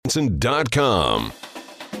Wisconsin.com.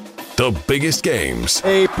 The biggest games.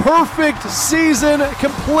 A perfect season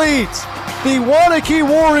complete. The Waunakee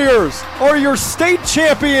Warriors are your state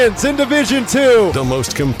champions in Division II. The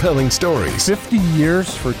most compelling stories. 50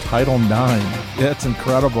 years for Title IX. That's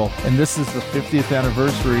incredible. And this is the 50th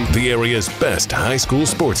anniversary. The area's best high school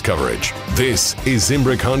sports coverage. This is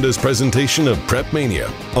Zimbrick Honda's presentation of Prep Mania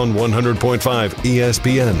on 100.5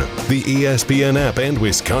 ESPN, the ESPN app, and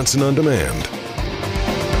Wisconsin On Demand.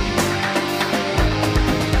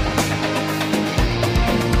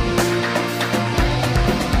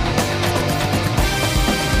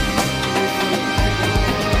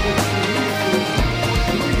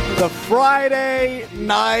 The Friday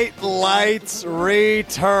Night Lights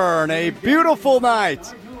return. A beautiful night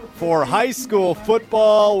for high school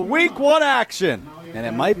football week 1 action. And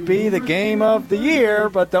it might be the game of the year,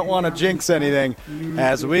 but don't want to jinx anything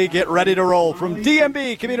as we get ready to roll from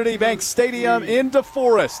DMB Community Bank Stadium in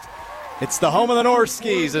DeForest. It's the home of the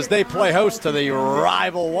Norskies as they play host to the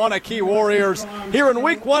rival Waunakee Warriors here in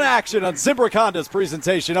Week 1 action on Zimbrick Honda's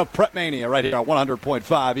presentation of Prep Mania right here on 100.5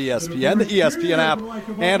 ESPN, the ESPN app,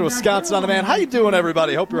 and Wisconsin On Demand. How you doing,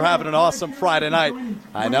 everybody? Hope you're having an awesome Friday night.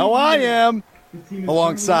 I know I am.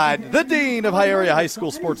 Alongside the Dean of High Area High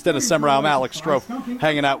School Sports, Dennis Semrau. I'm Alex Strouf,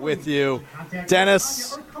 hanging out with you.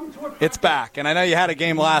 Dennis, it's back. And I know you had a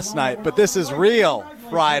game last night, but this is real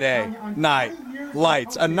Friday Night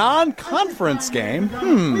Lights, a non-conference game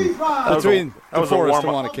between DeForest and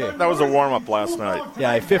Waunakee. That was a warm-up last night.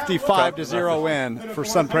 Yeah, a 55-0 win for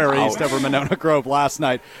Sun Prairie East over Monona Grove last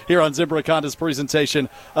night here on Zimbrick Honda's presentation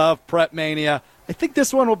of Prep Mania. I think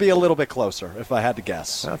this one will be a little bit closer, if I had to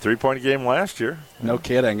guess. A 3-point game last year. No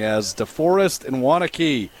kidding, as DeForest and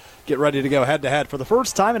Waunakee get ready to go head-to-head for the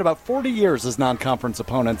first time in about 40 years as non-conference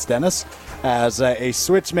opponents, Dennis, as a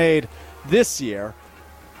switch made this year.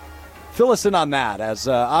 Fill us in on that, as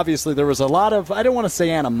obviously there was a lot of, I don't want to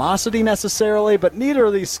say animosity necessarily, but neither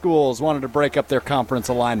of these schools wanted to break up their conference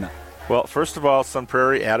alignment. Well, first of all, Sun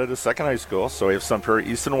Prairie added a second high school, so we have Sun Prairie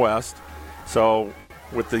East and West. So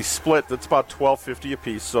with the split, that's about $12.50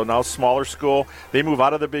 apiece. So now smaller school, they move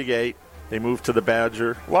out of the Big 8, they move to the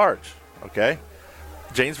Badger Large, okay?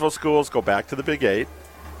 Janesville schools go back to the Big 8.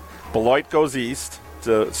 Beloit goes east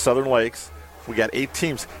to Southern Lakes. We got 8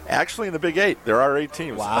 teams. Actually, in the Big 8, there are 8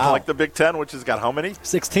 teams. Wow. Unlike the Big 10, which has got how many?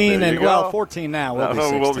 16 and, 14 now.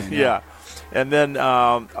 We'll be 16. Yeah. And then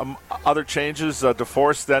other changes.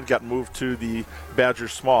 DeForest then got moved to the Badger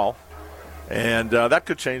Small. And that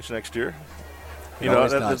could change next year.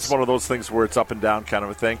 It's one of those things where it's up and down kind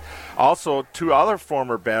of a thing. Also, 2 other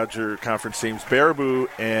former Badger Conference teams, Baraboo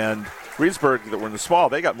and Reedsburg, that were in the small,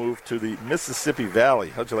 they got moved to the Mississippi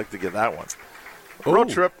Valley. How'd you like to get that one? Road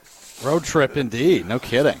trip. Road trip indeed. No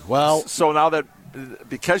kidding. Well, so now that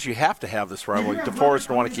because you have to have this rivalry, DeForest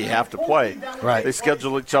and Waunakee have to play. Right. They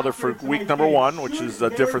schedule each other for week number 1, which is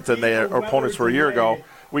different than their opponents were a year ago.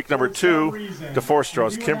 Week number 2, DeForest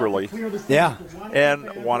draws Kimberly. Yeah. And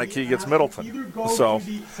Waunakee gets Middleton. So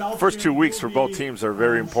first 2 weeks for both teams are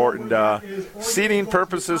very important. Seeding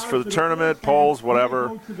purposes for the tournament, polls,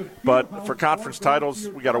 whatever. But for conference titles,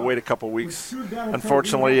 we got to wait a couple weeks.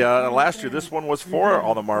 Unfortunately, last year this one was for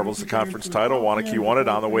all the marbles, the conference title. Waunakee won it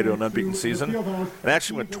on the way to an unbeaten season. And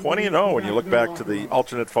actually went 20-0 when you look back to the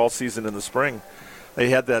alternate fall season in the spring. They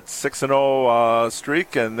had that 6-0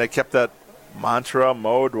 streak, and they kept that mantra,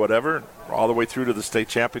 mode, whatever, all the way through to the state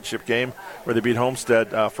championship game where they beat Homestead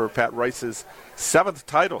for Pat Rice's 7th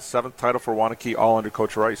title for Waunakee, all under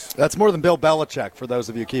Coach Rice. That's more than Bill Belichick, for those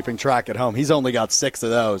of you keeping track at home. He's only got 6 of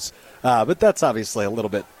those, but that's obviously a little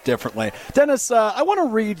bit differently. Dennis, I want to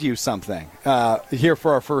read you something here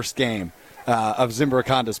for our first game of Zimbrick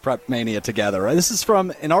Honda's Prep Mania together. This is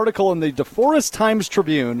from an article in the DeForest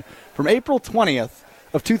Times-Tribune from April 20th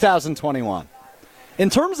of 2021. In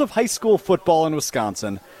terms of high school football in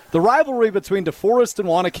Wisconsin, the rivalry between DeForest and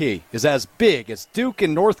Waunakee is as big as Duke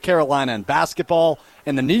and North Carolina in basketball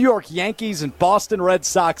and the New York Yankees and Boston Red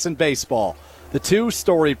Sox in baseball. The 2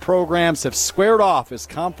 storied programs have squared off as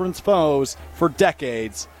conference foes for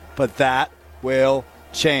decades, but that will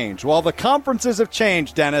change. While the conferences have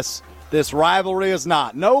changed, Dennis, this rivalry is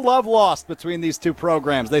not. No love lost between these 2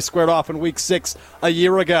 programs. They squared off in Week 6 a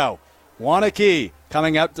year ago. Waunakee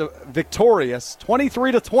coming out victorious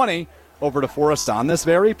 23-20 over DeForest on this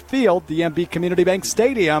very field, the DMB Community Bank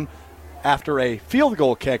Stadium, after a field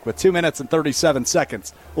goal kick with 2 minutes and 37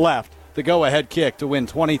 seconds left. The go-ahead kick to win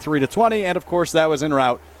 23-20, and of course that was en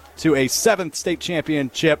route to a 7th state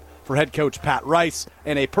championship for head coach Pat Rice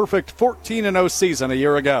and a perfect 14-0 season a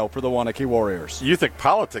year ago for the Waunakee Warriors. You think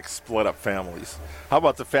politics split up families? How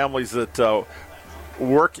about the families that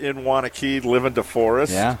work in Waunakee, live in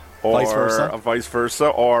DeForest, or vice versa,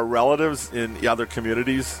 or relatives in the other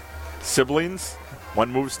communities, siblings.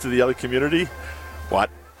 One moves to the other community. What?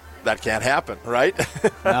 That can't happen, right?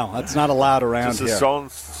 No, that's not allowed around here. Just a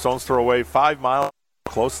stone's throw away, 5 miles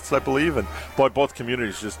closest, I believe. And boy, both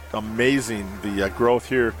communities just amazing. The growth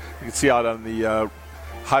here. You can see out on the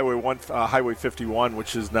Highway 51,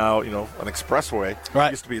 which is now an expressway. Right.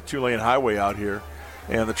 It used to be a 2-lane highway out here,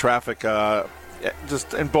 and the traffic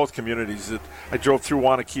just in both communities. I drove through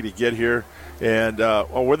Waunakee to get here, and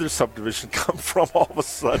where did subdivision come from all of a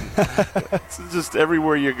sudden? It's just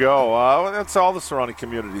everywhere you go. That's all the surrounding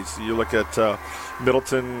communities. You look at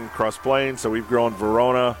Middleton, Cross Plains, so we've grown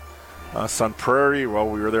Verona, Sun Prairie. Well,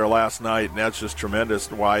 we were there last night, and that's just tremendous.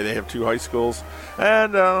 Why they have 2 high schools.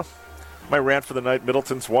 And my rant for the night,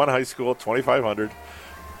 Middleton's 1 high school, 2,500.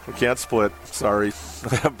 We can't split. Sorry.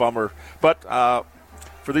 Bummer. But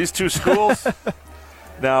for these 2 schools,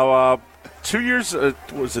 now 3 years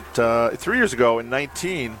ago in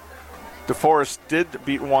 19, DeForest did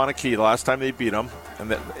beat Waunakee the last time they beat them,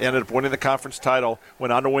 and ended up winning the conference title,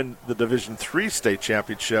 went on to win the Division III state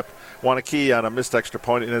championship. Waunakee, on a missed extra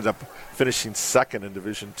point, ended up finishing 2nd in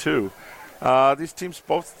Division II. These teams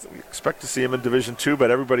both expect to see them in Division II,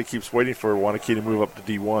 but everybody keeps waiting for Waunakee to move up to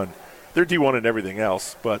D1. They're D1 in everything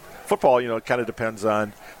else, but football, it kind of depends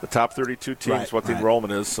on the top 32 teams, what the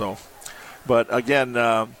enrollment is. So, but again,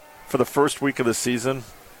 for the first week of the season,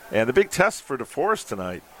 and the big test for DeForest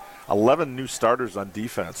tonight, 11 new starters on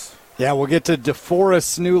defense. Yeah, we'll get to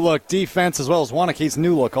DeForest's new-look defense as well as Waunakee's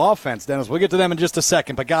new-look offense, Dennis. We'll get to them in just a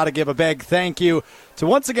second, but got to give a big thank you to,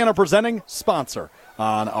 once again, our presenting sponsor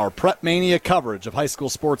on our Prep Mania coverage of high school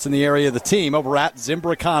sports in the area. The team over at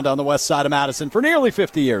Zimbrick Honda on the west side of Madison. For nearly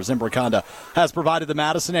 50 years, Zimbrick Honda has provided the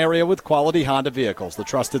Madison area with quality Honda vehicles. The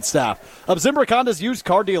trusted staff of Zimbrick Honda's used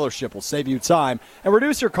car dealership will save you time and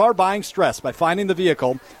reduce your car buying stress by finding the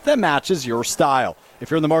vehicle that matches your style. If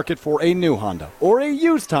you're in the market for a new Honda or a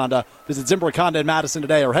used Honda, visit Zimbrick Honda in Madison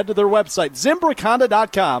today or head to their website,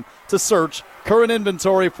 ZimbrickHonda.com, to search current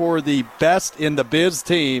inventory for the best in the biz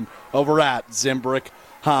team over at Zimbrick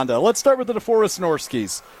Honda. Let's start with the DeForest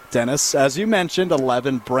Norskies. Dennis, as you mentioned,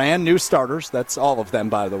 11 brand new starters. That's all of them,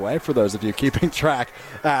 by the way, for those of you keeping track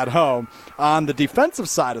at home. On the defensive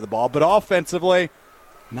side of the ball, but offensively,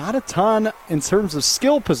 not a ton in terms of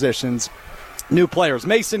skill positions. New players.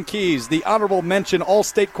 Mason Keys, the honorable mention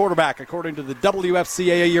all-state quarterback, according to the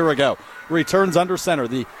WFCA a year ago, returns under center.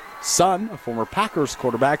 The son of former Packers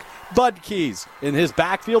quarterback Bud Keys. In his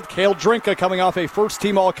backfield, Cale Drinka, coming off a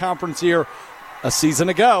first-team all-conference year a season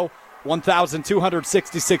ago.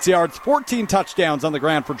 1,266 yards, 14 touchdowns on the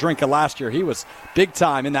ground for Drinka last year. He was big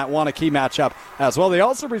time in that Waunakee matchup as well. They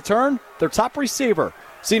also returned their top receiver,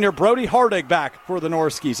 senior Brody Hardig, back for the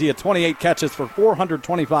Norskies. He had 28 catches for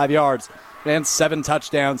 425 yards and 7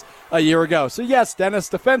 touchdowns a year ago. So, yes, Dennis,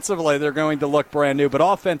 defensively they're going to look brand new, but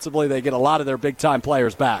offensively they get a lot of their big-time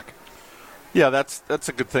players back. Yeah, that's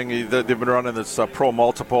a good thing. They've been running this pro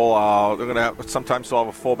multiple. They're going to have, sometimes they'll have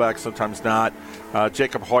a fullback, sometimes not.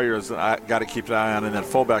 Jacob Hoyer's got to keep an eye on in that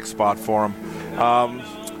fullback spot for him.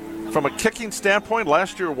 From a kicking standpoint,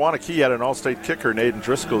 last year Waunakee had an all-state kicker, Naden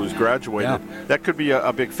Driscoll, who's graduated. Yeah. That could be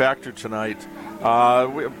a big factor tonight. We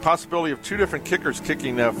have a possibility of 2 different kickers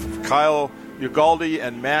kicking, Kyle Ugaldi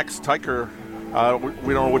and Max Tyker.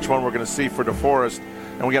 We don't know which one we're going to see for DeForest.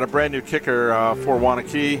 And we got a brand new kicker for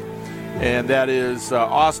Waunakee, and that is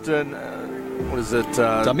Austin,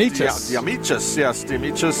 Damichis.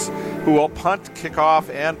 Damichis, who will punt, kickoff,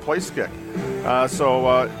 and place kick. As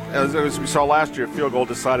we saw last year, field goal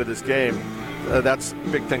decided this game. That's a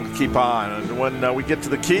big thing to keep on. And when we get to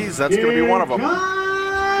the keys, that's going to be one of them.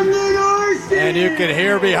 And you can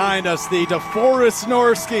hear behind us the DeForest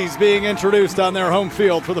Norskies being introduced on their home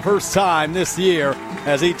field for the first time this year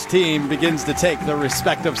as each team begins to take their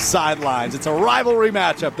respective sidelines. It's a rivalry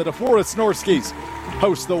matchup. The DeForest Norskies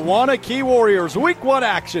host the Waunakee Warriors. Week 1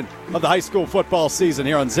 action of the high school football season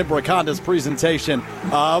here on Zimbrick Honda's presentation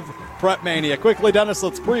of Prep Mania. Quickly, Dennis,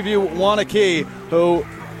 let's preview Waunakee, who,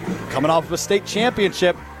 coming off of a state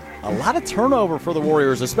championship, a lot of turnover for the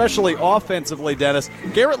Warriors, especially offensively, Dennis.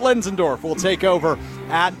 Garrett Lenzendorf will take over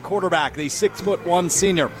at quarterback, the 6'1"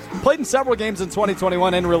 senior. Played in several games in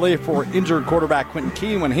 2021 in relief for injured quarterback Quentin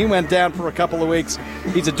Keene when he went down for a couple of weeks.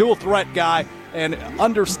 He's a dual-threat guy and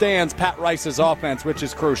understands Pat Rice's offense, which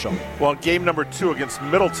is crucial. Well, game number 2 against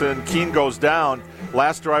Middleton, Keene goes down.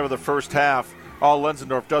 Last drive of the first half, all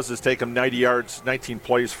Lenzendorf does is take him 90 yards, 19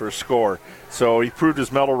 plays for a score. So he proved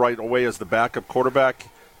his mettle right away as the backup quarterback.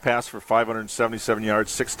 passed for 577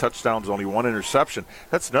 yards, 6 touchdowns, only 1 interception.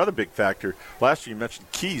 That's another big factor. Last year you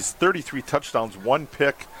mentioned Keys, 33 touchdowns, 1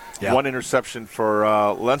 pick, 1 interception for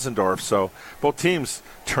Lenzendorf. So both teams,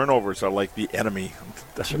 turnovers are like the enemy.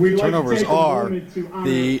 Turnovers are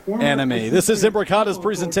the enemy. This is Zimbrick Honda's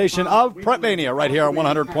presentation of Prep Mania right here on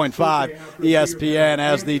 100.5 ESPN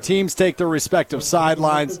as the teams take their respective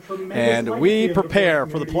sidelines and we prepare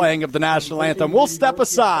for the playing of the national anthem. We'll step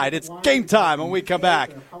aside. It's game time when we come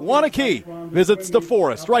back. Waunakee visits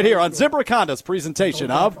DeForest right here on Zimbrick Honda's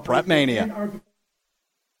presentation of Prep Mania.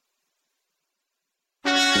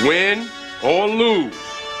 Win or lose,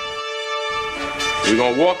 we're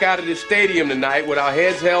going to walk out of this stadium tonight with our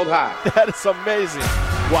heads held high. That is amazing.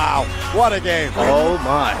 Wow, what a game. Oh,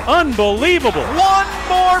 my. Unbelievable. One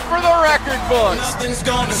more for the record books. Nothing's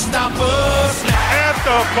gonna stop us now. At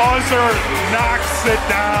the buzzer, knocks it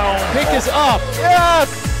down. Kick is up. Yes,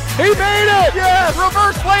 he made it. Yes,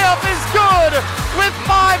 reverse layup is good with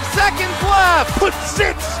 5 seconds left. Put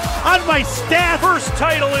 6 on my stat. First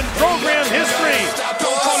title in program history.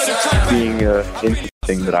 Being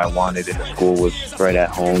interesting that I wanted in school was right at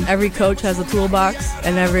home. Every coach has a toolbox,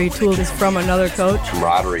 and every tool is from another coach.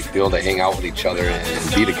 Camaraderie, be able to hang out with each other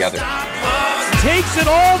and be together. Takes it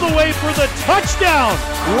all the way for the touchdown.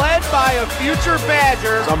 Led by a future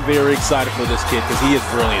Badger. I'm very excited for this kid because he is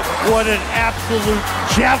brilliant. What an absolute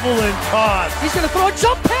javelin toss. He's going to throw a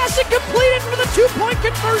jump pass and complete it for the 2-point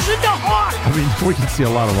conversion to Hawk. I mean, we can see a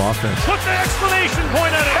lot of offense. Put the exclamation point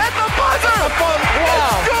on it. At the buzzer. Wow.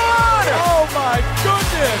 It's good. Oh, my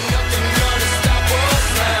goodness.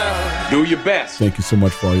 Do your best. Thank you so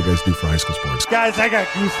much for all you guys do for high school sports. Guys, I got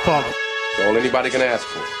goosebumps. That's all anybody can ask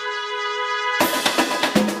for.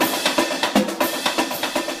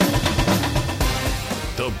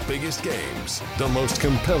 The biggest games, the most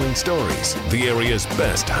compelling stories, the area's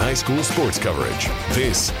best high school sports coverage.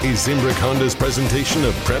 This is Zimbrick Honda's presentation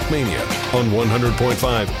of Prep Mania on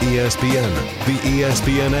 100.5 ESPN, the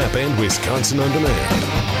ESPN app, and Wisconsin On Demand.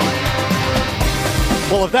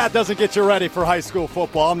 Well, if that doesn't get you ready for high school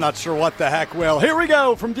football, I'm not sure what the heck will. Here we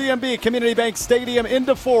go from DMB Community Bank Stadium in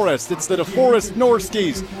DeForest. It's the Deforest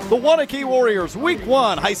Norskies, the Waunakee Warriors, Week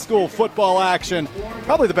 1 high school football action.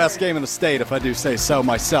 Probably the best game in the state, if I do say so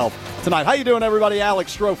myself. Tonight, how you doing, everybody?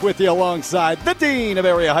 Alex Strouf with you alongside the Dean of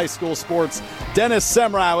Area High School Sports, Dennis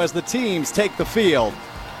Semrau, as the teams take the field.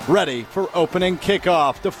 Ready for opening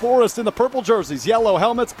kickoff. DeForest in the purple jerseys, yellow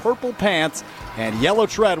helmets, purple pants, and yellow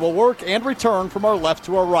tread will work and return from our left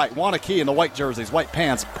to our right. Waunakee in the white jerseys, white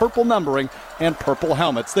pants, purple numbering, and purple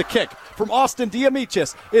helmets. The kick from Austin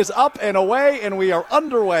Diamichis is up and away, and we are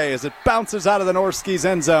underway as it bounces out of the Norskies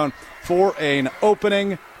end zone for an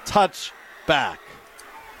opening touchback.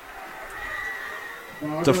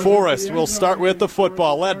 DeForest will start with the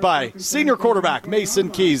football, led by senior quarterback Mason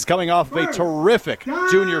Keys, coming off of a terrific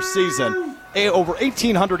junior season. Over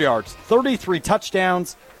 1,800 yards, 33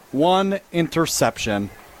 touchdowns, 1 interception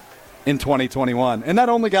in 2021. And that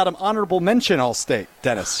only got him honorable mention All-State,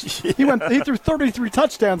 Dennis. Yeah. He threw 33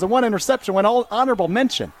 touchdowns and 1 interception, went all honorable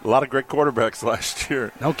mention. A lot of great quarterbacks last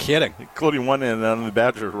year. No kidding. Including one on the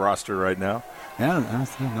Badger roster right now. Yeah,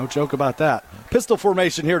 no joke about that. Pistol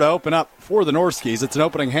formation here to open up for the Norskies. It's an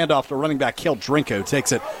opening handoff to running back Cale Drinko.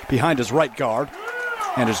 Takes it behind his right guard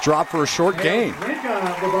and is dropped for a short gain.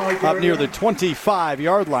 Up near the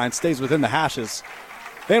 25-yard line, stays within the hashes.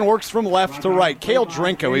 Then works from left to right. Cale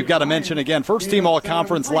Drinko, we've got to mention again, first team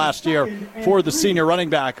all-conference last year for the senior running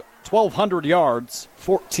back. 1,200 yards,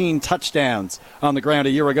 14 touchdowns on the ground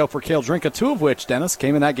a year ago for Cale Drinko, 2 of which, Dennis,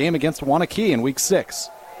 came in that game against Waunakee in Week 6.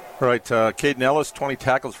 Right, Caden Ellis, 20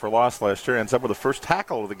 tackles for loss last year, ends up with the first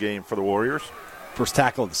tackle of the game for the Warriors. First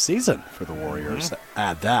tackle of the season for the Warriors.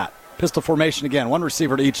 Add that. Pistol formation again, 1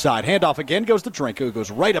 receiver to each side. Handoff again goes to Drinko, who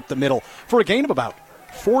goes right up the middle for a gain of about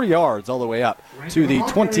 4 yards all the way up to the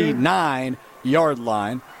 29-yard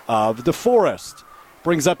line of DeForest.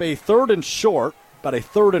 Brings up a 3rd and short, about a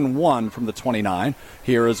 3rd and 1 from the 29.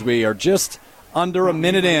 Here as we are just under a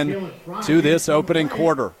minute in to this opening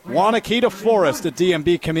quarter. Waunakee DeForest at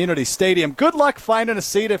DMB Community Stadium. Good luck finding a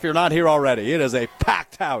seat if you're not here already. It is a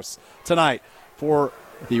packed house tonight for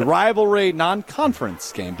the rivalry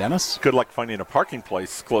non-conference game, Dennis. Good luck finding a parking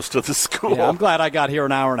place close to the school. Yeah, I'm glad I got here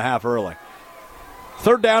an hour and a half early.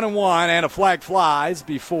 3rd down and 1, and a flag flies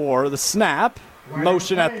before the snap.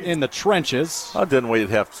 Motion in the trenches. I didn't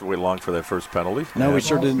have to wait long for that first penalty. No, we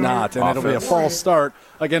sure did not. And it'll be a false start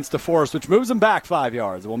against DeForest, which moves them back 5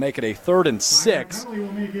 yards. We'll make it a 3rd and 6.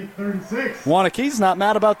 Waunakee's not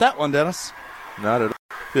mad about that one, Dennis. Not at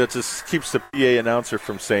all. It just keeps the PA announcer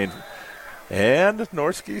from saying, and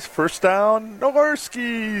Norskies, first down,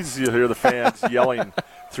 Norskies. You'll hear the fans yelling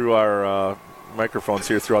through our microphones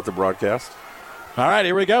here throughout the broadcast. All right,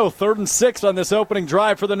 here we go. 3rd and 6 on this opening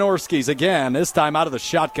drive for the Norskies. Again, this time out of the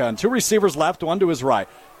shotgun. 2 receivers left, 1 to his right.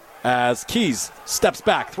 As Keys steps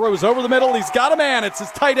back, throws over the middle. He's got a man. It's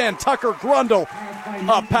his tight end, Tucker Grundle,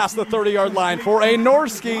 up past the 30-yard line for a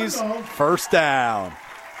Norskies first down.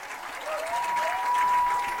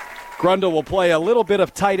 Grundle will play a little bit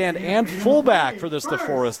of tight end and fullback for this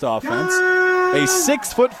DeForest offense. A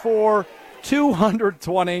 6'4",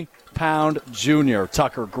 220-pound junior,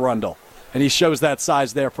 Tucker Grundle. And he shows that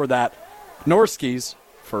size there for that Norskies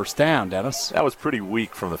first down, Dennis. That was pretty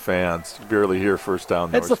weak from the fans. Barely hear first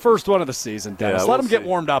down. It's the first one of the season, Dennis. Let them get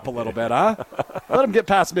warmed up a little bit, huh? Let them get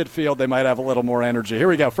past midfield. They might have a little more energy. Here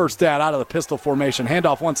we go. First down out of the pistol formation.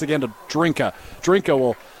 Handoff once again to Drinka. Drinka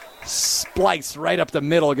will splice right up the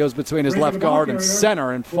middle. It goes between his left guard and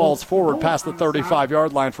center and falls forward past the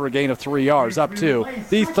 35-yard line for a gain of 3 yards, up to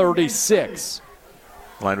the 36.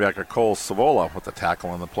 Linebacker Cole Savola with the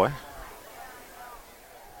tackle on the play.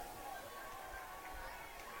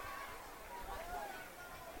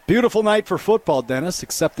 Beautiful night for football, Dennis,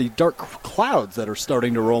 except the dark clouds that are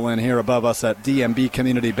starting to roll in here above us at DMB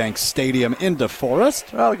Community Bank Stadium in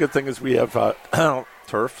DeForest. Well, the good thing is we have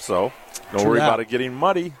turf, so don't worry about it getting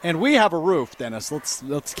muddy. And we have a roof, Dennis. Let's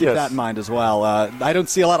keep that in mind as well. I don't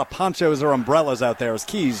see a lot of ponchos or umbrellas out there as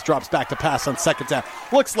Keys drops back to pass on second down.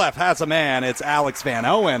 Looks left, has a man. It's Alex Van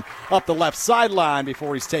Owen up the left sideline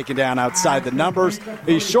before he's taken down outside the numbers.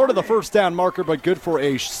 He's short of the first down marker, but good for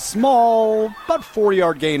a small, about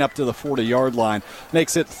 4-yard gain up to the 40-yard line.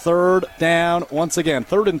 Makes it 3rd down once again.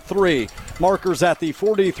 3rd and 3. Markers at the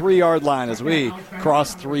 43-yard line as we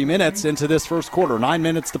cross 3 minutes into this first quarter. 9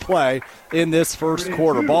 minutes to play in this first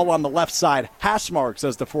quarter. Ball on the left side, hash marks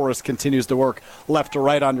as DeForest continues to work left to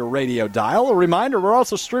right on your radio dial. A reminder, we're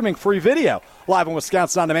also streaming free video live on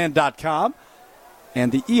WisconsinOnDemand.com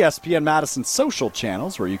and the ESPN Madison social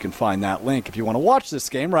channels where you can find that link if you want to watch this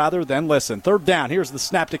game rather than listen. 3rd down, here's the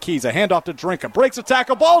snap to Keys. A handoff to Drinka. Breaks a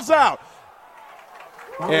tackle, ball's out.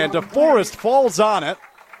 And DeForest falls on it.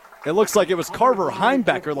 It looks like it was Carver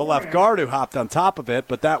Heimbecker, the left guard, who hopped on top of it,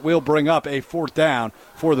 but that will bring up a 4th down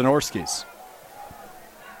for the Norskies.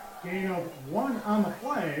 Gain of 1 on the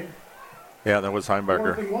play. Yeah, that was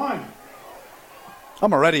Heimbecker. 4th and 1.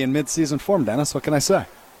 I'm already in mid-season form, Dennis. What can I say?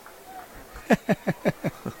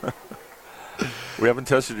 We haven't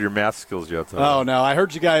tested your math skills yet, though. Oh, no. I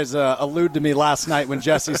heard you guys allude to me last night when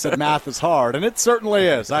Jesse said math is hard, and it certainly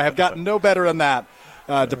is. I have gotten no better in that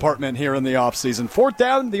department here in the offseason. 4th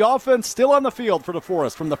down, the offense still on the field for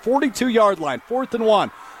DeForest from the 42-yard line. 4th and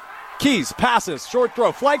 1. Keys passes, short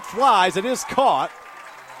throw, flag flies. It is caught.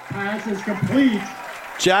 Pass is complete.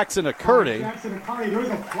 Jackson Acurdy. There's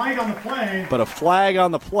a flag on the play. But a flag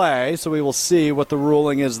on the play, so we will see what the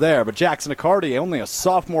ruling is there. But Jackson Acurdy, only a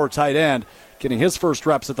sophomore tight end, getting his first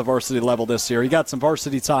reps at the varsity level this year. He got some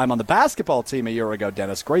varsity time on the basketball team a year ago,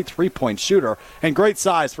 Dennis. Great three-point shooter and great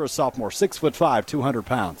size for a sophomore, 6'5", 200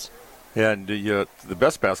 pounds. Yeah, and the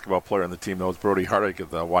best basketball player on the team, though, is Brody Hardick,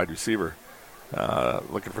 the wide receiver.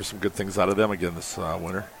 Looking for some good things out of them again this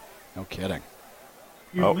winter. No kidding.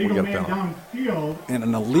 We got downfield. And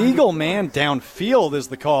an illegal man downfield is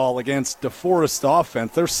the call against DeForest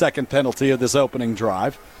offense, their second penalty of this opening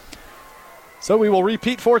drive. So we will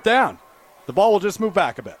repeat 4th down. The ball will just move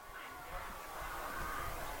back a bit.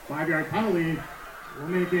 5-yard penalty will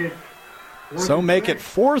make it. So make it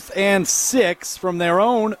 4th and 6 from their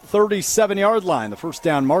own 37-yard line. The first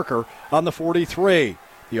down marker on the 43.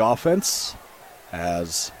 The offense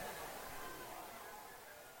has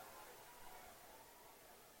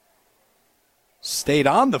stayed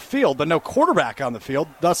on the field, but no quarterback on the field.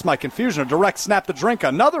 Thus my confusion. A direct snap to Drinka.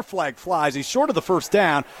 Another flag flies. He's short of the first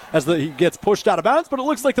down as he gets pushed out of bounds, but it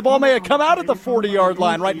looks like the ball may have come out at the 40-yard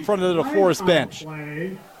line right in front of the DeForest bench.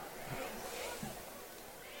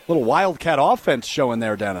 Little Wildcat offense showing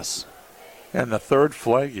there, Dennis. And the 3rd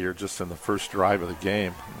flag here just in the first drive of the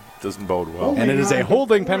game. Doesn't bode well. And it is a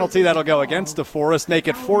holding penalty that'll go against DeForest. Make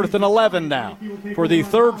it 4th and 11 now for the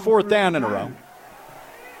 3rd 4th down in a row.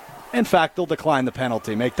 In fact, they'll decline the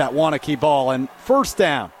penalty, make that Waunakee ball, and first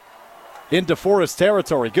down in DeForest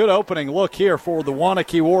territory. Good opening look here for the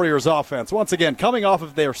Waunakee Warriors offense. Once again, coming off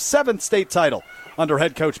of their 7th state title under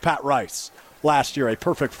head coach Pat Rice. Last year, a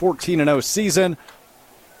perfect 14-0 season,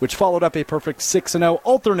 which followed up a perfect 6-0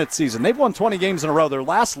 alternate season. They've won 20 games in a row. Their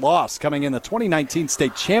last loss coming in the 2019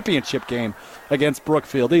 state championship game against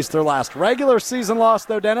Brookfield East. Their last regular season loss,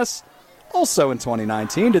 though, Dennis, also in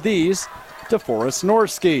 2019 to these DeForest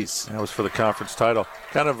Norskies. That was for the conference title.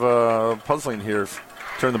 Kind of puzzling here.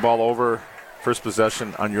 Turn the ball over, first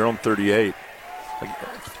possession on your own 38.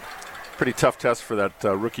 pretty tough test for that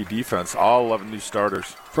rookie defense. All 11 new starters.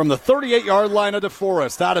 From the 38-yard line of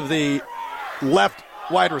DeForest, out of the left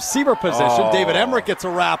wide receiver position, David Emmerich gets a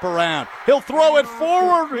wraparound. He'll throw it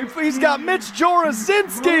forward. He's got Mitch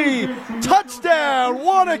Jorosinski. Touchdown,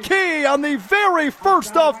 Waunakee on the very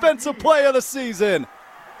first offensive play of the season.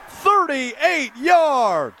 38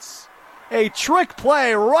 yards. A trick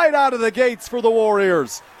play right out of the gates for the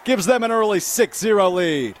Warriors. Gives them an early 6-0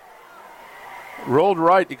 lead. Rolled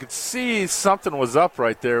right. You could see something was up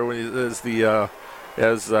right there when was it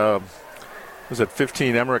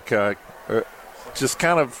 15 Emmerich just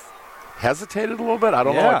kind of hesitated a little bit. I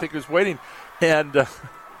don't know. I think he was waiting. And,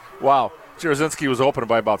 wow, Jorosinski was open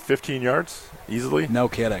by about 15 yards easily. No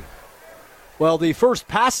kidding. Well, the first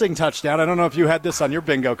passing touchdown, I don't know if you had this on your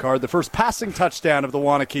bingo card, the first passing touchdown of the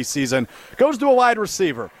Waunakee season goes to a wide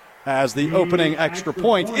receiver. As the opening extra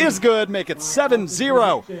point is good, make it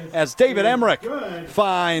 7-0 as David Emmerich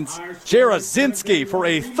finds Jorosinski for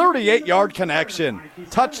a 38-yard connection.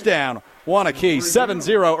 Touchdown, Waunakee,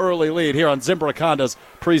 7-0 early lead here on Zimbrick Honda's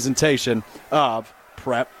presentation of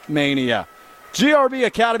Prep Mania. GRB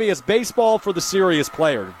Academy is baseball for the serious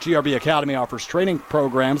player. GRB Academy offers training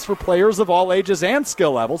programs for players of all ages and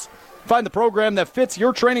skill levels. Find the program that fits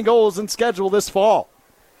your training goals and schedule this fall.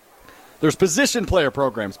 There's position player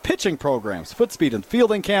programs, pitching programs, foot speed and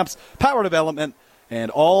fielding camps, power development,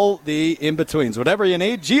 and all the in-betweens. Whatever you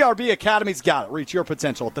need, GRB Academy's got it. Reach your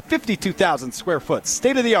potential at the 52,000 square foot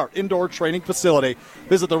state-of-the-art indoor training facility.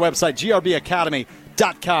 Visit their website,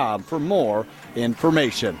 grbacademy.com, for more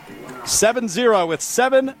information. 7-0 with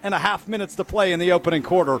 7.5 minutes to play in the opening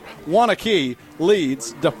quarter. Waunakee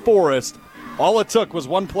leads DeForest. All it took was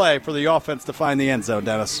one play for the offense to find the end zone,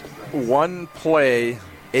 Dennis. One play,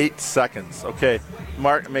 8 seconds. Okay,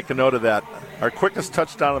 Mark, make a note of that. Our quickest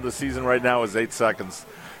touchdown of the season right now is 8 seconds.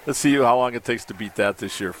 Let's see how long it takes to beat that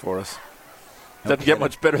this year for us. Doesn't get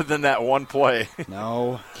much better than that one play.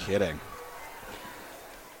 No kidding.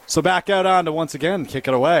 So back out on to once again kick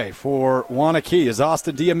it away for Waunakee is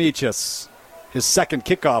Austin Diamichis. His second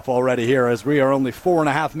kickoff already here as we are only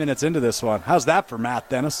 4.5 minutes into this one. How's that for Matt,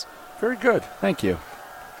 Dennis? Very good. Thank you.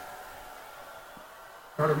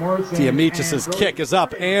 Diamichis' kick is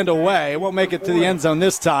up and away. It won't make it to the end zone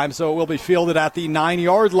this time, so it will be fielded at the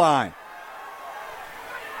 9-yard line.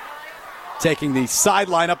 Taking the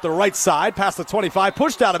sideline up the right side, past the 25,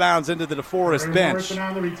 pushed out of bounds into the DeForest bench.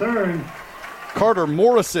 Carter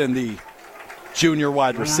Morrison, the junior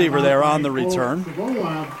wide receiver there on the return.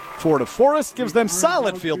 For DeForest, gives them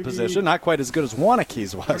solid field position, not quite as good as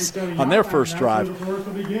Waunakee's was on their first drive.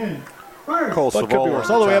 Cole But could be worse,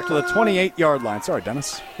 all the way up to the 28-yard line. Sorry,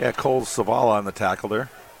 Dennis. Yeah, Cole Savala on the tackle there,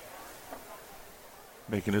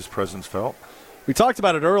 making his presence felt. We talked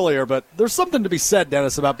about it earlier, but there's something to be said,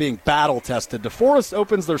 Dennis, about being battle-tested. DeForest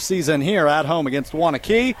opens their season here at home against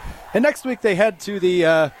Waunakee, and next week they head to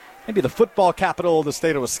the maybe the football capital of the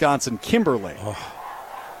state of Wisconsin, Kimberly. Oh,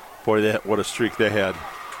 boy, what a streak they had.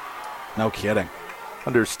 No kidding.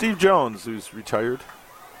 Under Steve Jones, who's retired.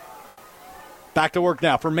 Back to work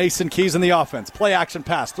now for Mason Keys in the offense. Play action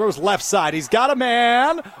pass. Throws left side. He's got a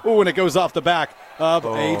man. Ooh, and it goes off the back of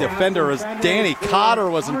a defender as Danny Cotter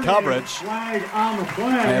was in coverage.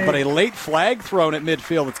 But a late flag thrown at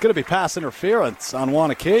midfield. It's going to be pass interference on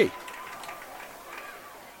Waunakee.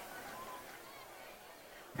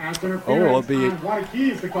 It'll be...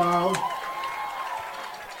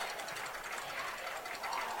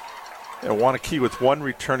 Yeah, Waunakee with one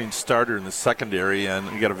returning starter in the secondary, and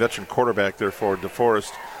you got a veteran quarterback there for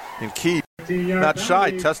DeForest. And Key, not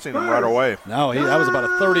shy, testing him right away. No, that was about a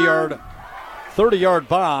 30-yard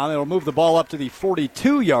bomb. It'll move the ball up to the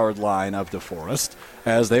 42-yard line of DeForest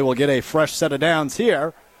as they will get a fresh set of downs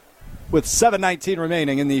here with 7:19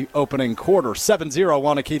 remaining in the opening quarter. 7-0,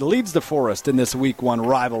 Waunakee leads DeForest in this Week 1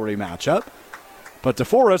 rivalry matchup. But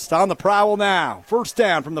DeForest on the prowl now. First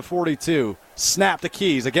down from the 42. Snap the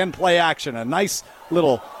Keys. Again, play action. A nice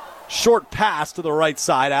little short pass to the right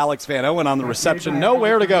side. Alex Van Owen on the reception.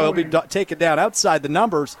 Nowhere to go. He'll be taken down outside the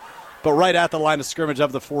numbers, but right at the line of scrimmage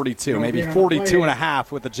of the 42. Maybe 42 and a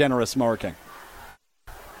half with the generous marking.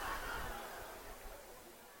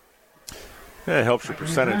 Yeah, it helps your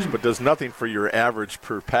percentage, but does nothing for your average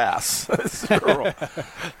per pass.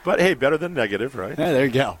 But, hey, better than negative, right? Yeah, there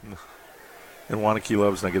you go. And Waunakee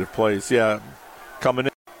loves negative plays. Yeah, coming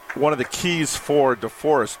in. One of the keys for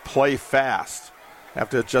DeForest, play fast. Have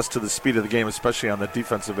to adjust to the speed of the game, especially on the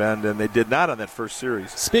defensive end, and they did not on that first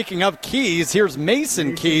series. Speaking of keys, here's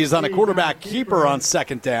Mason Keys on a quarterback keeper on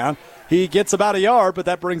second down. He gets about a yard, but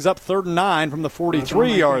that brings up 3rd and 9 from the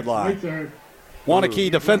 43-yard line.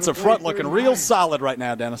 Waunakee defensive front looking real solid right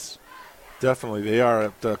now, Dennis. Definitely, they are.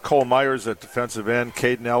 Cole Myers at defensive end,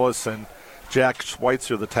 Caden Ellis and Jack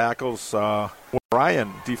Schweitzer, the tackles.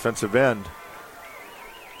 Ryan, defensive end.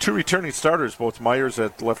 2 returning starters, both Myers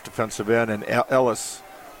at left defensive end and Ellis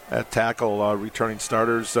at tackle, returning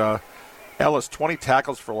starters. Ellis, 20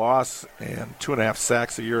 tackles for loss and 2.5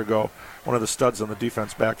 sacks a year ago. One of the studs on the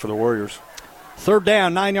defense back for the Warriors. 3rd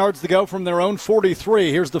down, 9 yards to go from their own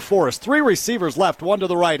 43. Here's DeForest. 3 receivers left, 1 to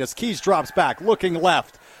the right as Keys drops back, looking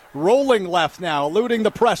left. Rolling left now, eluding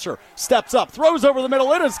the pressure. Steps up, throws over the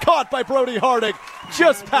middle. It is caught by Brody Hardig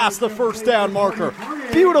just past the first down marker.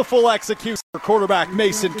 Beautiful execution for quarterback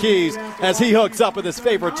Mason Keys as he hooks up with his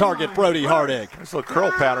favorite target, Brody Hardig. There's a little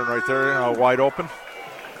curl pattern right there, wide open.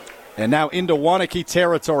 And now into Waunakee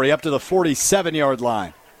territory, up to the 47-yard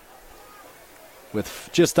line. With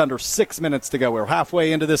just under 6 minutes to go. We're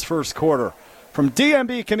halfway into this first quarter. From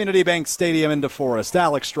DMB Community Bank Stadium in DeForest,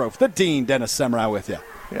 Alex Strouf, the Dean, Dennis Semrau with you.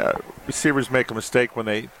 Yeah, receivers make a mistake when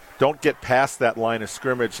they don't get past that line of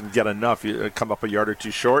scrimmage and get enough. You come up a yard or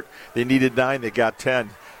two short. They needed 9, they got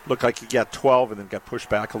 10. Looked like he got 12 and then got pushed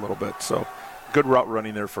back a little bit. So good route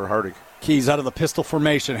running there for Hardig. Keys out of the pistol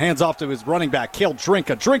formation, hands off to his running back, Cale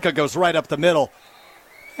Drinka. Drinka goes right up the middle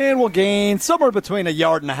and will gain somewhere between 1.5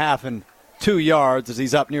 yards and 2 yards as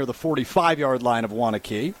he's up near the 45-yard line of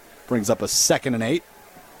Waunakee. Brings up a 2nd and 8.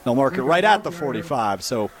 They'll mark it right at the 45,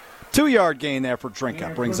 so 2-yard gain there for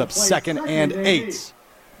Drinka. Brings up 2nd and 8.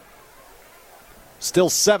 Still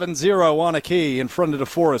 7-0 Waunakee in front of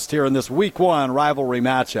DeForest here in this Week 1 rivalry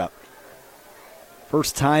matchup.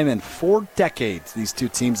 First time in 4 decades these two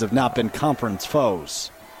teams have not been conference foes.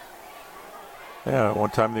 Yeah,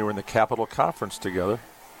 one time they were in the Capital Conference together.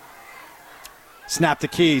 Snap to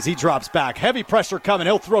Keys. He drops back. Heavy pressure coming.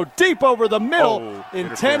 He'll throw deep over the middle.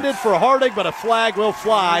 Intended for Hardig, but a flag will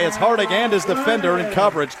fly as Hardig and his defender in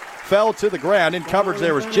coverage fell to the ground. In coverage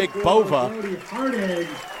there was Jake Bova.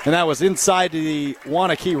 And that was inside the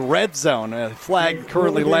Waunakee red zone. A flag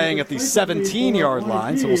currently laying at the 17-yard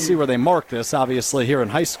line. So we'll see where they mark this. Obviously here in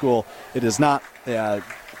high school it is not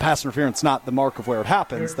pass interference, not the mark of where it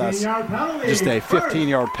happens. Thus just a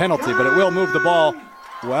 15-yard penalty. But it will move the ball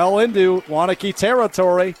well into Waunakee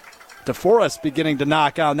territory. DeForest beginning to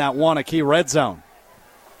knock on that Waunakee red zone.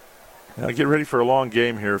 Now get ready for a long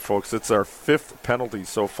game here, folks. It's our 5th penalty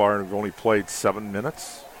so far, and we've only played 7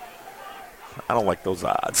 minutes. I don't like those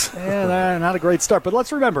odds. Yeah, not a great start. But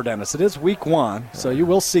let's remember, Dennis, it is Week 1, so you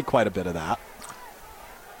will see quite a bit of that.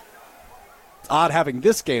 It's odd having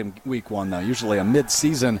this game Week 1, though. Usually a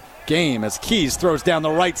mid-season game as Keys throws down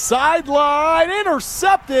the right sideline.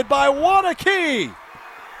 Intercepted by Waunakee.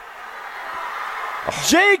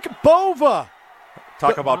 Jake Bova.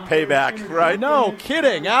 Talk about payback, right? No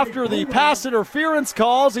kidding. After the pass interference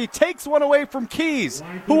calls, he takes one away from Keys,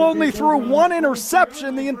 who only threw 1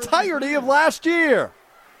 interception the entirety of last year.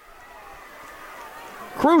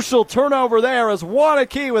 Crucial turnover there as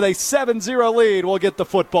Waunakee with a 7-0 lead will get the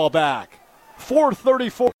football back.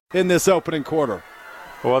 4:34 in this opening quarter.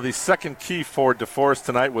 Well, the second key for DeForest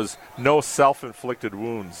tonight was no self-inflicted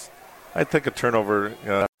wounds. I think a turnover.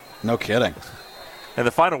 No kidding. And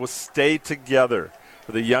the final was stay together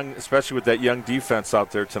for the young, especially with that young defense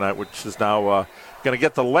out there tonight, which is now going to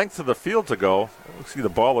get the length of the field to go. See, the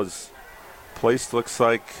ball is placed, looks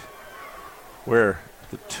like, where?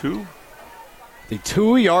 The 2? The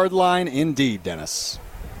 2-yard line indeed, Dennis.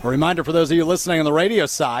 A reminder for those of you listening on the radio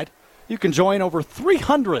side, you can join over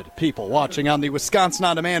 300 people watching on the Wisconsin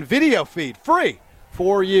On Demand video feed, free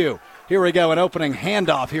for you. Here we go, an opening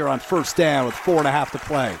handoff here on first down with 4.5 to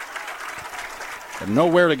play. And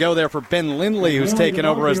nowhere to go there for Ben Lindley, who's taken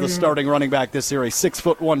over as the starting running back this year, a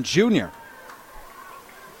 6'1" junior.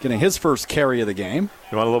 Getting his first carry of the game.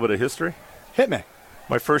 You want a little bit of history? Hit me.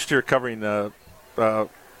 My first year covering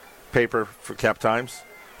paper for Cap Times,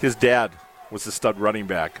 his dad was the stud running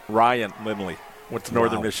back, Ryan Lindley, went to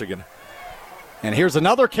Northern Michigan. And here's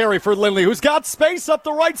another carry for Lindley, who's got space up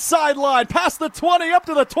the right sideline, past the 20, up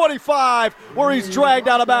to the 25, where he's dragged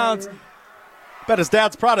out of bounds. Bet his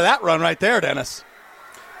dad's proud of that run right there, Dennis.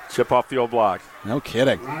 Chip off the old block. No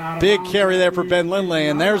kidding. Big carry there for Ben Lindley,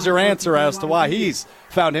 and there's your answer as to why he's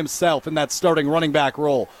found himself in that starting running back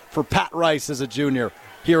role for Pat Rice as a junior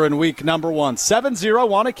here in week number 1. 7-0,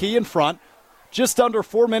 Waunakee in front. Just under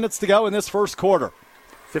 4 minutes to go in this first quarter.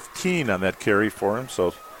 15 on that carry for him,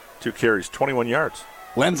 so 2 carries, 21 yards.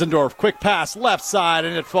 Lenzendorf, quick pass, left side,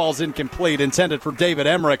 and it falls incomplete, intended for David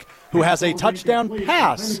Emmerich, who has a touchdown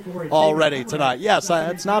pass already tonight. Yes,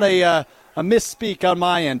 it's not a misspeak on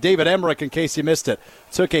my end. David Emmerich, in case you missed it,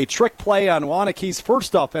 took a trick play on Waunakee's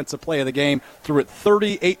first offensive play of the game, threw it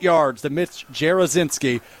 38 yards to Mitch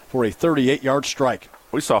Jarozinski for a 38-yard strike.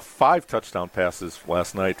 We saw 5 touchdown passes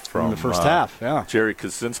last night from in the first half. Yeah, Jerry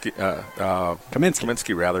Kaminsky,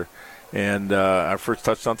 rather, and our first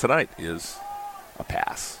touchdown tonight is a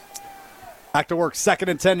pass. Back to work, 2nd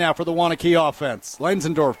and 10 now for the Waunakee offense.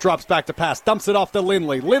 Lenzendorf drops back to pass, dumps it off to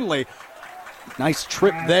Lindley. Lindley, nice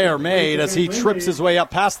trip there made as he trips his way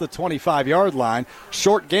up past the 25-yard line.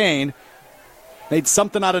 Short gain. Made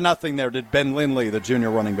something out of nothing there, did Ben Lindley, the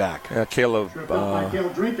junior running back. Yeah, Caleb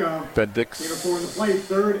Ben Dixon.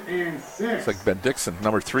 Third and 6. It's like Ben Dixon.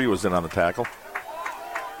 Number 3 was in on the tackle.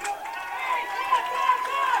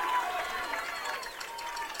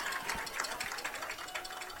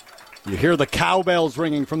 You hear the cowbells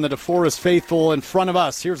ringing from the DeForest faithful in front of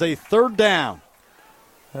us. Here's a 3rd down.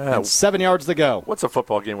 And 7 yards to go. What's a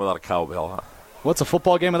football game without a cowbell, huh? What's a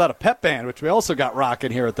football game without a pep band, which we also got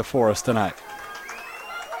rocking here at DeForest tonight?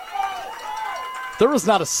 There was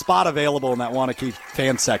not a spot available in that Waunakee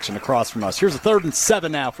fan section across from us. Here's a 3rd and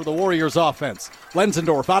 7 now for the Warriors offense.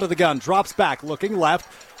 Lenzendorf out of the gun, drops back, looking left,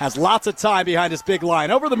 has lots of time behind his big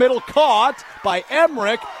line. Over the middle, caught by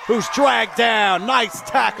Emmerich, who's dragged down. Nice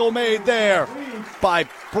tackle made there by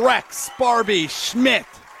Breck Sparby Schmidt.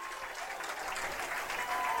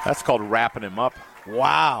 That's called wrapping him up.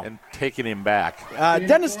 Wow. And taking him back.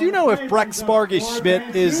 Dennis, do you know if Breck Sparby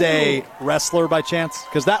Schmidt is a wrestler by chance?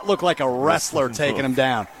 Because that looked like a wrestler taking him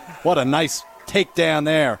down. What a nice takedown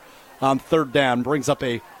there on 3rd down. Brings up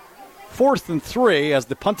a 4th and 3 as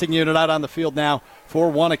the punting unit out on the field now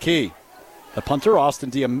for Waunakee. The punter,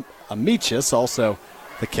 Austin Diamichis, also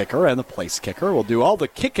the kicker and the place kicker, will do all the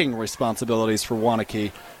kicking responsibilities for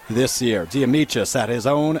Waunakee this year. Diamichis at his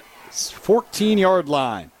own 14-yard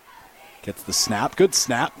line. Gets the snap. Good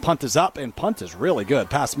snap. Punt is up, and punt is really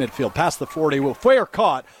good. Past midfield, past the 40. Will fair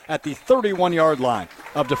caught at the 31-yard line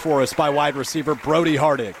of DeForest by wide receiver Brody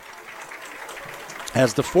Hardig.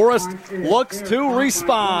 As DeForest looks to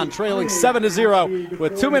respond, trailing 7-0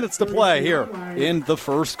 with 2 minutes to play here in the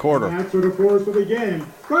first quarter.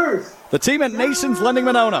 The team at Nations Lending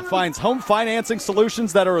Monona finds home financing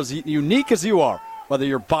solutions that are as unique as you are. Whether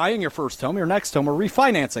you're buying your first home, your next home, or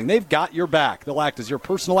refinancing, they've got your back. They'll act as your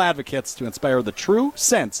personal advocates to inspire the true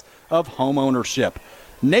sense of home ownership.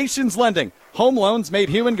 Nations Lending. Home loans made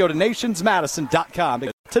human. Go to nationsmadison.com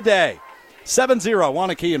today. 7-0,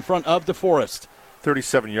 Waunakee in front of DeForest.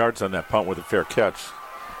 37 yards on that punt with a fair catch.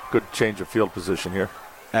 Good change of field position here.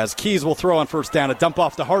 As Keys will throw on 1st down, a dump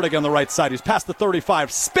off to Hardig on the right side. He's past the 35,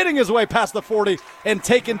 spinning his way past the 40, and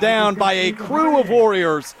taken down by a crew of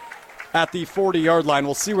Warriors at the 40-yard line.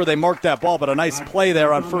 We'll see where they mark that ball, but a nice play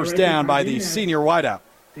there on 1st down by the senior wideout.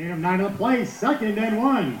 9 on the play, 2nd and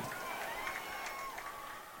 1.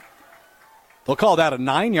 They'll call that a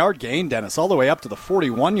 9-yard gain, Dennis, all the way up to the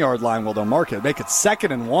 41-yard line. Will they'll mark it, make it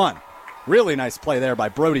 2nd and 1. Really nice play there by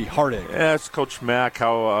Brody Hardig. Yeah, it's Coach Mack,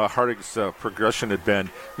 how Hardig's progression had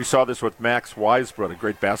been. We saw this with Max Weisbrod, a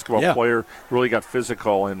great basketball player, really got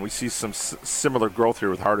physical, and we see some similar growth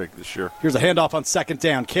here with Hardig this year. Here's a handoff on 2nd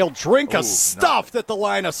down. Cale Drinka stuffed at the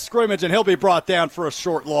line of scrimmage, and he'll be brought down for a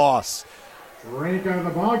short loss. Drinka,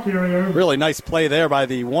 the ball carrier. Really nice play there by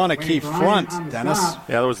the Waunakee front, Dennis.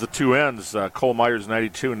 Yeah, there was the 2 ends, Cole Myers,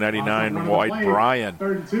 92, 99, White Bryan.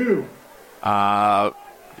 32.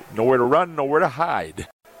 Nowhere to run, nowhere to hide.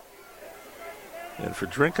 And for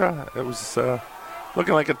Drinka, it was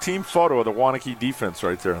looking like a team photo of the Waunakee defense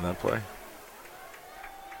right there on that play.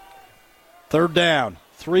 3rd down,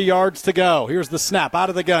 3 yards to go. Here's the snap out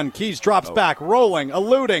of the gun. Keys drops back, rolling,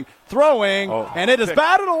 eluding, throwing, and it is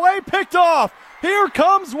batted away, picked off. Here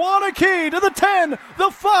comes Waunakee to the 10,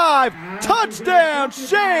 the 5, touchdown,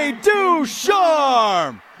 Shea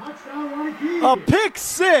Ducharme. A pick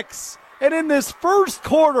 6. And in this first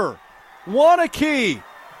quarter, Waunakee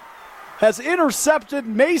has intercepted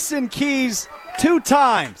Mason Keys 2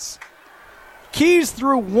 times. Keys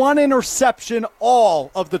threw 1 interception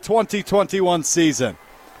all of the 2021 season.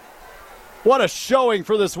 What a showing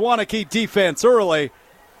for this Waunakee defense early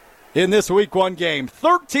in this Week 1 game.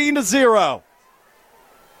 13-0.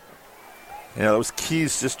 Yeah, that was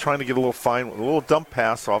Keys just trying to get a little dump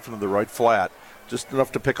pass off into the right flat, just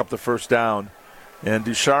enough to pick up the 1st down. And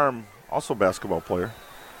Ducharme, also a basketball player,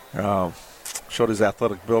 showed his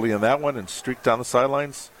athletic ability in that one and streaked down the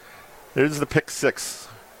sidelines. There's the pick 6.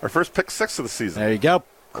 Our first pick 6 of the season. There you go.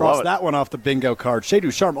 Cross that one off the bingo card. Shea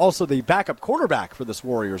Ducharme, also the backup quarterback for this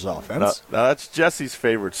Warriors offense. Now that's Jesse's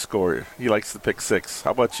favorite score. He likes the pick 6.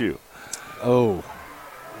 How about you? Oh,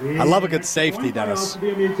 I love a good safety, Dennis.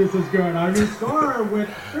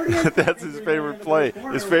 That's his favorite play.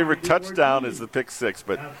 His favorite touchdown is the pick 6.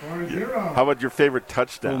 But how about your favorite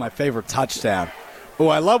touchdown? Oh, my favorite touchdown. Oh,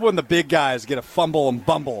 I love when the big guys get a fumble and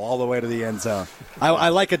bumble all the way to the end zone. I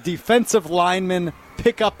like a defensive lineman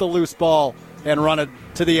pick up the loose ball and run it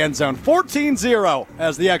to the end zone. 14-0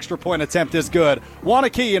 as the extra point attempt is good.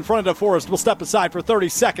 Waunakee in front of DeForest will step aside for 30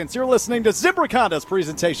 seconds. You're listening to Zimbrick Honda's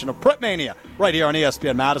presentation of Prep Mania right here on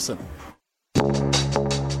ESPN Madison.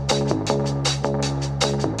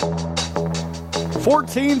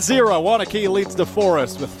 14-0, Waunakee leads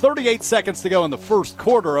DeForest with 38 seconds to go in the first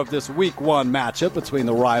quarter of this Week 1 matchup between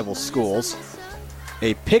the rival schools.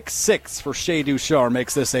 A pick six for Shea Duchar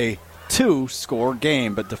makes this a 2-score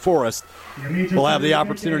game, but DeForest will have the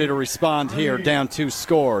opportunity to respond here, down 2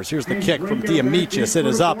 scores. Here's the kick from Diamichis. It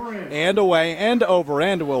is up and away and over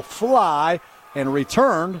and will fly and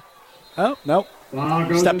returned. Oh, no.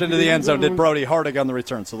 Stepped into the end zone, did Brody Hardig on the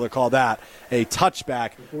return, so they'll call that a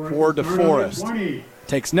touchback for DeForest.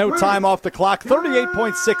 Takes no time off the clock,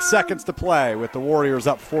 38.6 seconds to play with the Warriors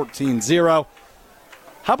up 14-0.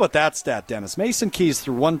 How about that stat, Dennis? Mason Keys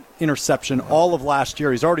threw 1 interception all of last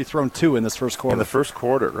year. He's already thrown 2 in this first quarter. In the first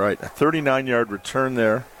quarter, right. A 39-yard return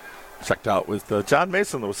there. Checked out with John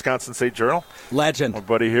Mason, the Wisconsin State Journal. Legend. Our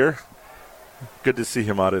buddy here. Good to see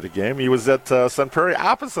him out at a game. He was at Sun Prairie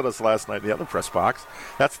opposite us last night in the other press box.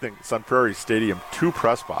 That's the Sun Prairie Stadium, 2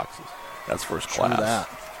 press boxes. That's first class. True that.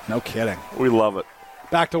 No kidding. We love it.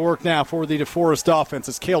 Back to work now for the DeForest offense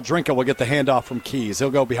as Cale Drinka will get the handoff from Keys.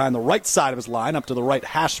 He'll go behind the right side of his line up to the right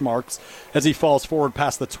hash marks as he falls forward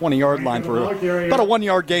past the 20-yard line for about a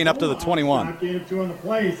 1-yard gain up to the 21.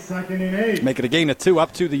 Make it a gain of 2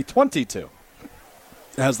 up to the 22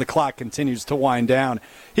 as the clock continues to wind down.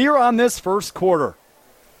 Here on this first quarter,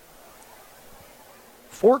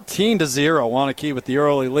 14-0, Waunakee with the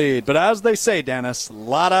early lead. But as they say, Dennis, a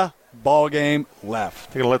lot of ball game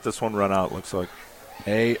left. They're going to let this one run out, looks like.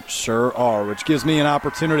 They sure are, which gives me an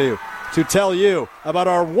opportunity to tell you about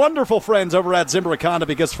our wonderful friends over at Zimbrick Honda,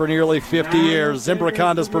 because for nearly 50 years, Zimbrick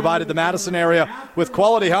Honda has provided the Madison area with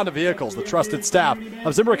quality Honda vehicles. The trusted staff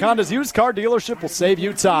of Zimbrick Honda's used car dealership will save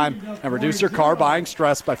you time and reduce your car buying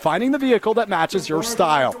stress by finding the vehicle that matches your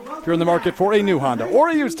style. If you're in the market for a new Honda or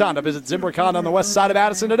a used Honda, visit Zimbrick Honda on the west side of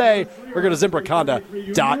Madison today or go to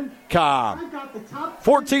ZimbrickHonda.com.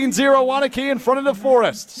 14-0 Waunakee in front of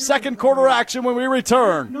DeForest. Second quarter action when we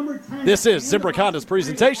return. This is Zimbrick Honda's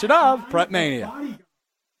presentation of Prep Mania.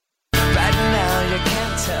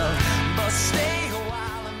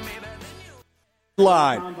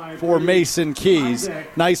 Line for Mason Keys.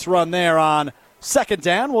 Nice run there on second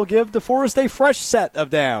down. We'll give DeForest a fresh set of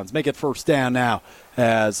downs. Make it first down now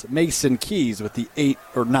as Mason Keys with the 8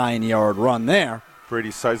 or 9 yard run there. Brady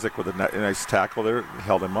Sizek with a nice tackle there.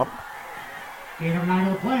 Held him up.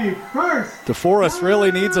 DeForest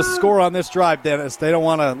really needs a score on this drive, Dennis. They don't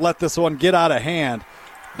want to let this one get out of hand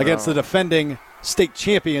against the defending state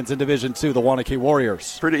champions in Division II, the Waunakee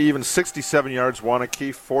Warriors. Pretty even, 67 yards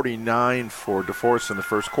Waunakee, 49 for DeForest in the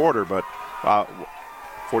first quarter, but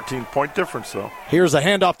 14-point difference, though. Here's a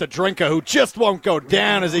handoff to Drinka, who just won't go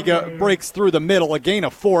down as he breaks through the middle. A gain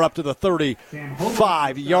of 4 up to the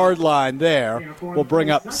 35-yard line there. Will bring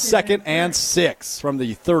up 2nd and 6 from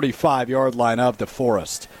the 35-yard line of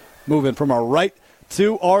DeForest. Moving from our right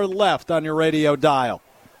to our left on your radio dial.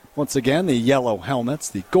 Once again, the yellow helmets,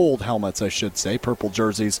 the gold helmets, I should say, purple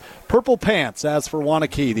jerseys, purple pants. As for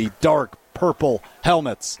Waunakee, the dark purple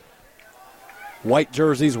helmets, white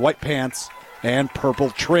jerseys, white pants, and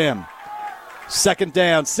purple trim. Second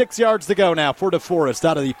down, 6 yards to go now for DeForest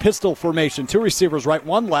out of the pistol formation. 2 receivers right,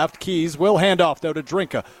 1 left. Keys will hand off, though, to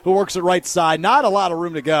Drinka, who works at right side. Not a lot of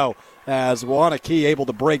room to go as Waunakee able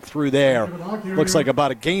to break through there. Looks like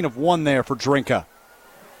about a gain of 1 there for Drinka.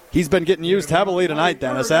 He's been getting used heavily tonight,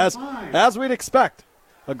 Dennis, as we'd expect.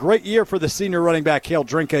 A great year for the senior running back, Cale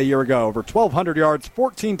Drinka, a year ago. Over 1,200 yards,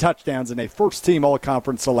 14 touchdowns, and a first-team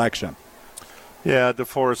all-conference selection. Yeah,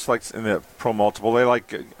 DeForest likes in the pro multiple. They like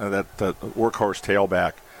that workhorse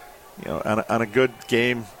tailback. You know, on a good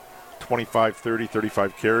game, 25, 30,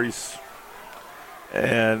 35 carries.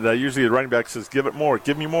 And usually the running back says, "Give it more,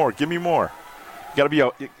 give me more, give me more." You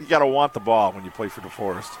got to want the ball when you play for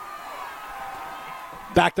DeForest.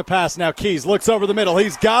 Back to pass now. Keys looks over the middle.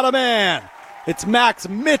 He's got a man. It's Max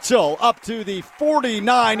Mitchell up to the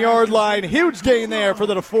 49-yard line. Huge gain there for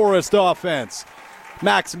the DeForest offense.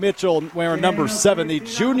 Max Mitchell wearing number 7, the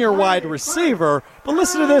junior wide receiver. But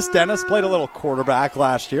listen to this, Dennis. Played a little quarterback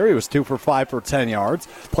last year. He was 2 for 5 for 10 yards.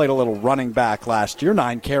 Played a little running back last year.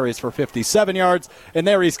 9 carries for 57 yards. And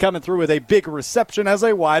there he's coming through with a big reception as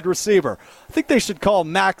a wide receiver. I think they should call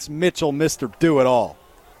Max Mitchell Mr. Do-It-All.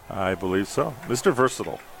 I believe so. Mr.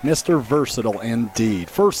 Versatile. Mr. Versatile indeed.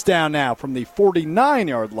 First down now from the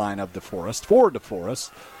 49-yard line of DeForest for DeForest.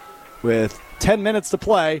 with 10 minutes to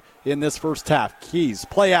play in this first half. Keys,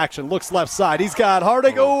 play action, looks left side. He's got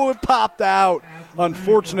Hardig. Oh, it popped out.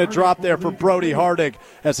 Unfortunate drop there for Brody Hardig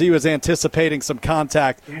as he was anticipating some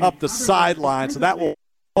contact up the sideline. So that will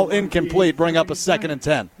all incomplete, bring up a 2nd and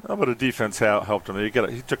 10. How about a defense helped him?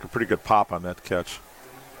 He took a pretty good pop on that catch.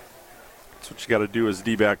 That's what you got to do as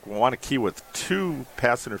D-back. Waunakee with 2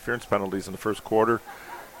 pass interference penalties in the first quarter.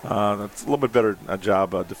 That's a little bit better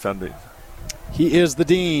job defending. He is the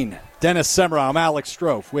dean. Dennis Semrau, I'm Alex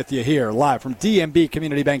Strouf with you here live from DMB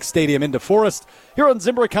Community Bank Stadium in DeForest here on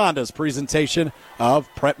Zimbrick Honda's presentation of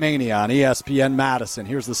Prep Mania on ESPN Madison.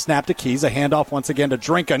 Here's the snap to Keys, a handoff once again to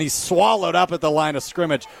Drinka, and he's swallowed up at the line of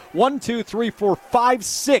scrimmage. 1, 2, 3, 4, 5,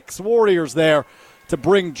 6 Warriors there to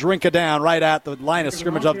bring Drinka down right at the line of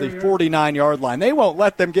scrimmage of the 49-yard line. They won't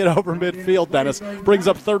let them get over midfield, Dennis. Brings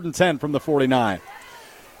up 3rd and 10 from the 49.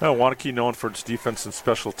 Waunakee known for its defense and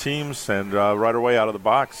special teams, and right away out of the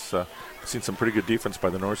box, seen some pretty good defense by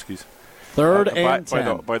the Norskies. 3rd and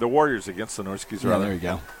 10. By the Warriors against the Norskies, rather. There you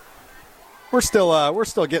go. We're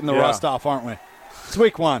still getting the rust off, aren't we? It's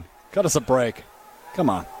week 1. Cut us a break. Come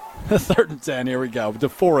on. 3rd and 10, here we go.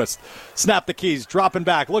 DeForest, snap the Keys, dropping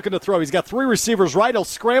back, looking to throw. He's got 3 receivers right. He'll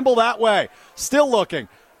scramble that way. Still looking.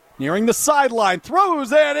 Nearing the sideline.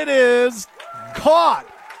 Throws, and it is caught.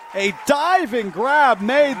 A diving grab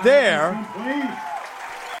made there.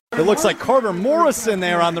 It looks like Carter Morrison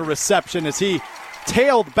there on the reception as he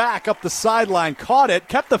tailed back up the sideline, caught it,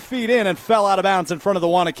 kept the feet in, and fell out of bounds in front of the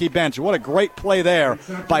Waunakee bench. What a great play there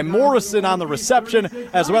by Morrison on the reception,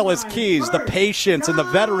 as well as Keys. The patience and the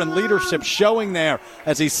veteran leadership showing there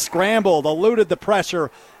as he scrambled, eluded the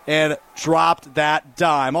pressure, and dropped that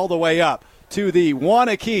dime all the way up to the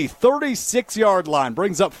Waunakee 36-yard line.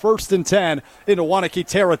 Brings up 1st and 10 into Waunakee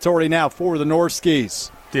territory now for the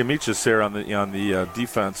Norskies. Diamichis there on the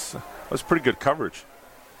defense. That was pretty good coverage.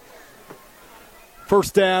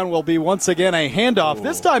 First down will be once again a handoff. Ooh.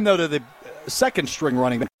 This time, though, to the second-string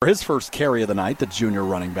running back for his first carry of the night, the junior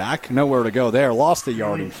running back. Nowhere to go there. Lost a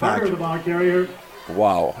yard, in fact.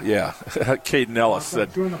 Wow, yeah. Caden Ellis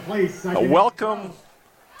said, welcome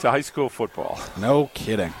to high school football. No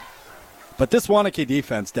kidding. But this Waunakee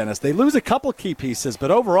defense, Dennis, they lose a couple key pieces, but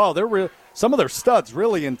overall, some of their studs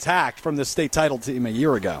really intact from the state title team a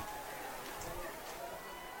year ago.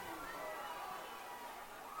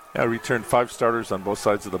 Yeah, returned 5 starters on both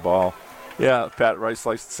sides of the ball. Yeah, Pat Rice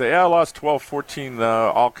likes to say, I lost 12, 14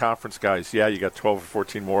 all-conference guys. Yeah, you got 12 or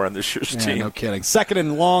 14 more on this year's team. No kidding. 2nd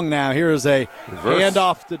and long now. Here's a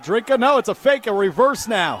handoff to Drinka. No, it's a fake, a reverse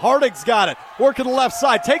now. Hardig's got it. Working the left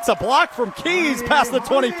side. Takes a block from Keys past the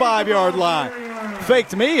 25-yard line.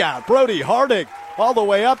 Faked me out. Brody Hardig all the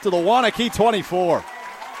way up to the Waunakee 24.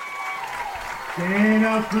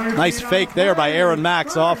 Nice fake there by Aaron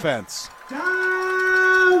Mack's offense.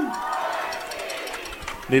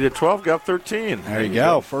 Needed 12, got 13. There you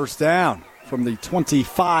go. First down from the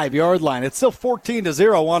 25-yard line. It's still 14-0,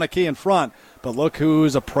 Waunakee in front. But look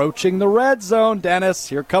who's approaching the red zone, Dennis.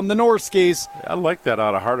 Here come the Norskies. I like that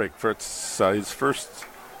out of Hardig for his first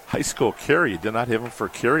high school carry. Did not have him for a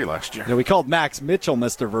carry last year. Yeah, we called Max Mitchell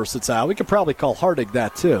Mr. Versatile. We could probably call Hardig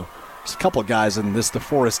that, too. There's a couple guys in this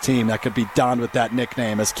DeForest team that could be donned with that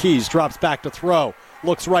nickname as Keys drops back to throw.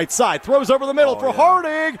 Looks right side. Throws over the middle for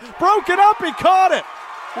Hardig. Broken up. He caught it.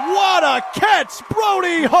 What a catch,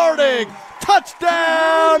 Brody Hardig.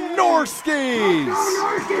 Touchdown, Norskies.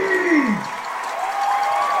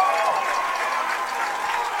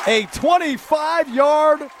 A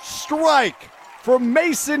 25-yard strike from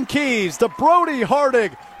Mason Keys to Brody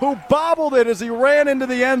Hardig, who bobbled it as he ran into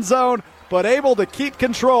the end zone, but able to keep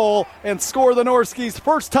control and score the Norskies'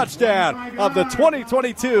 first touchdown of the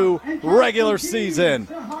 2022 regular season.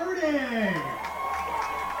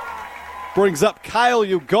 Brings up Kyle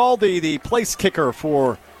Ugaldi, the place kicker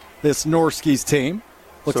for this Norskies team.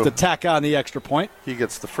 Looks to tack on the extra point. He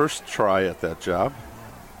gets the first try at that job.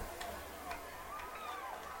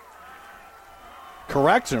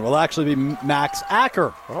 Correction. It will actually be Max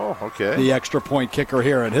Acker. Oh, okay. The extra point kicker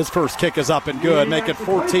here, and his first kick is up and good, make it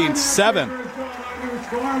 14-7.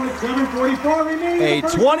 A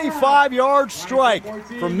 25-yard strike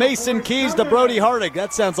from Mason Keys to Brody Hardig.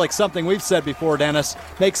 That sounds like something we've said before, Dennis.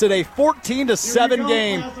 Makes it a 14-7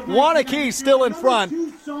 game. Waunakee still in front,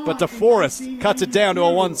 but DeForest cuts it down to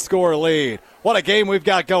a one-score lead. What a game we've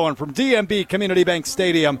got going from DMB Community Bank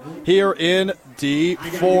Stadium here in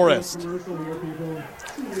DeForest.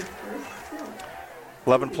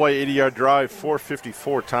 11-play, 80-yard drive,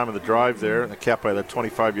 4:54 time of the drive there, and the cap by that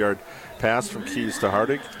 25-yard pass from Keys to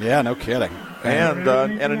Hardig. Yeah, no kidding. And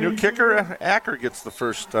a new kicker, Acker gets the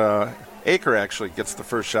first. Aker actually gets the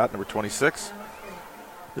first shot, number 26.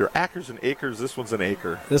 There are acres and acres. This one's an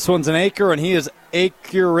acre. This one's an acre, and he is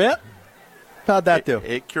accurate. How'd that do?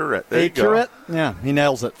 Accurate. There you go. Accurate? Yeah, he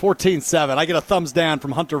nails it. 14-7. I get a thumbs down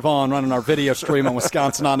from Hunter Vaughn running our video stream on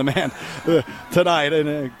Wisconsin On Demand tonight. And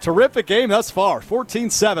a terrific game thus far.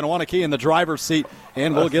 14-7. Waunakee in the driver's seat,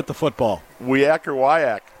 and we'll get the football. Weak or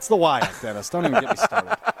Wyak? It's the Wyak, Dennis. Don't even get me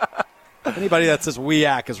started. Anybody that says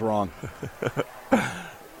Weak is wrong.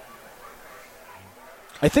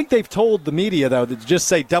 I think they've told the media, though, to just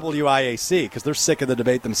say WIAC because they're sick of the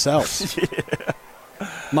debate themselves. Yeah.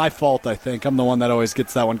 My fault, I think. I'm the one that always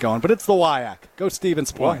gets that one going. But it's the WIAC. Go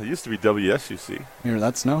Stevens Point. Well, it used to be WSUC. Here,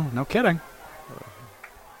 that's no kidding.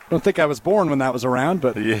 Don't think I was born when that was around,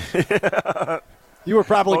 but yeah. You were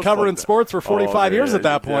probably covering sports for 45 years at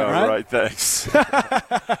that point, right? Right, thanks.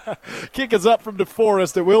 Kick is up from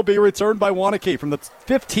DeForest. It will be returned by Waunakee from the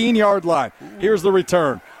 15-yard line. Here's the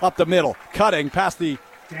return. Up the middle. Cutting past the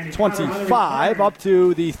 25 up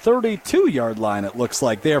to the 32-yard line, it looks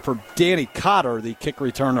like, there for Danny Cotter, the kick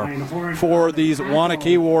returner for these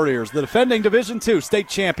Waunakee Warriors, the defending Division II state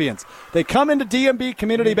champions. They come into DMB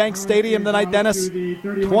Community Bank Stadium tonight, Dennis.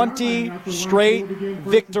 20 straight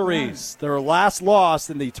victories. Their last loss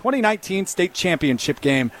in the 2019 state championship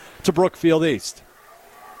game to Brookfield East.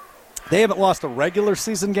 They haven't lost a regular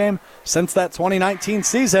season game since that 2019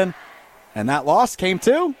 season, and that loss came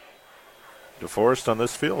to DeForest on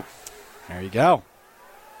this field. There you go.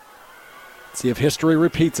 Let's see if history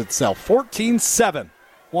repeats itself. 14-7.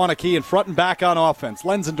 Waunakee in front and back on offense.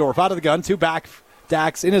 Lenzendorf out of the gun. Two back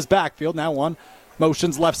Dax in his backfield. Now one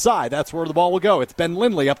motions left side. That's where the ball will go. It's Ben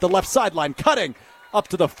Lindley up the left sideline, cutting up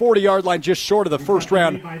to the 40-yard line, just short of the first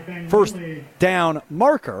down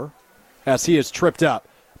marker as he is tripped up,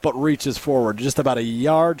 but reaches forward just about a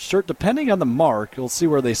yard short, depending on the mark. You'll see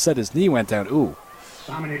where they said his knee went down. Ooh.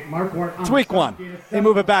 It's week one. They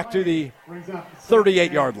move it back to the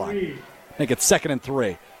 38-yard line. Make it 2nd and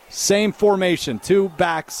 3. Same formation. Two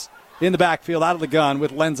backs in the backfield out of the gun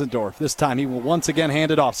with Lenzendorf. This time he will once again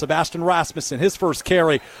hand it off. Sebastian Rasmussen, his first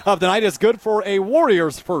carry of the night, is good for a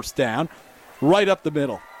Warriors first down right up the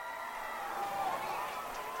middle.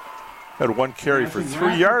 Had one carry for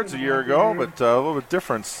 3 yards a year ago, but a little bit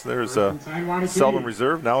difference. There's a Seldom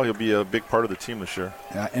reserve. Now he'll be a big part of the team this year.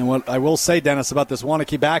 Yeah, and what I will say, Dennis, about this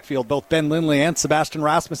Waunakee backfield, both Ben Lindley and Sebastian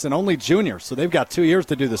Rasmussen, only juniors, so they've got 2 years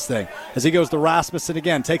to do this thing. As he goes to Rasmussen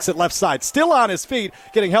again, takes it left side, still on his feet,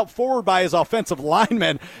 getting helped forward by his offensive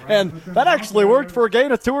lineman, and that actually worked for a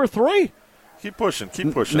gain of 2 or 3. Keep pushing,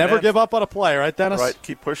 keep pushing. Never give up on a play, right, Dennis? Right,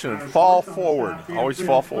 keep pushing and fall forward. Always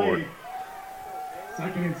fall forward.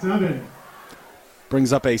 2nd and 7.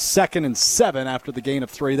 Brings up a 2nd and 7 after the gain of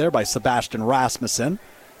 3 there by Sebastian Rasmussen.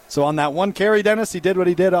 So on that one carry, Dennis, he did what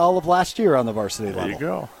he did all of last year on the varsity level. There you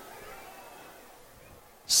go.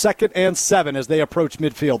 2nd and 7 as they approach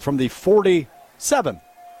midfield from the 47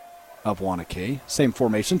 of Waunakee. Same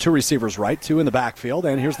formation, 2 receivers right, 2 in the backfield.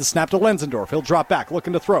 And here's the snap to Lenzendorf. He'll drop back,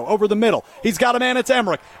 looking to throw over the middle. He's got a man, it's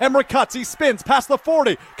Emmerich. Emmerich cuts, he spins past the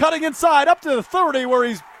 40, cutting inside up to the 30 where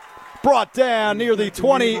he's brought down near the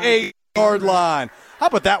 28-yard line. How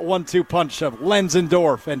about that 1-2 punch of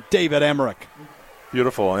Lenzendorf and David Emmerich?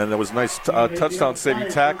 Beautiful, and it was a nice touchdown saving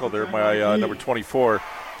tackle there by number 24,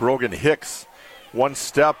 Brogan Hicks. One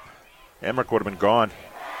step, Emmerich would have been gone.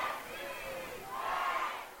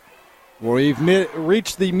 We've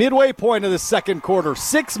reached the midway point of the second quarter.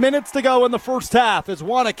 6 minutes to go in the first half as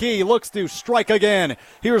Waunakee looks to strike again.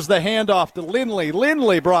 Here's the handoff to Lindley.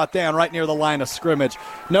 Lindley brought down right near the line of scrimmage.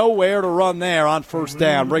 Nowhere to run there on first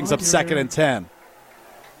down. Brings up 2nd and 10.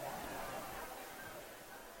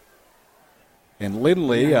 And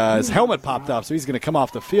Lindley, his helmet popped off, so he's going to come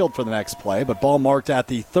off the field for the next play. But ball marked at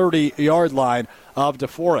the 30-yard line of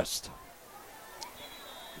DeForest.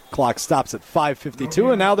 Clock stops at 5:52,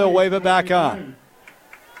 and now they'll wave it back on.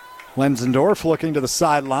 Lenzendorf looking to the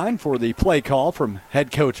sideline for the play call from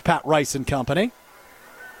head coach Pat Rice and company.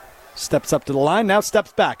 Steps up to the line, now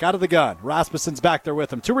steps back out of the gun. Rasmussen's back there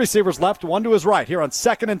with him. 2 receivers left, 1 to his right here on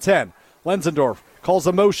 2nd and 10. Lenzendorf calls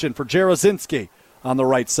a motion for Jarozinski on the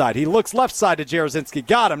right side. He looks left side to Jarozinski.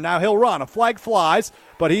 Got him. Now he'll run. A flag flies,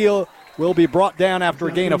 but will be brought down after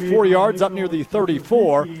a gain of 4 yards up near the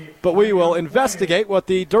 34. But we will investigate what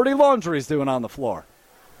the dirty laundry is doing on the floor.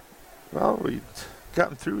 Well, we've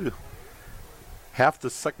gotten through half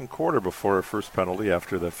the second quarter before our first penalty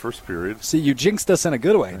after the first period. See, you jinxed us in a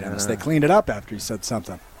good way, Dennis. They cleaned it up after you said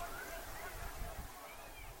something.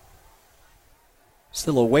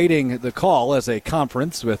 Still awaiting the call as a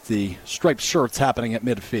conference with the striped shirts happening at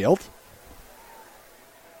midfield.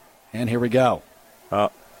 And here we go.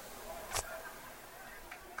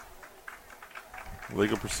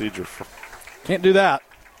 Legal procedure. Can't do that.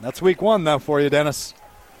 That's week 1, though, for you, Dennis.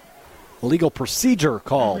 Illegal procedure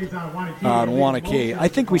called on Waunakee. I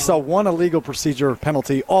think we saw one illegal procedure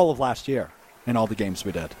penalty all of last year in all the games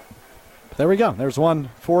we did. But there we go. There's one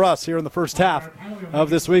for us here in the first half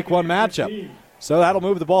of this week 1 matchup. So that'll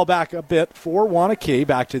move the ball back a bit for Waunakee,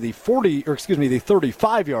 back to the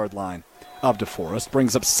 35-yard line of DeForest.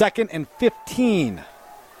 Brings up 2nd and 15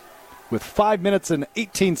 with 5 minutes and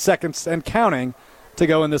 18 seconds and counting to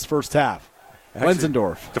go in this first half.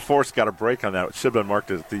 Lenzendorf. DeForest got a break on that. It should have been marked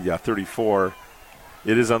as the 34.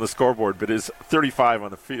 It is on the scoreboard, but it is 35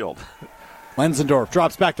 on the field. Lenzendorf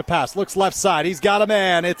drops back to pass, looks left side. He's got a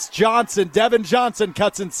man. It's Johnson. Devin Johnson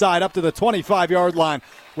cuts inside up to the 25-yard line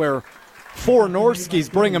where 4 Norskies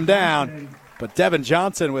bring him down. But Devin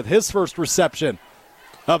Johnson with his first reception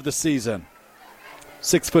of the season.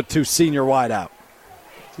 6'2" senior wideout.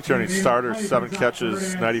 Returning starter, 7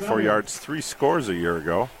 catches, 94 yards, 3 scores a year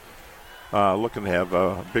ago. Looking to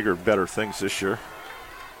have bigger, better things this year.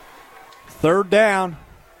 3rd down.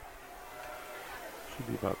 Should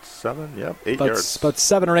be about 8 yards. About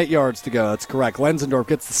 7 or 8 yards to go. That's correct. Lenzendorf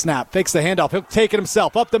gets the snap, fakes the handoff. He'll take it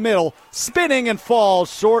himself up the middle, spinning and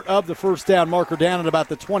falls short of the first down marker down at about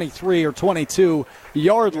the 23 or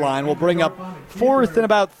 22-yard line. Will bring up 4th and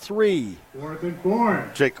about 3. 4th and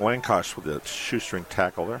 4. Jake Lankosh with a shoestring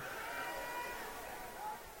tackle there.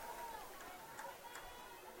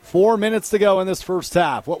 4 minutes to go in this first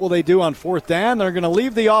half. What will they do on 4th down? They're going to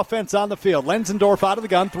leave the offense on the field. Lenzendorf out of the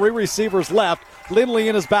gun. 3 receivers left. Lindley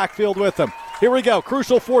in his backfield with them. Here we go.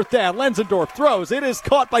 Crucial 4th down. Lenzendorf throws. It is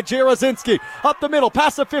caught by Jarozinski. Up the middle.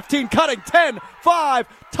 Past the 15. Cutting. 10, 5.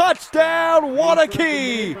 Touchdown,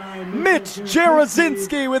 Waunakee. Mitch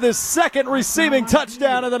Jarozinski with his 2nd receiving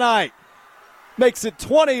touchdown of the night. Makes it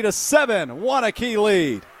 20-7. Waunakee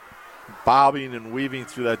lead. Bobbing and weaving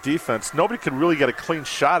through that defense. Nobody could really get a clean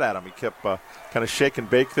shot at him. He kept kind of shake and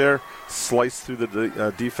bake there, sliced through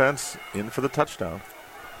the defense, in for the touchdown.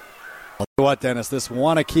 I'll tell you what, Dennis, this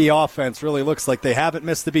Waunakee offense really looks like they haven't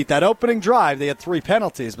missed the beat. That opening drive, they had 3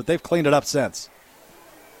 penalties, but they've cleaned it up since.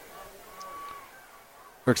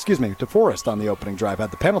 Or DeForest on the opening drive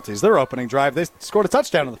had the penalties. Their opening drive, they scored a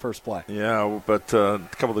touchdown in the first play. Yeah, but a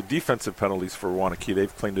couple of the defensive penalties for Waunakee,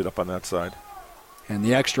 they've cleaned it up on that side. And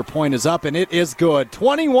the extra point is up, and it is good.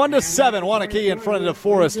 21-7, Waunakee in front of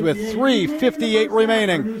DeForest with 3:58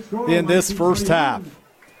 remaining in this first half.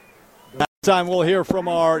 That time we'll hear from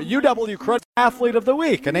our UW Credit Athlete of the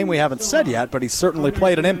Week, a name we haven't said yet, but he's certainly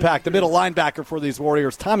played an impact. The middle linebacker for these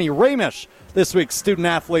Warriors, Tommy Ramish, this week's Student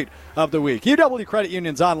Athlete of the Week. UW Credit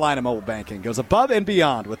Union's online and mobile banking goes above and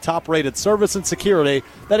beyond with top-rated service and security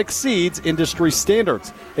that exceeds industry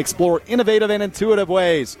standards. Explore innovative and intuitive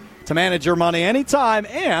ways to manage your money anytime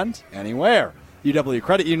and anywhere. UW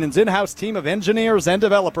Credit Union's in-house team of engineers and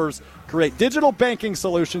developers create digital banking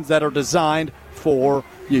solutions that are designed for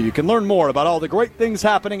you. You can learn more about all the great things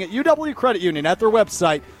happening at UW Credit Union at their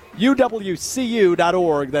website,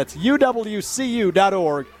 uwcu.org. That's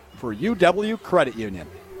uwcu.org for UW Credit Union.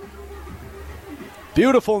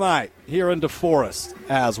 Beautiful night here in DeForest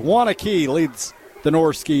as Waunakee leads the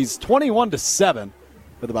Norskies 21-7.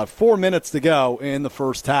 with about 4 minutes to go in the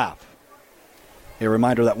first half. A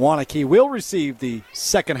reminder that Waunakee will receive the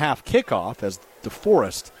second half kickoff as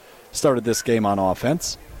DeForest started this game on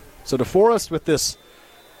offense. So DeForest with this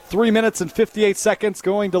 3 minutes and 58 seconds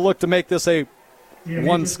going to look to make this a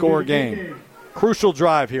one-score game. Crucial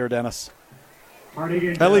drive here, Dennis.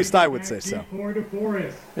 At least I would say so.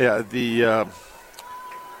 Yeah, the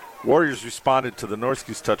Warriors responded to the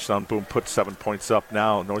Norskies touchdown. Boom, put 7 points up.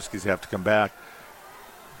 Now Norskies have to come back.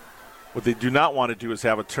 What they do not want to do is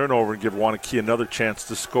have a turnover and give Waunakee another chance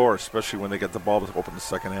to score, especially when they get the ball to open the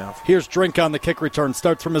second half. Here's Drink on the kick return.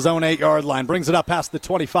 Starts from his own 8-yard line. Brings it up past the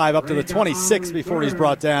 25, up to the 26 before he's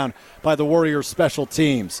brought down by the Warriors special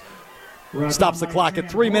teams. Stops the clock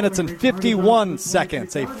at 3 minutes and 51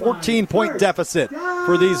 seconds. A 14-point deficit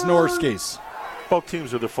for these Norskies. Both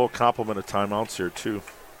teams are the full complement of timeouts here, too.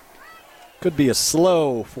 Could be a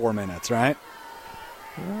slow 4 minutes, right?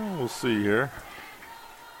 Well, we'll see here.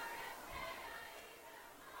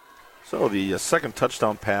 So the second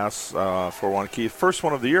touchdown pass for Waunakee, first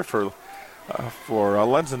one of the year for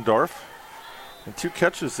Lenzendorf, and 2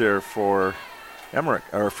 catches there for Emmerich,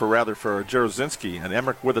 or for Jarozinski, and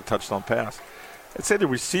Emmerich with a touchdown pass. I'd say the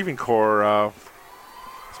receiving core has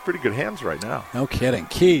pretty good hands right now. No kidding.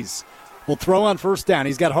 Keys will throw on first down.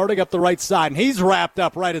 He's got Harding up the right side, and he's wrapped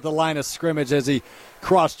up right at the line of scrimmage as he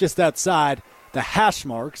crossed just outside the hash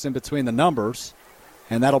marks in between the numbers.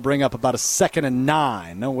 And that'll bring up about a 2nd and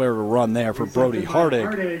 9. Nowhere to run there for Brody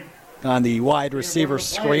Hardig on the wide receiver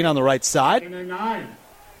screen on the right side.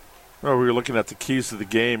 Well, we were looking at the keys to the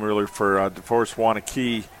game earlier for DeForest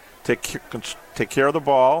Waunakee. Take care of the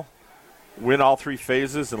ball, win all three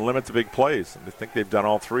phases, and limit the big plays. And I think they've done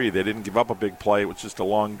all three. They didn't give up a big play. It was just a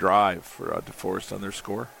long drive for DeForest on their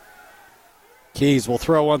score. Keys will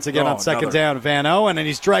throw once again on second down. Van Owen, and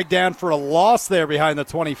he's dragged down for a loss there behind the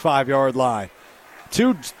 25-yard line.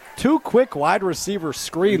 Two quick wide receiver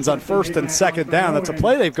screens on first and second down. That's a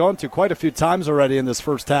play they've gone to quite a few times already in this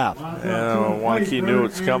first half. Yeah, Waunakee knew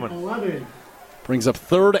it's coming. Brings up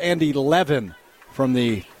 3rd and 11 from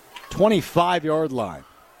the 25-yard line.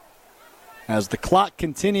 As the clock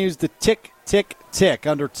continues to tick, tick, tick,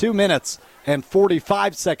 under 2 minutes and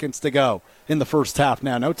 45 seconds to go in the first half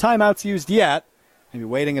now. No timeouts used yet. Maybe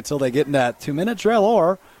waiting until they get in that 2-minute drill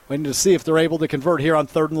or waiting to see if they're able to convert here on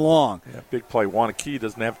 3rd and long. Yeah, big play. Waunakee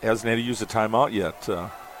hasn't had to use a timeout yet.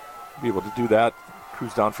 Be able to do that,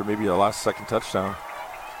 cruise down for maybe a last-second touchdown.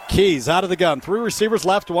 Keys out of the gun. 3 receivers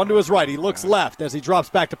left, 1 to his right. He looks left as he drops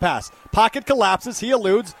back to pass. Pocket collapses. He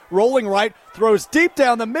eludes, rolling right, throws deep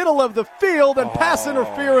down the middle of the field, and pass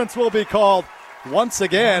interference will be called once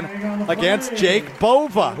again against Jake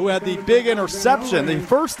Bova, who had the big interception, the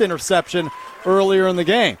first interception earlier in the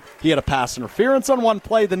game. He had a pass interference on one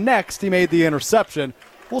play. The next, he made the interception.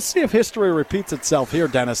 We'll see if history repeats itself here,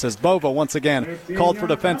 Dennis, as Bova once again called for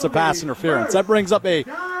defensive pass interference. That brings up a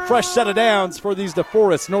fresh set of downs for these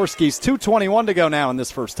DeForest Norskies. 2:21 to go now in this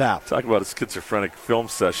first half. Talk about a schizophrenic film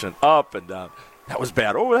session. Up and down. That was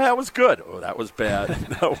bad. Oh, that was good. Oh, that was bad.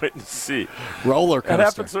 Now wait and see. Roller coaster. That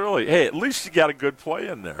happens early. Hey, at least you got a good play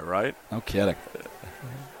in there, right? No kidding.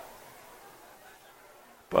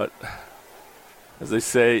 But as they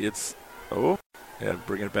say, it's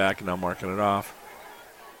bring it back and now marking it off.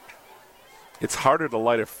 It's harder to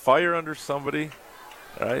light a fire under somebody,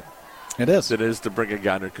 right? It is. Than it is to bring a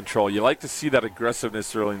guy under control. You like to see that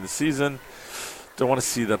aggressiveness early in the season. Don't want to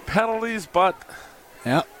see the penalties, but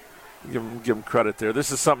yeah, give them credit there.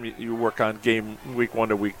 This is something you work on game week 1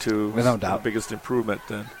 to week 2. Without doubt. The biggest improvement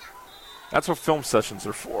then. That's what film sessions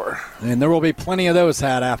are for. And there will be plenty of those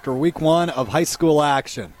had after week 1 of high school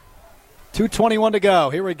action. 2:21 to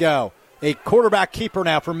go. Here we go. A quarterback keeper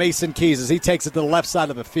now for Mason Keys as he takes it to the left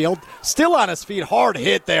side of the field. Still on his feet. Hard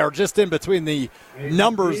hit there just in between the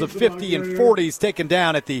numbers of 50 and 40s, taken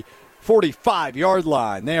down at the 45-yard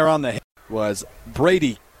line. There on the hit was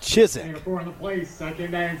Brady Chiswick.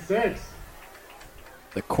 2nd and 6.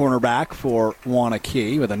 The cornerback for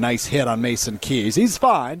Waunakee with a nice hit on Mason Keys. He's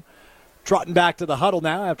fine. Trotting back to the huddle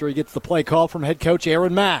now after he gets the play call from head coach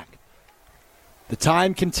Aaron Mack. The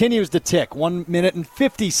time continues to tick. 1 minute and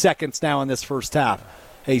 50 seconds now in this first half.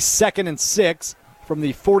 A 2nd and 6 from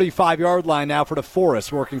the 45-yard line now for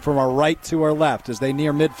DeForest, working from our right to our left as they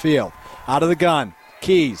near midfield. Out of the gun,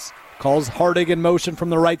 Keys calls Hardig in motion from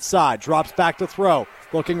the right side. Drops back to throw.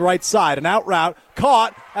 Looking right side. An out route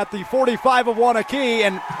caught at the 45 of Waunakee,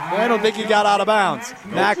 and I don't think he got out of bounds.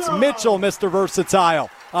 Max Mitchell, Mr. Versatile,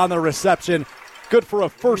 on the reception. Good for a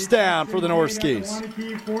first down for the Norskies.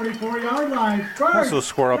 44-yard line. Also a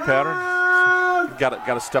square-up pattern. Got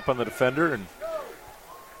to step on the defender. And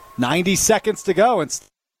 90 seconds to go, and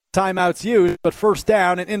timeouts used, but first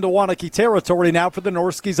down and into Waunakee territory now for the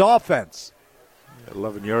Norskies offense.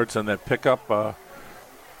 11 yards on that pickup. I'm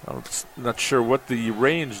not sure what the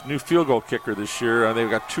range, new field goal kicker this year. They've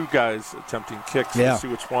got 2 guys attempting kicks. Yeah. We'll see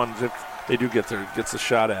which ones, if they do gets a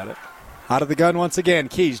shot at it. Out of the gun once again.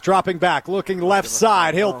 Keys dropping back, looking left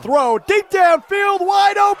side. He'll throw deep downfield.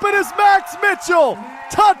 Wide open is Max Mitchell.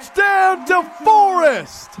 Touchdown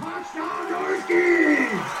DeForest.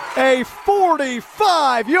 A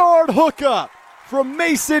 45-yard hookup from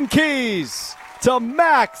Mason Keys to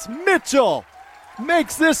Max Mitchell.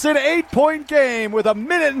 Makes this an 8-point game with 1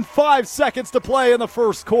 minute and 5 seconds to play in the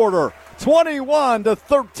first quarter.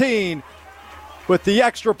 21-13 with the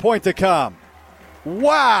extra point to come.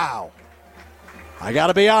 Wow. I got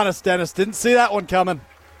to be honest, Dennis, didn't see that one coming.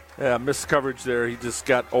 Yeah, missed coverage there. He just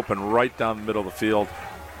got open right down the middle of the field.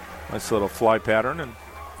 Nice little fly pattern and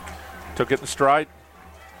took it in stride.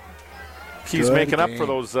 Keys making up for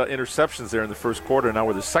those interceptions there in the first quarter, now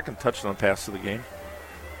with his second touchdown pass of the game.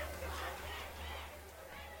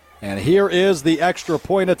 And here is the extra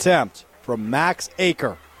point attempt from Max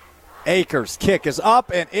Aker. Aker's kick is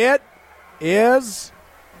up, and it is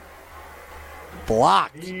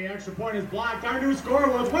blocked. The extra point is blocked. Our new score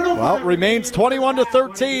was Well, it remains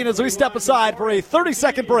 21-13 as we step aside for a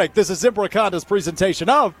 30-second break. This is Zimbrick Honda's presentation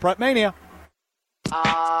of Prep Mania.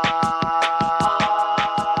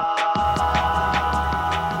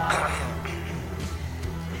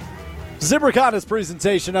 Zimbrick Honda's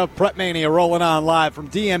presentation of Prep Mania rolling on live from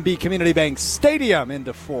DMB Community Bank Stadium in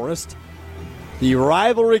DeForest. The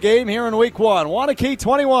rivalry game here in week one. Waunakee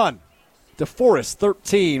 21, DeForest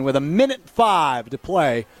 13 with 1:05 to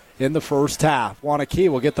play in the first half. Waunakee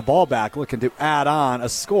will get the ball back, looking to add on a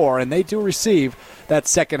score, and they do receive that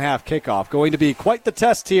second half kickoff. Going to be quite the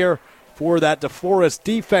test here for that DeForest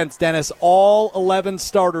defense, Dennis. All 11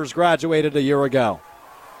 starters graduated a year ago.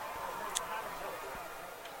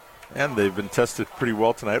 And they've been tested pretty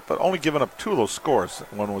well tonight, but only given up 2 of those scores.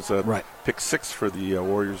 One was a pick 6 for the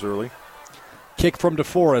Warriors early. Kick from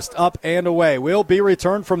DeForest, up and away. Will be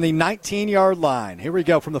returned from the 19-yard line. Here we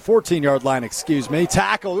go from the 14-yard line,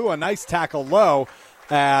 Tackle, a nice tackle low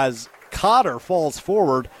as Cotter falls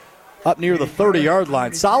forward up near the 30-yard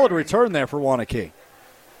line. Solid return there for Waunakee.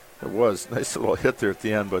 It was. Nice little hit there at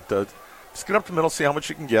the end, but just get up the middle, see how much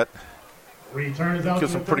you can get. Return is out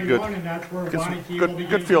Gives to them pretty good,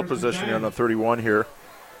 good field position here on the 31 here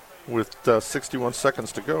with 61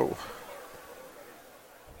 seconds to go.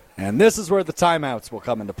 And this is where the timeouts will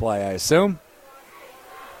come into play, I assume,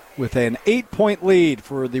 with an 8-point lead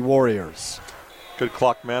for the Warriors. Good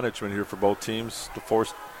clock management here for both teams.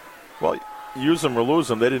 DeForest, well, use them or lose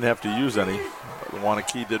them. They didn't have to use any.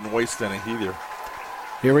 Waunakee didn't waste any either.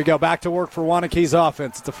 Here we go, back to work for Waunakee's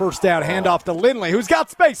offense. It's a first down, handoff to Lindley, who's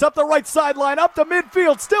got space up the right sideline, up to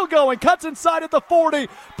midfield, still going, cuts inside at the 40,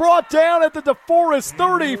 brought down at the DeForest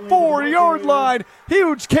 34-yard line.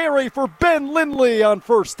 Huge carry for Ben Lindley on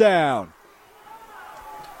first down.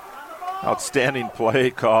 Outstanding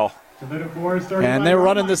play call. And they're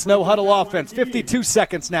running this no-huddle offense. 52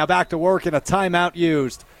 seconds now, back to work, and a timeout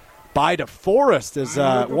used by DeForest as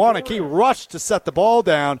Waunakee rushed to set the ball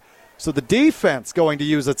down. So the defense going to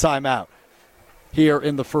use a timeout here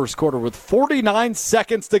in the first quarter with 49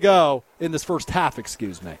 seconds to go in this first half,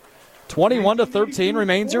 21-13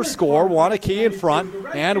 remains your score. Waunakee in front,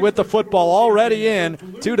 and with the football already in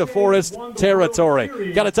to DeForest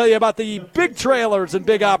territory. Got to tell you about the big trailers and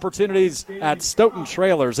big opportunities at Stoughton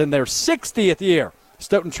Trailers in their 60th year.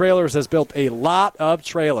 Stoughton Trailers has built a lot of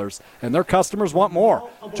trailers, and their customers want more.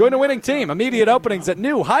 Join a winning team. Immediate openings at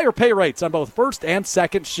new, higher pay rates on both first and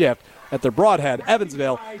second shift at their Broadhead,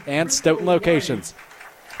 Evansville, and Stoughton locations.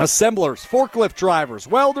 Assemblers, forklift drivers,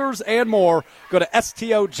 welders, and more. Go to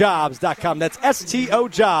STOjobs.com. That's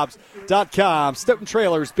STOjobs.com. Stoughton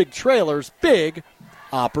Trailers, big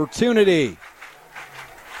opportunity.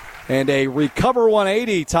 And a Recover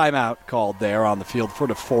 180 timeout called there on the field for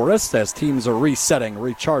DeForest as teams are resetting,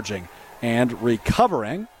 recharging, and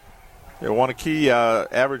recovering. Yeah, Waunakee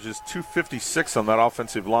averages 256 on that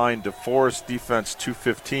offensive line. DeForest defense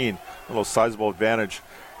 215. A little sizable advantage.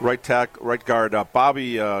 Right guard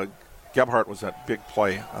Bobby Gebhardt was that big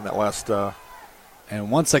play on that last. And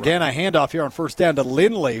once again, a handoff here on first down to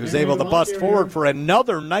Lindley, who's able to bust forward for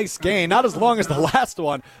another nice gain. Not as long as the last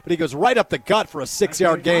one, but he goes right up the gut for a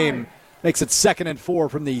 6-yard gain. Makes it 2nd and 4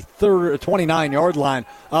 from the 29-yard line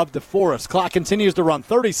of DeForest. Clock continues to run.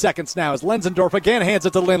 30 seconds now as Lenzendorf again hands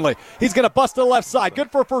it to Lindley. He's going to bust to the left side.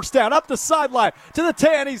 Good for a first down. Up the sideline to the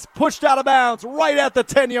 10. He's pushed out of bounds right at the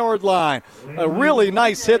 10-yard line. A really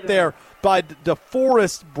nice hit there by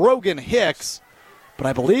DeForest Brogan Hicks. But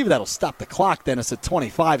I believe that'll stop the clock, Dennis, at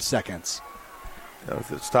 25 seconds.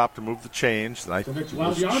 If it stopped to move the change, then I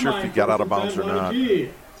wasn't sure if he got out of bounds or not.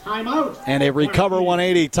 Timeout. And a Recover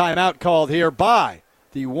 180 timeout called here by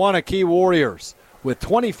the Waunakee Warriors with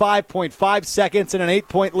 25.5 seconds and an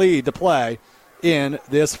 8-point lead to play in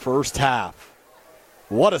this first half.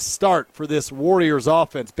 What a start for this Warriors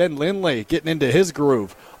offense. Ben Lindley getting into his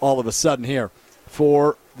groove all of a sudden here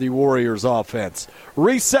for the Warriors offense.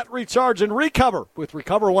 Reset, recharge, and recover with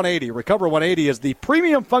Recover 180. Recover 180 is the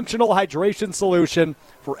premium functional hydration solution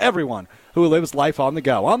for everyone who lives life on the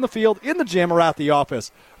go, on the field, in the gym, or at the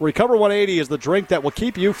office. Recover 180 is the drink that will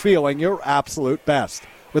keep you feeling your absolute best.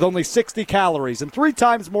 With only 60 calories and 3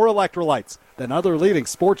 times more electrolytes than other leading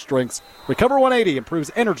sports drinks, Recover 180 improves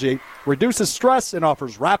energy, reduces stress, and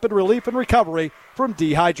offers rapid relief and recovery from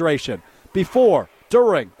dehydration. Before,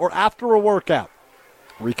 during, or after a workout,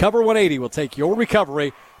 Recover 180 will take your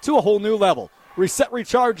recovery to a whole new level. Reset,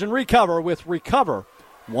 recharge, and recover with Recover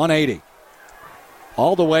 180.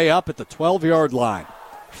 All the way up at the 12-yard line.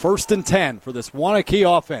 1st and 10 for this Waunakee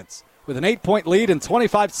offense with an 8-point lead and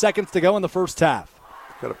 25 seconds to go in the first half.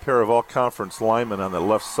 Got a pair of all-conference linemen on the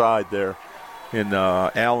left side there in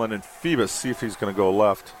Allen and Phoebus. See if he's going to go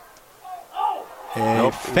left.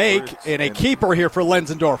 A fake and a keeper here for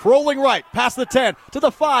Lenzendorf. Rolling right, past the 10 to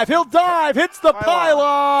the 5. He'll dive, hits the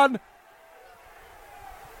pylon.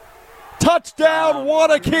 Touchdown,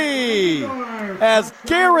 Waunakee, as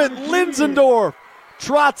Garrett Lenzendorf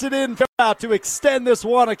trots it in to extend this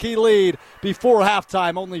Waunakee lead before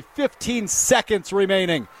halftime. Only 15 seconds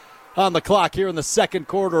remaining on the clock here in the second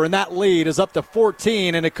quarter, and that lead is up to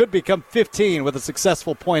 14, and it could become 15 with a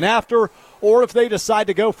successful point after, or if they decide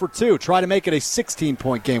to go for two, try to make it a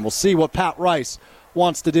 16-point game. We'll see what Pat Rice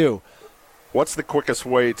wants to do. What's the quickest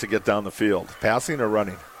way to get down the field, passing or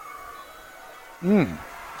running?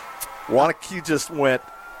 Waunakee just went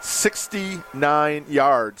 69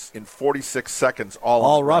 yards in 46 seconds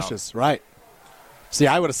all rushes, right. See,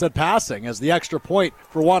 I would have said passing as the extra point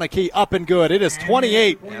for Waunakee up and good. It is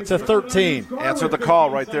 28-13. Answer the call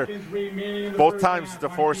right there. Both times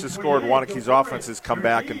DeForest has scored, Waunakee's offense has come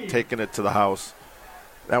back and taken it to the house.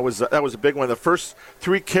 That was a big one. The first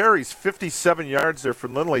 3 carries, 57 yards there for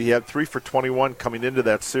Lindley. He had 3 for 21 coming into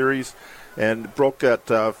that series and broke that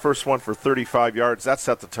first one for 35 yards. That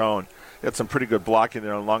set the tone. He had some pretty good blocking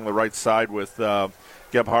there along the right side with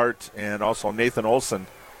Gebhardt and also Nathan Olson.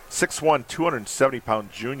 6'1",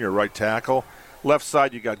 270-pound junior right tackle. Left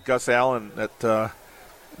side, you got Gus Allen at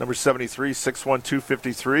number 73, 6'1",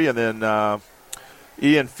 253. And then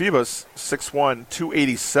Ian Phoebus, 6'1",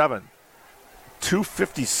 287.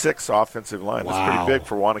 256 offensive line. Wow. That's pretty big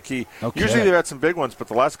for Waunakee. Okay. Usually they've had some big ones, but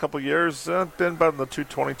the last couple of years been about in the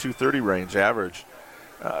 220, 230 range average.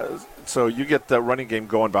 So you get the running game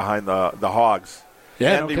going behind the Hogs.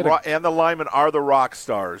 Yeah, and the linemen are the rock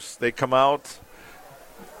stars. They come out.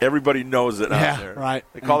 Everybody knows it out there. Right.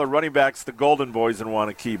 They call the running backs the golden boys in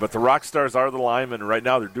Waunakee, but the rock stars are the linemen. Right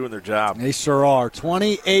now they're doing their job. They sure are.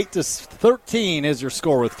 28-13 is your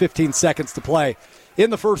score with 15 seconds to play in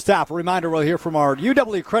the first half. A reminder, we'll hear from our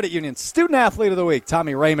UW Credit Union Student Athlete of the Week,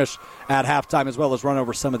 Tommy Ramish, at halftime, as well as run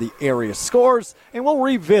over some of the area scores, and we'll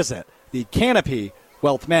revisit the Canopy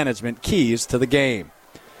Wealth Management keys to the game.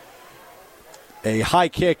 A high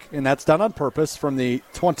kick, and that's done on purpose, from the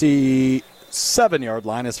 27-yard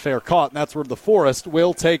line is fair caught, and that's where DeForest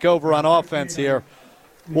will take over on offense here.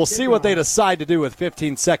 We'll see what they decide to do with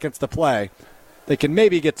 15 seconds to play. They can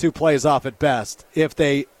maybe get 2 plays off at best if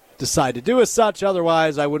they decide to do as such.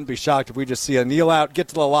 Otherwise, I wouldn't be shocked if we just see a kneel out, get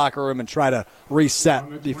to the locker room, and try to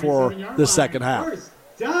reset before the second half.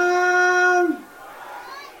 Down.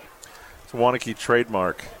 It's a Waunakee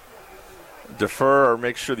trademark. Defer or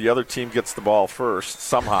make sure the other team gets the ball first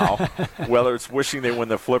somehow, whether it's wishing they win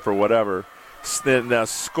the flip or whatever. Then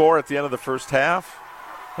score at the end of the first half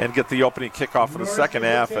and get the opening kickoff for the second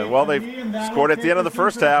half. And, well, they've scored at the end of the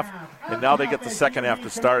first half, and now they get the second half to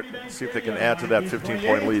start and see if they can add to that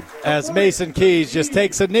 15-point lead. As Mason Keys just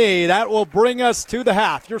takes a knee, that will bring us to the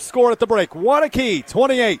half. Your score at the break, Waunakee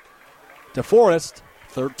 28, DeForest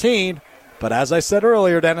 13. But as I said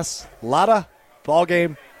earlier, Dennis, a lot of ball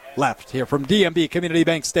game left here from DMB Community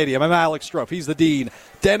Bank Stadium. I'm Alex Strouf. He's the dean.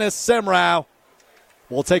 Dennis Semrau.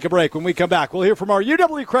 We'll take a break. When we come back, we'll hear from our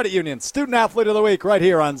UW Credit Union Student Athlete of the Week right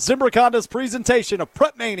here on Zimbrick Honda's presentation of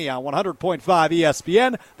Prep Mania on 100.5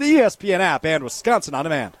 ESPN, the ESPN app, and Wisconsin On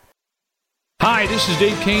Demand. Hi, this is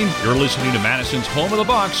Dave Kane. You're listening to Madison's Home of the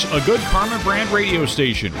Bucks, a good Carmen brand radio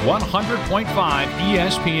station, 100.5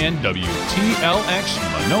 ESPN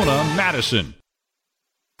WTLX, Monona, Madison.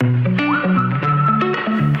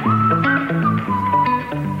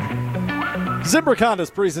 Zimbrick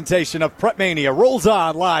Honda's presentation of Prep Mania rolls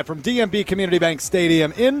on live from DMB Community Bank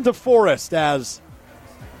Stadium in DeForest as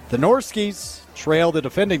the Norskies trail the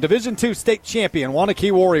defending Division II state champion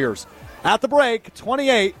Waunakee Warriors. At the break,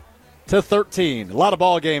 28-13. A lot of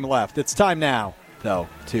ball game left. It's time now, though,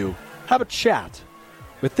 to have a chat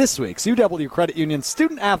with this week's UW Credit Union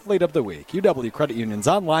Student Athlete of the Week. UW Credit Union's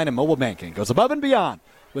online and mobile banking goes above and beyond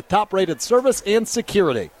with top-rated service and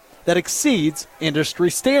security that exceeds industry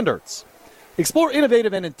standards. Explore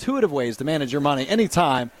innovative and intuitive ways to manage your money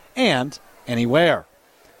anytime and anywhere.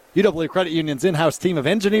 UW Credit Union's in-house team of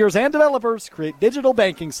engineers and developers create digital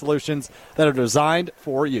banking solutions that are designed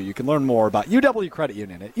for you. You can learn more about UW Credit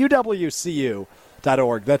Union at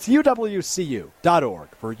uwcu.org. That's uwcu.org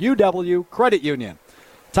for UW Credit Union.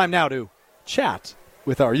 Time now to chat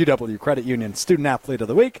with our UW Credit Union Student Athlete of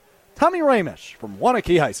the Week, Tommy Ramish from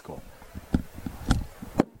Waunakee High School.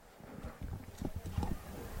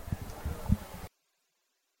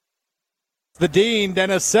 The Dean,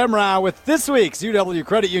 Dennis Semrau, with this week's UW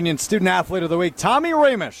Credit Union Student Athlete of the Week, Tommy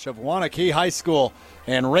Ramish of Waunakee High School.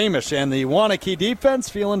 And Ramish and the Waunakee defense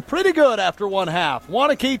feeling pretty good after one half.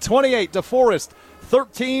 Waunakee 28, DeForest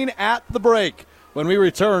 13 at the break. When we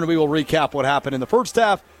return, we will recap what happened in the first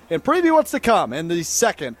half and preview what's to come in the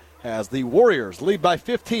second as the Warriors lead by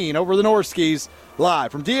 15 over the Norskies.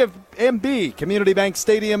 Live from DMB Community Bank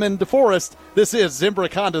Stadium in DeForest, this is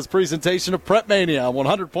Zimbrick Honda's presentation of Prep Mania on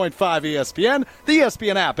 100.5 ESPN, the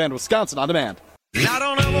ESPN app, and Wisconsin On Demand. I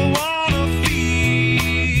don't ever wanna feel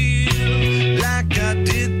like I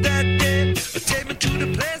did that day. Take me to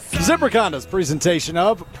the place Zimbrick Honda's presentation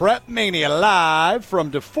of Prep Mania live from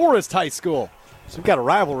DeForest High School. So we've got a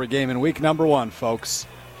rivalry game in week number 1, folks.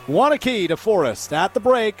 Waunakee DeForest at the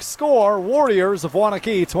break. Score, Warriors of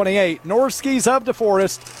Waunakee 28, Norskies of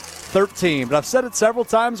DeForest 13. But I've said it several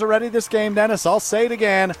times already this game, Dennis. I'll say it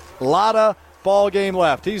again. A lot of ball game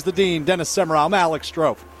left. He's the Dean, Dennis Semrau. I'm Alex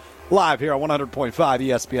Strouf. Live here on 100.5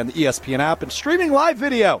 ESPN, the ESPN app, and streaming live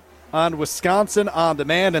video on Wisconsin On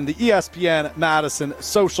Demand and the ESPN Madison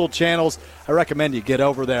social channels. I recommend you get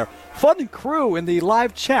over there. Fun crew in the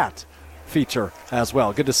live chat feature as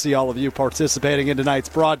well. Good to see all of you participating in tonight's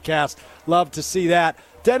broadcast. Love to see that.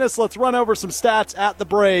 Dennis, let's run over some stats at the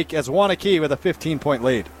break as Waunakee with a 15-point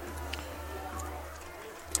lead.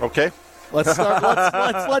 Okay. Let's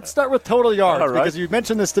start with total yards, right. Because you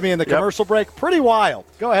mentioned this to me in the commercial break. Pretty wild.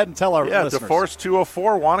 Go ahead and tell our listeners. DeForest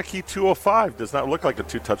 204, Waunakee 205. Does not look like a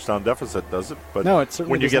 2-touchdown deficit, does it? But no, it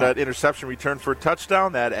certainly when you does get not. an interception return for a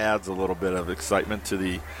touchdown, that adds a little bit of excitement to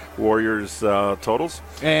the Warriors' totals.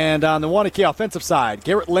 And on the Waunakee offensive side,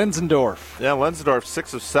 Garrett Lenzendorf. Yeah, Lenzendorf,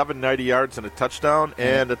 6 of 7, 90 yards and a touchdown,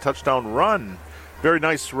 and a touchdown run. Very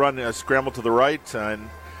nice run, scramble to the right, and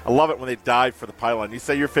I love it when they dive for the pylon. You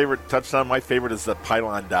say your favorite touchdown. My favorite is the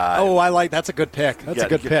pylon dive. Oh, that's a good pick. That's a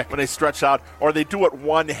good pick. When they stretch out, or they do it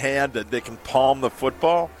one-handed, they can palm the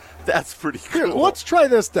football. That's pretty cool. Here, let's try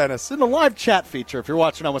this, Dennis. In the live chat feature, if you're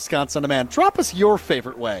watching on Wisconsin On Demand, drop us your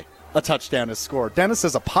favorite way a touchdown is scored. Dennis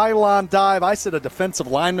says a pylon dive. I said a defensive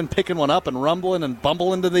lineman picking one up and rumbling and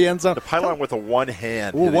bumbling into the end zone. The pylon with a one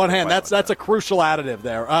hand. Ooh, one hand. That's a crucial additive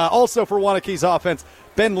there. Also for Waunakee's offense,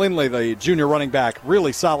 Ben Lindley, the junior running back,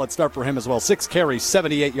 really solid start for him as well. 6 carries,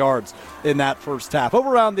 78 yards in that first half.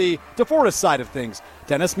 Over on the DeForest side of things,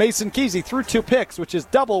 Dennis Mason Kesey threw 2 picks, which is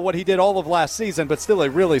double what he did all of last season, but still a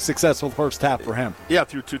really successful first half for him. Yeah,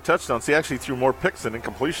 threw 2 touchdowns. He actually threw more picks than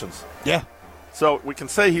incompletions. Yeah. So we can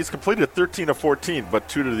say he's completed 13 of 14, but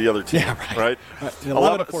 2 to the other team. Yeah, right?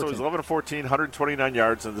 11 of 14. So he's 11 of 14, 129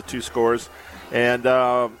 yards in the 2 scores. And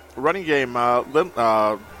running game,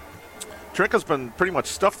 Trinka's been pretty much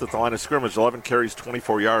stuffed at the line of scrimmage, 11 carries,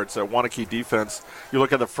 24 yards. Waunakee defense, you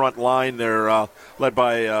look at the front line, they're led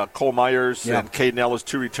by Cole Myers and Caden Ellis,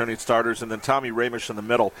 2 returning starters, and then Tommy Ramish in the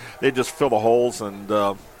middle. They just fill the holes, and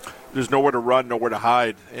there's nowhere to run, nowhere to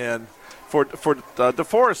hide. And for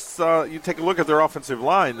DeForest, you take a look at their offensive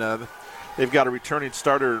line. They've got a returning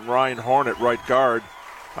starter, Ryan Horn, at right guard.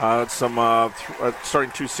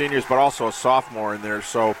 Starting 2 seniors, but also a sophomore in there.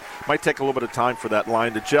 So might take a little bit of time for that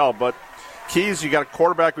line to gel. But Keys, you got a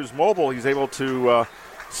quarterback who's mobile. He's able to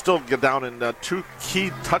still get down in 2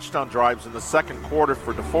 key touchdown drives in the second quarter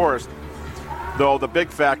for DeForest. Though the big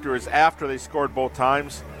factor is after they scored both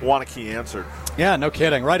times, Waunakee answered. Yeah, no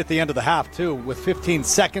kidding. Right at the end of the half, too, with 15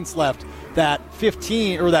 seconds left, that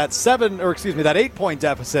 8-point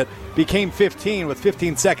deficit became 15 with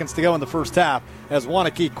 15 seconds to go in the first half as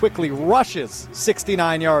Waunakee quickly rushes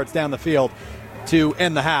 69 yards down the field to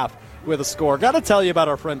end the half with a score. Got to tell you about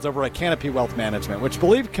our friends over at Canopy Wealth Management, which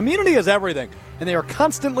believe community is everything, and they are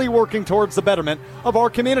constantly working towards the betterment of our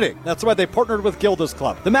community. That's why they partnered with Gilda's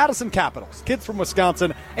Club, the Madison Capitals, Kids from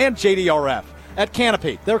Wisconsin, and JDRF. At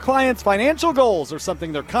Canopy, their clients' financial goals are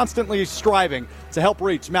something they're constantly striving to help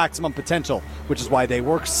reach maximum potential, which is why they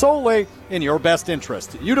work solely in your best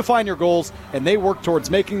interest. You define your goals, and they work towards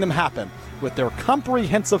making them happen with their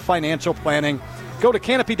comprehensive financial planning. Go to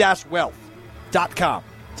canopy-wealth.com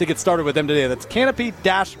to get started with them today. That's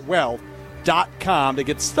canopy-wealth.com to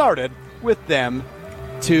get started with them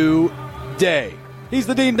today. He's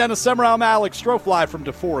the Dean, Dennis Semrau. I'm Alex Strouf, live from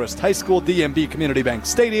DeForest High School DMB Community Bank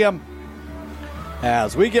Stadium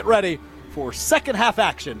as we get ready for second half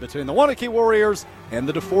action between the Waunakee Warriors and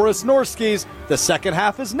the Deforest Norskies. The second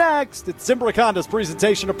half is next. It's Zimbrick Honda's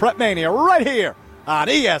presentation of Prep Mania right here on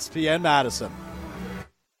ESPN Madison.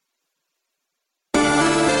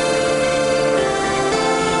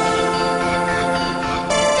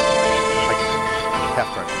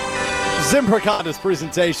 Zimbrick Honda's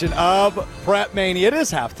presentation of Prep Mania. It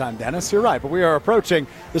is halftime, Dennis. You're right, but we are approaching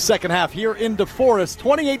the second half here in DeForest.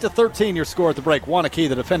 28-13 your score at the break. Waunakee,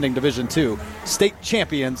 the defending Division II state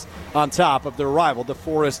champions, on top of their rival,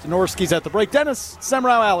 DeForest Norskies, at the break. Dennis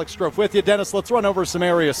Semrau, Alex Strouf with you. Dennis, let's run over some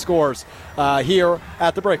area scores here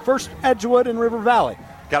at the break. First, Edgewood and River Valley.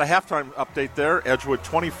 Got a halftime update there. Edgewood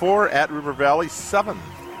 24, at River Valley 7.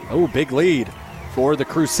 Oh, big lead for the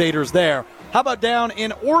Crusaders there. How about down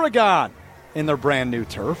in Oregon? in their brand-new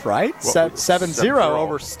turf, right? 7-0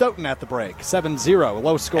 over Stoughton at the break. 7-0,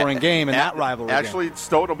 low-scoring game in that rivalry Actually, game.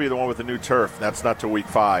 Stoughton will be the one with the new turf. That's not till week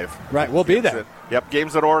 5. Right, we'll be there. Yep,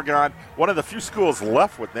 games at Oregon. One of the few schools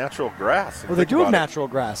left with natural grass. Well, they do have natural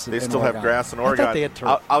grass They in still Oregon. have grass in Oregon. I thought they had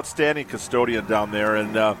turf. Outstanding custodian down there,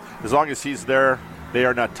 and as long as he's there, they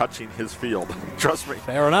are not touching his field. Trust me.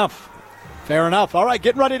 Fair enough. All right,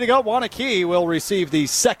 getting ready to go. Waunakee will receive the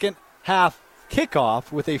second half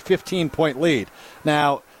kickoff with a 15-point lead.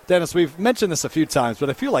 Now, Dennis, we've mentioned this a few times, but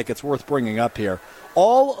I feel like it's worth bringing up here.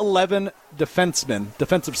 All 11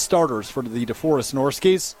 defensive starters for the DeForest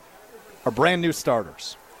Norskies are brand new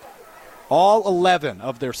starters. All 11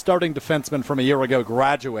 of their starting defensemen from a year ago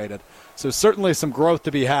graduated. So certainly some growth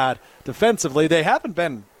to be had defensively. They haven't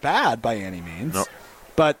been bad by any means,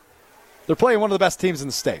 but they're playing one of the best teams in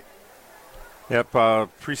the state. Yep,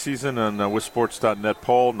 preseason and WithSports.net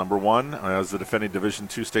poll, number 1 as the defending Division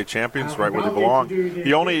II state champions, right where they belong.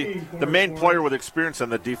 The main player with experience on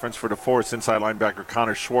the defense for DeForest, inside linebacker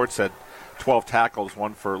Connor Schwartz, had 12 tackles,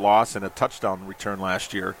 1 for loss, and a touchdown return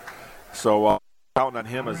last year. So counting on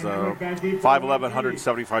him as a 5'11",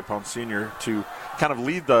 175-pound senior to kind of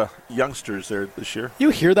lead the youngsters there this year. You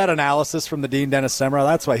hear that analysis from the Dean, Dennis Semrau.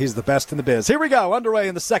 That's why he's the best in the biz. Here we go, underway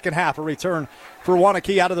in the second half. A return for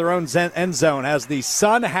Waunakee out of their own end zone as the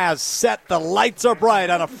sun has set. The lights are bright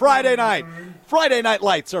on a Friday night. Friday night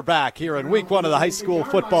lights are back here in week 1 of the high school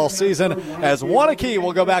football season as Waunakee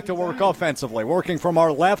will go back to work offensively, working from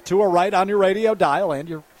our left to our right on your radio dial and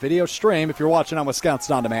your video stream if you're watching on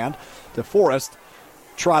Wisconsin On Demand. DeForest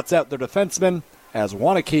trots out their defenseman as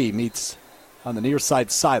Waunakee meets on the near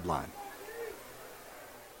side sideline.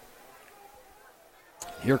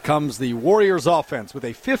 Here comes the Warriors offense with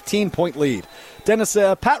a 15-point lead. Dennis,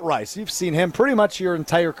 Pat Rice, you've seen him pretty much your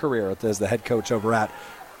entire career as the head coach over at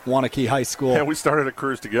Waunakee High School. Yeah, we started a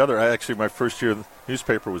careers together. My first year in the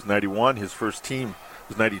newspaper was 91. His first team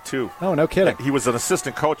was 92. Oh, no kidding. He was an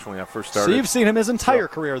assistant coach when I first started. So you've seen him his entire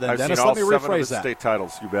career then, Dennis. Let me rephrase that. I've seen all 7 of his state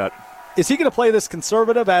titles, you bet. Is he going to play this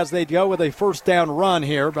conservative as they go with a first down run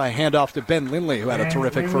here by handoff to Ben Lindley, who had a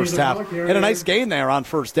terrific first half? Had a nice gain there on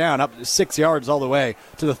first down, up 6 yards all the way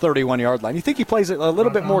to the 31-yard line. You think he plays it a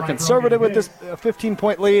little bit more conservative with this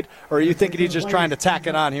 15-point lead, or are you thinking he's just trying to tack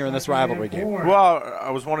it on here in this rivalry game? Well,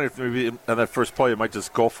 I was wondering if maybe in that first play, they might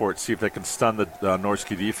just go for it, see if they can stun the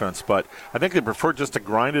Norski defense. But I think they prefer just to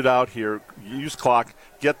grind it out here, use clock,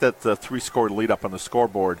 get that 3-score lead up on the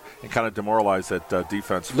scoreboard, and kind of demoralize that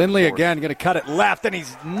defense. Lindley again going to cut it left, and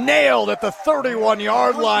he's nailed at the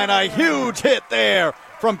 31-yard line. A huge hit there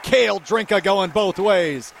from Cale Drinka going both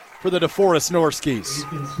ways for the DeForest Norskies.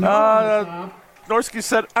 Norski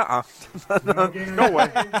said, no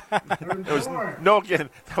way. It was no gain.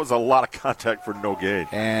 That was a lot of contact for no gain.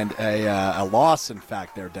 And a loss, in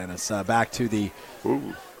fact, there, Dennis. Back to the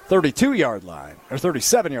 32-yard line, or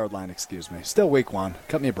 37-yard line, excuse me. Still week 1.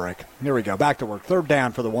 Cut me a break. Here we go. Back to work. Third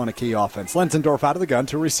down for the Waunakee offense. Lenzendorf out of the gun.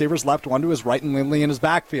 2 receivers left, 1 to his right, and Lindley in his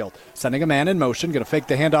backfield. Sending a man in motion. Going to fake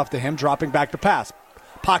the handoff to him, dropping back to pass.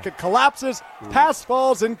 Pocket collapses. Pass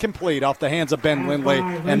falls incomplete off the hands of Ben Lindley.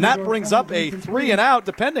 And that brings up a 3-and-out,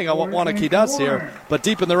 depending on what Waunakee does here. But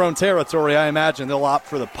deep in their own territory, I imagine they'll opt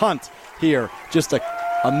for the punt here. Just a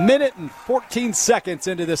minute and 14 seconds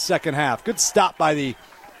into this second half. Good stop by the,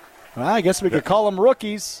 well, I guess we could call them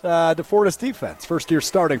rookies, DeForest defense. First year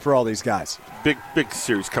starting for all these guys. Big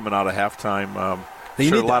series coming out of halftime.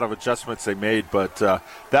 A lot of adjustments they made, but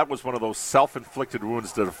that was one of those self-inflicted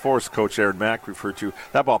wounds that DeForest coach Aaron Mack referred to.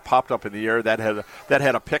 That ball popped up in the air. That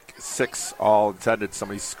had a pick 6 all intended.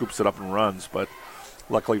 Somebody scoops it up and runs, but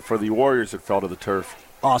luckily for the Warriors, it fell to the turf.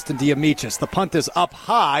 Austin Diamichis, the punt is up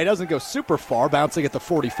high, doesn't go super far, bouncing at the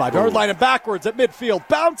 45-yard line and backwards at midfield,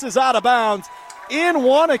 bounces out of bounds in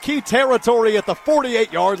Waunakee territory at the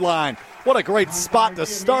 48-yard line. What a great spot to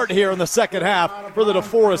start here in the second half for the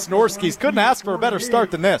DeForest Norskies. Couldn't ask for a better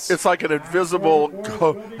start than this. It's like an invisible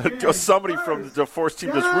somebody from the DeForest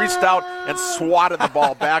team just reached out and swatted the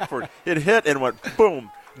ball backward. It hit and went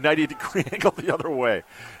boom, 90-degree angle the other way.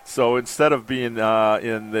 So instead of being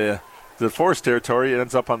in the DeForest territory, it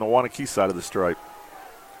ends up on the Waunakee side of the stripe.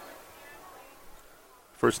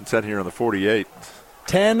 1st and 10 here on the 48.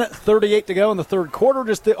 10:38 to go in the third quarter,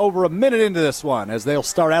 just over a minute into this one, as they'll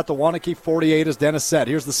start at the Waunakee 48, as Dennis said.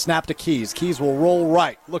 Here's the snap to Keys. Keys will roll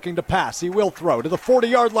right, looking to pass. He will throw to the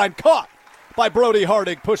 40-yard line, caught by Brody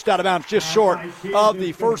Hardig, pushed out of bounds just short of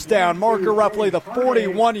the first down marker, roughly the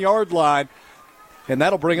 41-yard line. And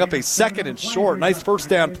that'll bring up a second and short. Nice first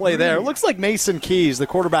down play there. It looks like Mason Keys, the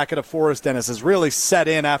quarterback at DeForest, Dennis, has really set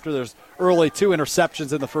in after there's early 2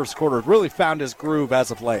 interceptions in the first quarter. Really found his groove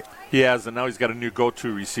as of late. He has, and now he's got a new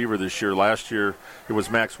go-to receiver this year. Last year it was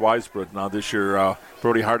Max Weisbrod. Now this year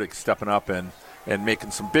Brody Hardig stepping up and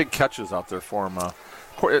making some big catches out there for him.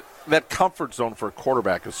 That comfort zone for a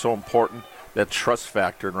quarterback is so important, that trust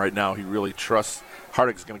factor, and right now he really trusts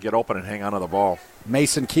Hardig's going to get open and hang on to the ball.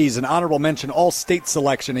 Mason Keys, an honorable mention All-State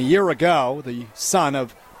selection a year ago, the son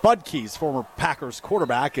of Bud Keys, former Packers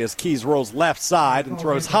quarterback, as Keys rolls left side and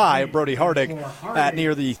throws high at Brody Hardig at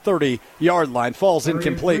near the 30-yard line. Falls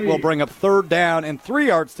incomplete. Will bring up third down and 3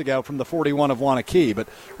 yards to go from the 41 of Waunakee. But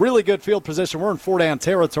really good field position. We're in 4-down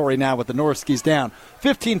territory now with the Norskies down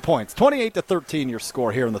 15 points. 28-13 your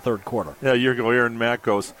score here in the third quarter. Yeah, a year ago, Aaron Mack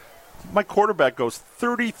goes, my quarterback goes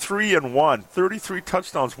 33-1, 33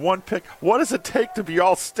 touchdowns, 1 pick. What does it take to be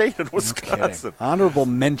All-State in Wisconsin? Honorable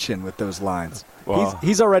mention with those lines. Wow.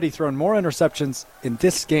 He's already thrown more interceptions in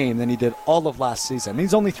this game than he did all of last season.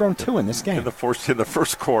 He's only thrown 2 in this game. In the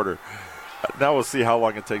first quarter. Now we'll see how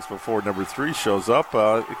long it takes before number 3 shows up.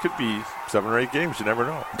 It could be 7 or 8 games. You never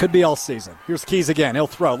know. Could be all season. Here's Keys again. He'll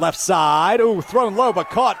throw left side. Ooh, thrown low, but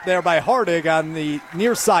caught there by Hardig on the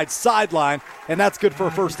near side sideline. And that's good for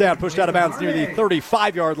a first down. Pushed out of bounds near the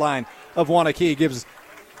 35-yard line of Waunakee. Gives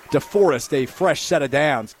DeForest a fresh set of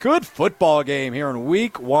downs. Good football game here in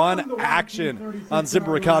Week 1 action on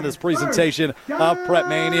Zimmer Honda's presentation of Prep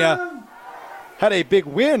Mania. Had a big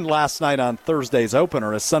win last night on Thursday's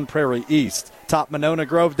opener as Sun Prairie East topped Monona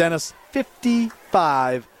Grove, Dennis,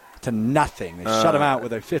 55-0. They shut them out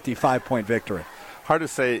with a 55-point victory. Hard to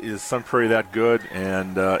say, is Sun Prairie that good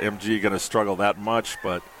and MG going to struggle that much,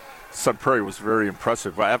 but Sun Prairie was very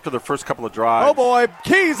impressive. After the first couple of drives. Oh, boy.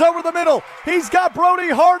 Keys over the middle. He's got Brody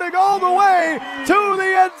Hardig all the way to the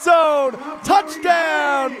end zone.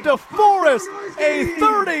 Touchdown, DeForest, a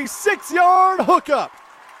 36-yard hookup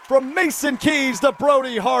from Mason Keys to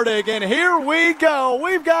Brody Hardig. And here we go.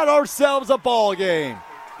 We've got ourselves a ball game.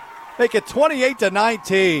 Make it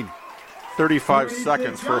 28-19. 35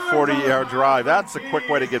 seconds for a 40-yard drive. That's a quick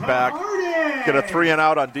way to get back. Get a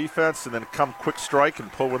 3-and-out on defense, and then come quick strike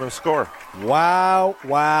and pull within a score. Wow.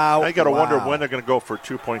 Now you got to wonder when they're going to go for a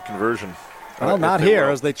 2-point conversion. Well, not here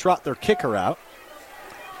as they trot their kicker out.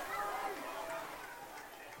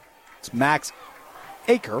 It's Max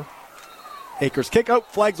Aker. Aker's kick. Oh,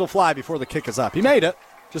 flags will fly before the kick is up. He made it.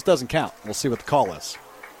 Just doesn't count. We'll see what the call is.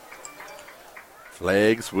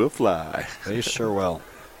 Flags will fly. They sure will.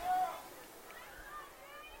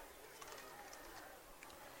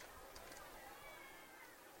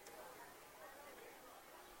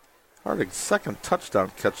 Hardig's second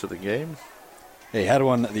touchdown catch of the game. He had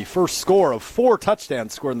the first score of 4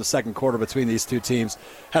 touchdowns scored in the second quarter between these two teams.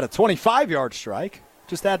 Had a 25-yard strike.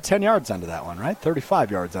 Just add 10 yards onto that one, right? 35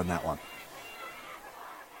 yards on that one.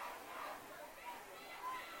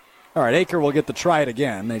 All right, Aker will get to try it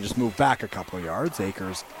again. They just move back a couple of yards.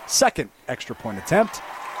 Aker's second extra point attempt.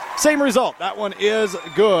 Same result. That one is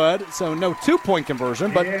good. So no 2-point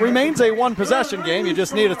conversion, but remains a 1-possession game. You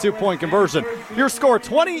just need a 2-point conversion. Your score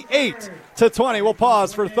 28-20. We'll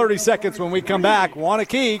pause for 30 seconds when we come back.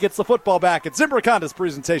 Waunakee gets the football back at Zimmer Honda's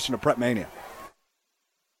presentation of Prep Mania.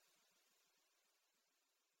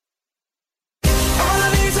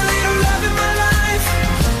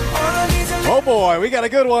 Oh boy, we got a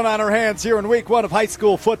good one on our hands here in Week 1 of high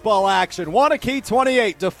school football action. Waunakee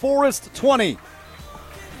 28, DeForest 20.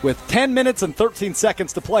 With 10 minutes and 13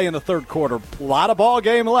 seconds to play in the third quarter. A lot of ball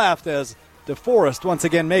game left as DeForest once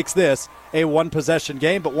again makes this a 1-possession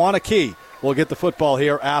game. But Waunakee will get the football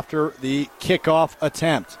here after the kickoff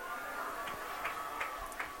attempt.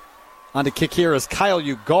 On to kick here is Kyle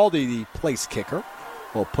Ugaldi, the place kicker.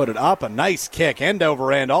 Will put it up. A nice kick, end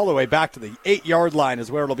over end, all the way back to the 8-yard line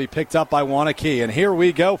is where it'll be picked up by Waunakee. And here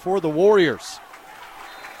we go for the Warriors.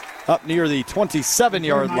 Up near the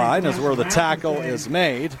 27-yard line is where the tackle is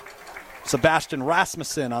made. Sebastian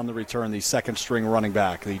Rasmussen on the return, the second-string running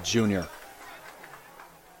back, the junior.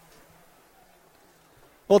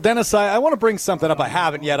 Well, Dennis, I want to bring something up I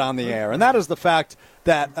haven't yet on the air, and that is the fact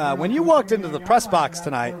that when you walked into the press box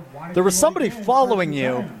tonight, there was somebody following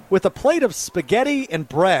you with a plate of spaghetti and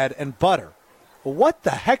bread and butter. Well, what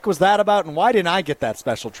the heck was that about, and why didn't I get that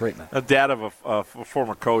special treatment? A dad of a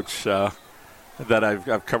former coach that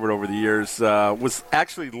I've covered over the years was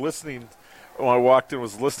actually listening. When I walked in,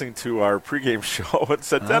 was listening to our pregame show and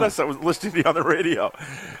said, Dennis, I was listening to you on the radio.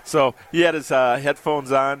 So he had his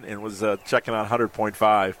headphones on and was checking on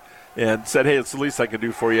 100.5 and said, hey, it's the least I can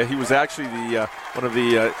do for you. He was actually one of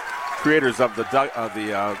the creators of the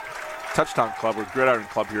touchdown club or gridiron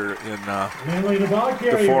club here in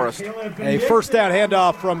DeForest. A first down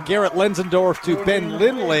handoff from Garrett Lenzendorf to Ben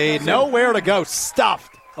Lindley. Nowhere to go.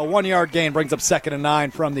 Stuffed. A 1-yard gain brings up 2nd and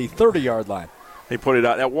 9 from the 30-yard line. They put it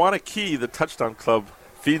out. At Waunakee, the touchdown club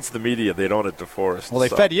feeds the media. They don't at DeForest. Well, they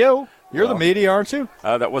fed you. You're the media, aren't you?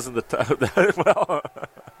 That wasn't the well.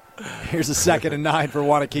 Here's a 2nd and 9 for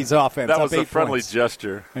Waunakee's offense. That was a friendly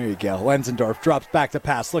gesture. There you go. Lenzendorf drops back to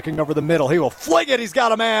pass, looking over the middle. He will fling it. He's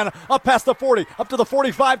got a man up past the 40, up to the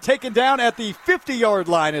 45, taken down at the 50-yard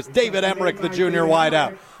line is David Emmerich, the junior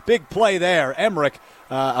wideout. Big play there. Emmerich,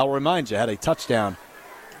 I'll remind you, had a touchdown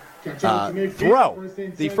throw.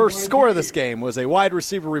 The first score of this game was a wide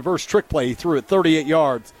receiver reverse trick play. He threw it 38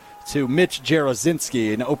 yards to Mitch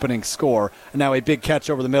Jarozinski, an opening score. And now a big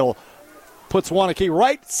catch over the middle puts Waunakee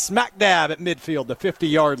right smack dab at midfield, the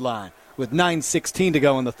 50-yard line, with 9:16 to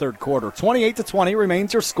go in the third quarter. 28-20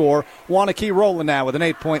 remains your score. Waunakee rolling now with an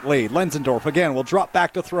 8-point lead. Lenzendorf again will drop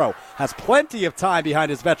back to throw. Has plenty of time behind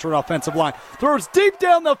his veteran offensive line. Throws deep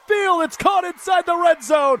down the field. It's caught inside the red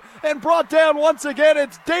zone and brought down once again.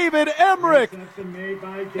 It's David Emmerich.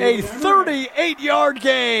 A 38-yard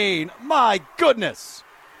gain. My goodness.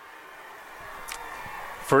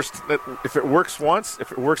 First, if it works once,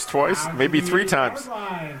 if it works twice, maybe 3 times.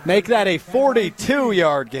 Make that a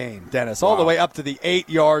 42-yard gain, Dennis, all the way up to the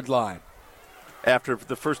 8-yard line. After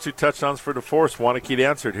the first 2 touchdowns for DeForest, Waunakee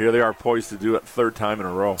answered. Here they are poised to do it 3rd time in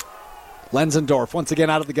a row. Lenzendorf once again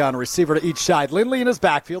out of the gun, receiver to each side. Lindley in his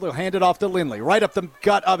backfield. He'll hand it off to Lindley. Right up the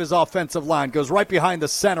gut of his offensive line. Goes right behind the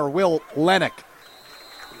center, Will Lennick.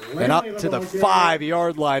 And up to the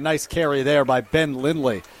 5-yard line. Nice carry there by Ben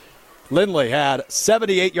Lindley. Lindley had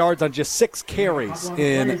 78 yards on just 6 carries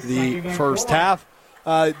in the first half.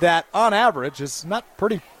 That, on average, is not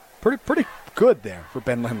pretty good there for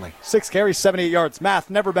Ben Lindley. 6 carries, 78 yards. Math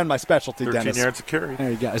never been my specialty, 13 Dennis. 13 yards a carry.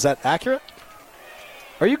 There you go. Is that accurate?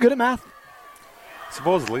 Are you good at math?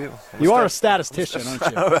 Supposedly. You are a statistician,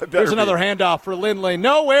 aren't you? Here's another handoff for Lindley.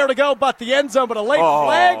 Nowhere to go but the end zone, but a late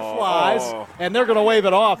flag flies, and they're going to wave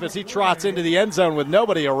it off as he trots into the end zone with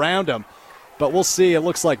nobody around him. But we'll see. It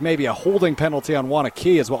looks like maybe a holding penalty on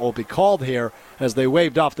Waunakee is what will be called here as they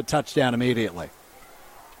waved off the touchdown immediately.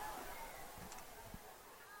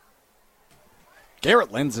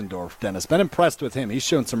 Garrett Lenzendorf, Dennis, been impressed with him. He's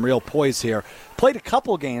shown some real poise here. Played a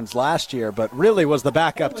couple games last year, but really was the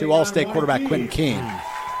backup to All-State quarterback Quentin Keene.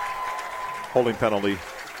 Holding penalty.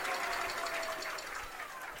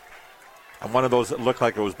 And one of those that looked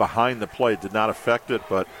like it was behind the play. Did not affect it,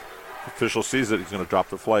 but official sees it. He's going to drop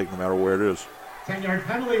the flag no matter where it is. 10-yard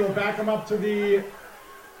penalty will back him up to the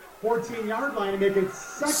 14-yard line and make it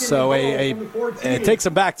second. So it takes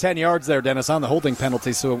him back 10 yards there, Dennis, on the holding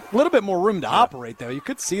penalty. So a little bit more room to operate, though. You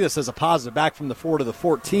could see this as a positive. Back from the 4 to the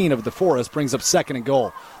 14 of DeForest brings up 2nd and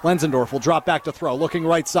goal. Lenzendorf will drop back to throw. Looking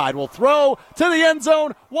right side. Will throw to the end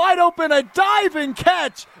zone. Wide open. A diving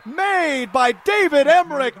catch made by David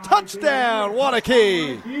Emmerich. Touchdown,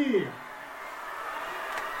 Waunakee.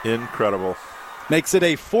 Incredible. Makes it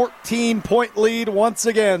a 14-point lead once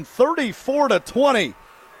again, 34-20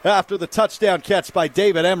 after the touchdown catch by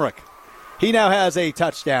David Emmerich. He now has a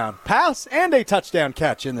touchdown pass and a touchdown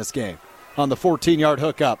catch in this game on the 14-yard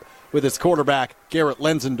hookup with his quarterback, Garrett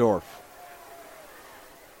Lenzendorf.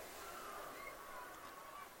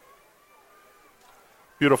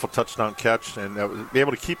 Beautiful touchdown catch, and be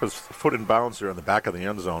able to keep his foot in bounds there in the back of the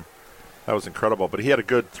end zone. That was incredible. But he had a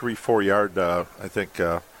good 3-4 yard,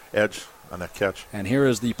 edge on that catch. And here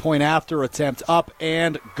is the point after attempt, up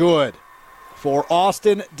and good for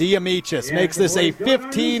Austin Diamichis. Makes this a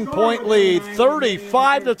 15-point lead,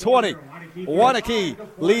 35-20. Waunakee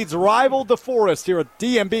leads rival DeForest here at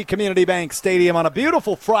DMB Community Bank Stadium on a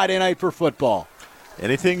beautiful Friday night for football.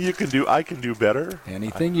 Anything you can do, I can do better.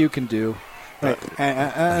 Anything you can do.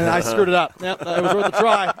 And I screwed it up. Yep, it was worth a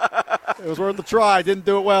try. It was worth a try. Didn't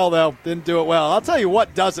do it well, though. Didn't do it well. I'll tell you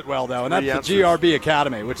what does it well, though, and that's the GRB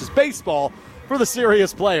Academy, which is baseball for the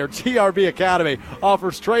serious player. GRB Academy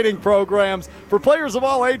offers training programs for players of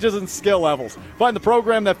all ages and skill levels. Find the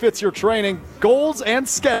program that fits your training goals and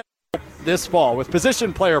schedule this fall with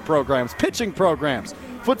position player programs, pitching programs,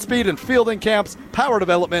 foot speed and fielding camps, power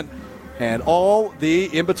development, and all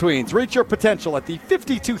the in-betweens. Reach your potential at the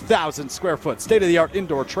 52,000-square-foot state-of-the-art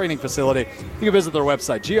indoor training facility. You can visit their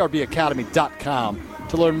website, grbacademy.com,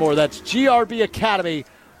 to learn more. That's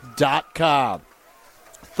grbacademy.com.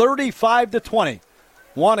 35-20.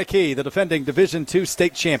 Waunakee, the defending Division II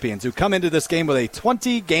state champions, who come into this game with a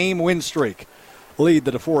 20-game win streak, lead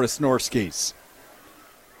the DeForest Norskies.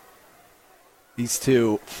 These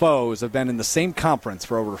two foes have been in the same conference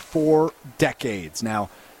for over 4 decades.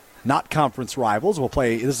 Now, not conference rivals, will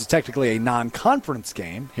play. This is technically a non-conference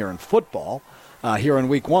game here in football, here in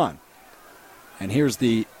Week 1. And here's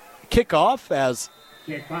the kickoff as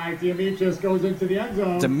Kick by Demichis goes into the end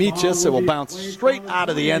zone. Demichis, it will bounce straight out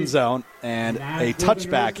of the end zone, and a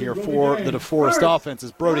touchback here for the DeForest offense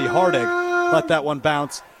as Brody Hardig let that one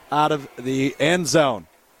bounce out of the end zone.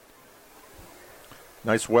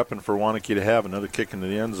 Nice weapon for Waunakee to have, another kick into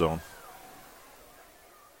the end zone.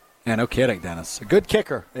 Yeah, no kidding, Dennis. A good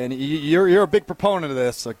kicker, and you're a big proponent of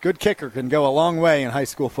this. A good kicker can go a long way in high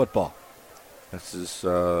school football. This is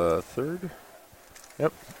third?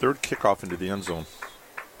 Yep, third kickoff into the end zone.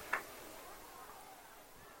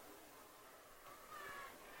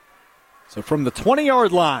 So from the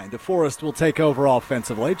 20-yard line, DeForest will take over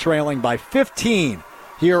offensively, trailing by 15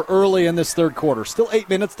 here early in this third quarter. Still 8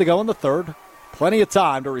 minutes to go in the third. Plenty of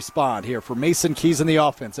time to respond here for Mason Keys in the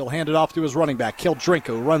offense. He'll hand it off to his running back, Kildrinko,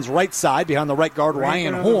 who runs right side behind the right guard,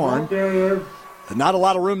 Ryan Horn. Not a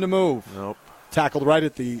lot of room to move. Nope. Tackled right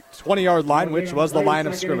at the 20-yard line, which was the line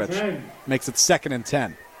of scrimmage. Makes it 2nd and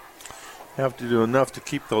 10. Have to do enough to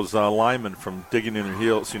keep those linemen from digging in their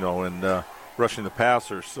heels, and rushing the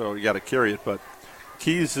passer, so you got to carry it. But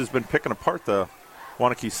Keys has been picking apart the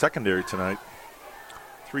Waunakee secondary tonight.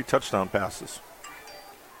 3 touchdown passes.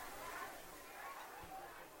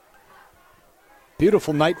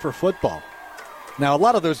 Beautiful night for football. Now, a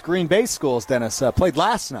lot of those Green Bay schools, Dennis, played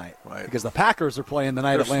last night because the Packers are playing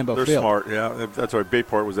tonight at Lambeau Field. They're smart, yeah. That's why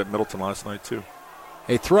Bayport was at Middleton last night, too.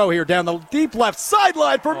 A throw here down the deep left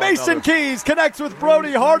sideline for Mason Keys. Connects with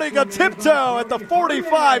Brody Hardig, a tiptoe at the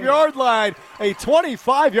 45-yard line. A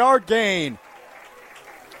 25-yard gain.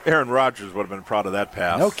 Aaron Rodgers would have been proud of that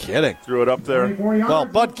pass. No kidding. Threw it up there. Well,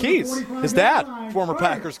 Bud Keys, his dad, former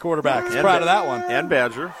Packers quarterback, is proud of that one. And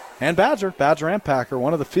Badger. And Badger and Packer,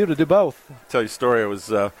 one of the few to do both. I'll tell you a story. I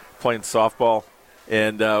was playing softball,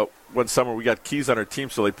 and one summer we got Keys on our team,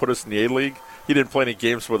 so they put us in the A-League. He didn't play any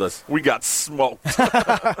games with us. We got smoked.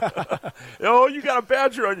 Oh, you got a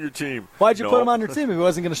Badger on your team. Why'd you put him on your team if he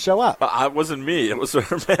wasn't going to show up? It wasn't me. It was our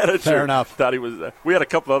manager. Fair enough. Thought he was. We had a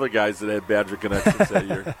couple other guys that had Badger connections that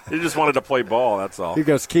year. He just wanted to play ball, that's all. Here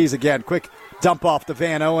goes Keys again. Quick dump off to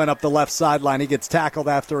Van Owen up the left sideline. He gets tackled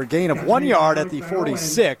after a gain of 1 yard at the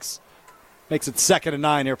 46. Makes it 2nd and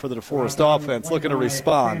 9 here for the DeForest offense. Looking to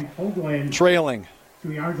respond. Trailing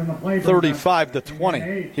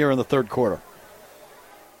 35-20 here in the third quarter.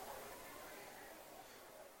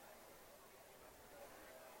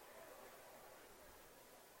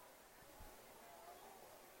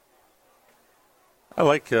 I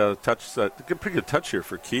like touch. Pretty good touch here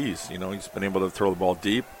for Keys. He's been able to throw the ball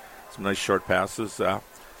deep. Some nice short passes.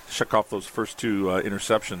 Shuck off those first 2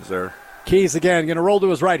 interceptions there. Keys again, going to roll to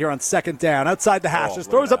his right here on 2nd down. Outside the hashes,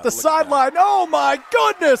 throws up the sideline. Oh, my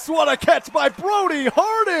goodness, what a catch by Brody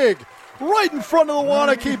Hardig. Right in front of the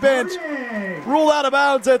Waunakee bench. Ruled out of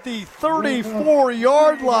bounds at the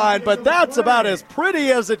 34-yard line, but that's about as pretty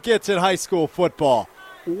as it gets in high school football.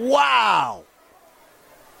 Wow.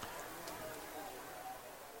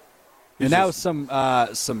 And now some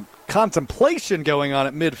contemplation going on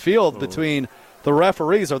at midfield between the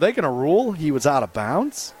referees. Are they going to rule he was out of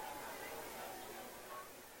bounds?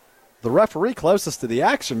 The referee closest to the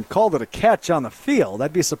action called it a catch on the field.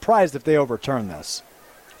 I'd be surprised if they overturn this.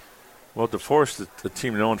 Well, DeForest is the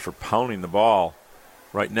team known for pounding the ball.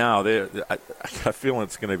 Right now, I got a feeling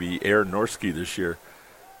it's going to be Air Norski this year.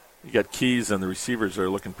 You got Keys, and the receivers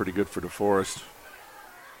are looking pretty good for DeForest.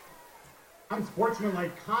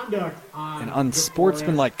 Unsportsmanlike conduct on an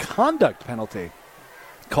unsportsmanlike conduct penalty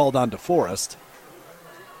called on DeForest.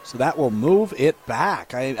 So that will move it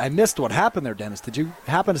back. I missed what happened there, Dennis. Did you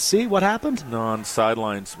happen to see what happened? No, on the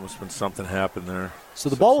sidelines must have been something happened there. So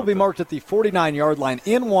the ball will be marked at the 49-yard line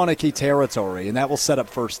in Waunakee territory, and that will set up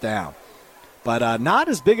first down. But not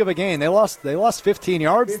as big of a gain. They lost 15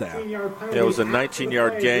 yards there. It was a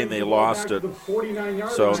 19-yard gain. They lost it.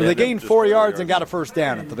 So they gained 4 yards and got a first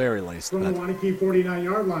down at the very least. From the Waunakee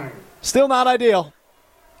 49-yard line. Still not ideal.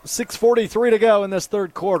 6:43 to go in this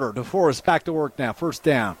third quarter. DeForest back to work now. First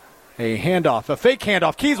down. A handoff, a fake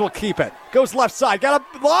handoff. Keys will keep it. Goes left side. Got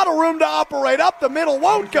a lot of room to operate. Up the middle.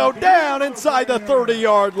 Won't go down inside the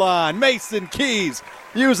 30-yard line. Mason Keys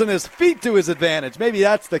using his feet to his advantage. Maybe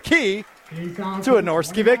that's the key to a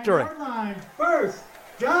Norski victory. First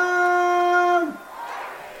down.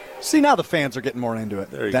 See, now the fans are getting more into it.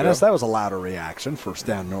 Dennis, go. That was a louder reaction. First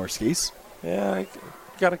down, Norskies. Yeah, I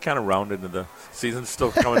got to kind of round into the season.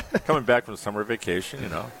 Still coming back from summer vacation,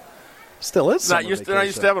 Still is summer vacation. Not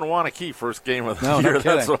used to having Waunakee first game of the year. No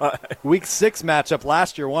kidding. That's why. Week 6 matchup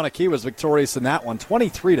last year, Waunakee was victorious in that one,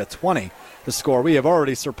 23-20 the score. We have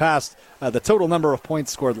already surpassed the total number of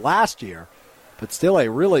points scored last year, but still a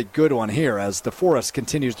really good one here as DeForest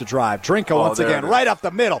continues to drive. Drinko once again right up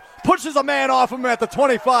the middle, pushes a man off him at the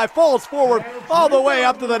 25, falls forward all the way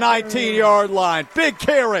up to the 19-yard line. Big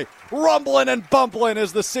carry, rumbling and bumbling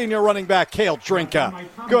is the senior running back, Cale Drinko.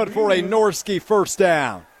 Good for a Norski first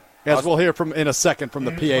down. As we'll hear from in a second from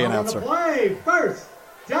the PA announcer. Play first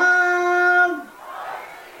down.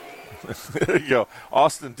 There you go.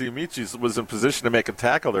 Austin Dimitris was in position to make a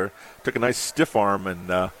tackle there. Took a nice stiff arm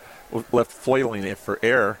and left flailing it for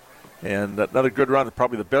air. And another good run,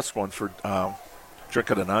 probably the best one for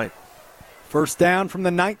Drinko tonight. First down from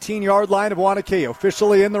the 19-yard line of Waunakee,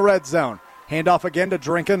 officially in the red zone. Handoff again to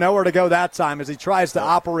Drinko. Nowhere to go that time as he tries to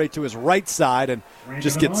operate to his right side and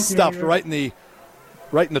just gets stuffed right in the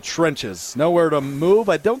trenches. Nowhere to move.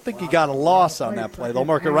 I don't think he got a loss on that play. They'll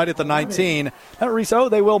mark it right at the 19.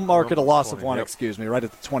 They will mark it a loss of one, right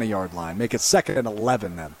at the 20-yard line. Make it 2nd and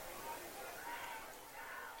 11 then.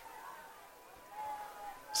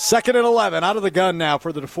 2nd and 11, out of the gun now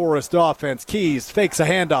for the DeForest offense. Keys fakes a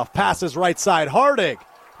handoff, passes right side. Hardig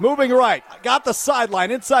moving right, got the sideline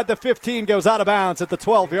inside the 15, goes out of bounds at the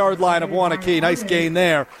 12-yard line of Waunakee. Nice gain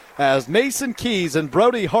there as Mason Keys and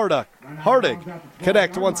Brody Hardig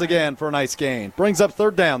connect once again for a nice gain. Brings up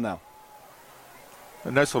 3rd down now.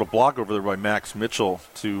 A nice little block over there by Max Mitchell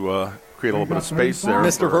to create a little bit of space there.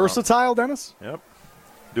 Mr. Versatile, Dennis? Yep,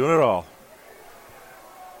 doing it all.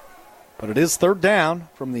 But it is 3rd down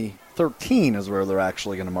from the 13 is where they're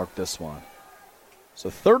actually going to mark this one. So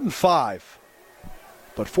 3rd and 5.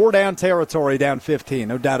 But 4 down territory, down 15,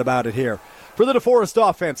 no doubt about it here. For the DeForest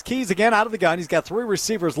offense, Keys again out of the gun. He's got 3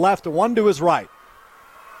 receivers left, 1 to his right.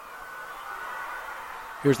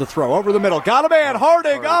 Here's the throw over the middle. Got a man,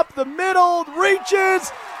 Hardig up the middle,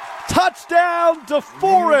 reaches. Touchdown,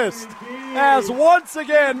 DeForest. As once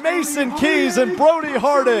again, Mason Keys and Brody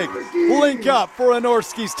Hardig link up for a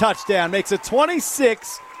Norskies touchdown. Makes it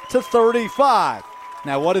 26-35.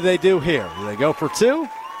 Now, what do they do here? Do they go for 2?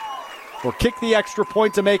 Or kick the extra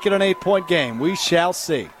point to make it an 8-point game? We shall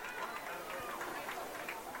see.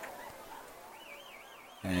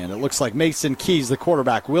 And it looks like Mason Keys, the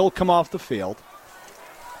quarterback, will come off the field.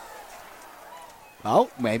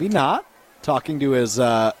 Oh, maybe not. Talking to his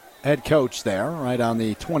head coach there, right on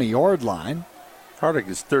the 20-yard line. Hardig,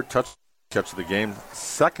 his 3rd catch of the game,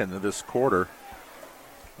 2nd of this quarter.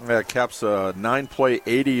 That caps a 9-play,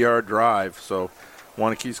 80-yard drive. So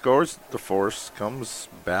Waunakee scores. DeForest comes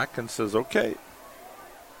back and says, okay,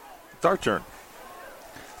 it's our turn.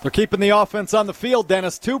 They're keeping the offense on the field,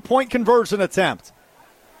 Dennis. 2-point conversion attempt.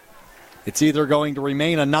 It's either going to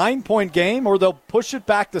remain a 9-point game or they'll push it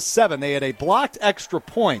back to 7. They had a blocked extra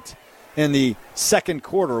point in the 2nd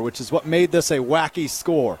quarter, which is what made this a wacky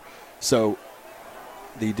score. So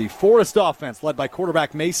the DeForest offense, led by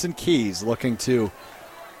quarterback Mason Keys, looking to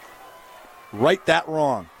right that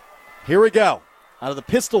wrong. Here we go. Out of the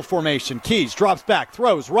pistol formation, Keys drops back,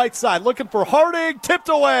 throws right side, looking for Hardig, tipped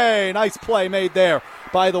away. Nice play made there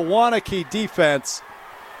by the Waunakee defense.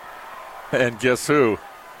 And guess who?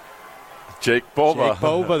 Jake Bova. Jake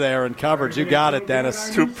Bova there in coverage. You got it, Dennis.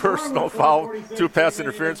 2 personal foul, 2 pass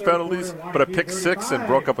interference penalties, but a pick 6 and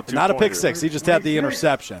broke up a 2-pointer. Not a pick 6. He just had the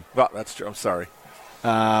interception. Well, that's true. I'm sorry.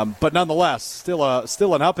 But nonetheless, still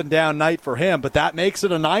an up-and-down night for him. But that makes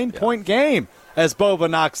it a 9-point game as Bova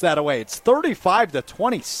knocks that away. It's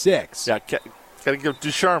 35-26. Yeah, got to give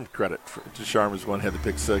Ducharme credit. Ducharme is one who had the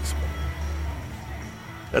pick 6.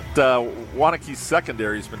 That Waunakee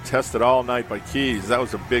secondary has been tested all night by Keys. That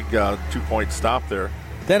was a big 2-point stop there.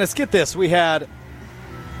 Dennis, get this. We had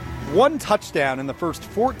 1 touchdown in the first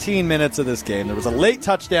 14 minutes of this game. There was a late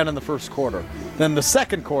touchdown in the first quarter. Then the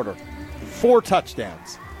 2nd quarter, 4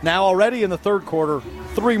 touchdowns. Now already in the 3rd quarter,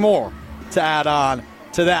 3 more to add on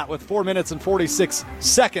to that with 4 minutes and 46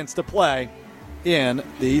 seconds to play in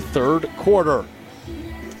the 3rd quarter.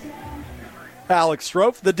 Alex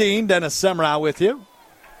Strouf, the Dean, Dennis Semrau with you.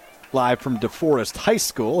 Live from DeForest High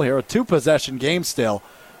School here, a 2-possession game still.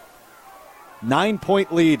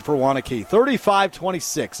 9-point lead for Waunakee.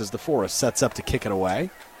 35-26 as DeForest sets up to kick it away.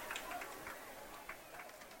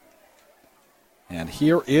 And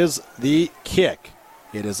here is the kick.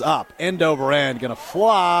 It is up, end over end, going to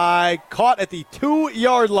fly. Caught at the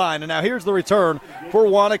 2-yard line. And now here's the return for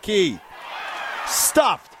Waunakee.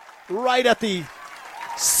 Stuffed right at the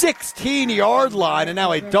 16-yard line, and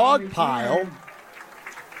now a dog pile.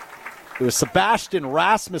 It was Sebastian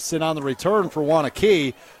Rasmussen on the return for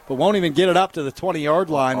Waunakee, but won't even get it up to the 20-yard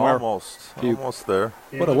line. Almost there.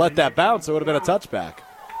 Would have let that bounce, it would have been a touchback.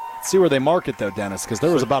 Let's see where they mark it, though, Dennis, because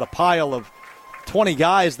there was about a pile of 20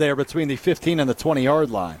 guys there between the 15 and the 20-yard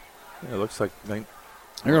line. Yeah, it looks like they're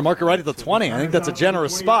going to mark it right at the 20. I think that's a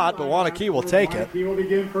generous spot, but Waunakee will take it. Waunakee will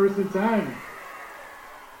begin 1st and 10.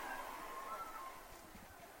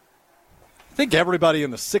 I think everybody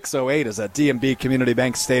in the 608 is at D&B Community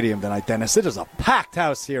Bank Stadium tonight, Dennis. It is a packed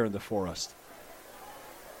house here in DeForest.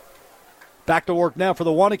 Back to work now for the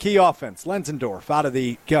Waunakee offense. Lenzendorf out of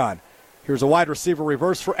the gun. Here's a wide receiver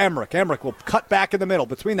reverse for Emmerich. Emmerich will cut back in the middle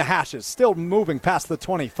between the hashes, still moving past the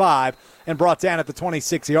 25 and brought down at the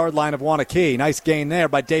 26-yard line of Waunakee. Nice gain there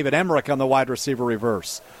by David Emmerich on the wide receiver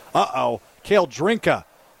reverse. Cale Drinka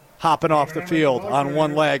hopping off the field on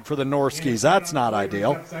one leg for the Norskies. That's not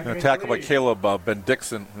ideal. Tackled by Caleb Ben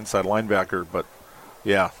Dixon, inside linebacker, but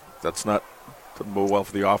yeah, that's not doesn't move well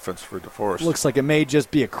for the offense for DeForest. Looks like it may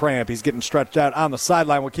just be a cramp. He's getting stretched out on the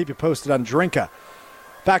sideline. We'll keep you posted on Drinka.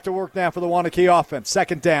 Back to work now for the Waunakee offense.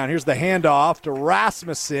 2nd down. Here's the handoff to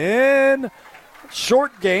Rasmussen.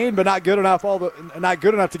 Short gain, but not good enough. Not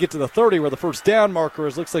good enough to get to the 30, where the first down marker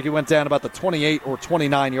is. Looks like he went down about the 28 or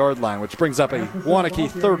 29-yard line, which brings up a Waunakee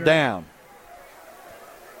 3rd down.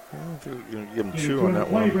 You're going to give him 2 on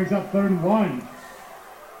that one. Brings up 3rd and 1.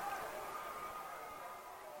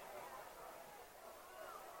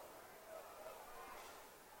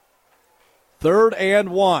 Third and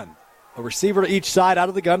 1. A receiver to each side out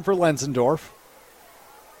of the gun for Lenzendorf.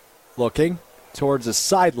 Looking towards the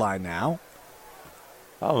sideline now.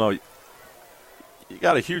 I don't know. You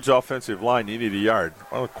got a huge offensive line. You need a yard.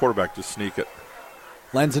 Why don't the quarterback just sneak it?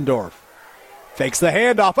 Lenzendorf fakes the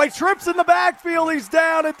handoff. He trips in the backfield. He's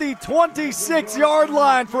down at the 26-yard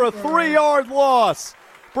line for a 3-yard loss.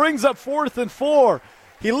 Brings up 4th and 4.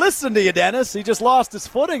 He listened to you, Dennis. He just lost his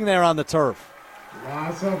footing there on the turf.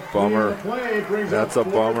 Bummer. That's a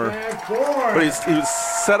bummer. But he was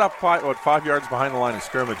set up 5 yards behind the line of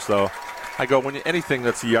scrimmage, though. I go, anything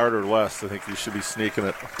that's a yard or less, I think you should be sneaking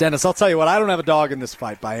it. Dennis, I'll tell you what, I don't have a dog in this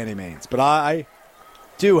fight by any means, but I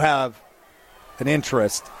do have an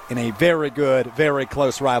interest in a very good, very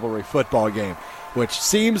close rivalry football game, which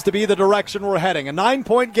seems to be the direction we're heading. A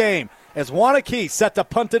 9-point game as Waunakee set to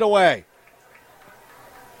punt it away.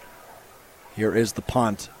 Here is the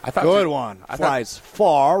punt. Good one. Flies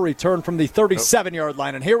far. Return from the 37-yard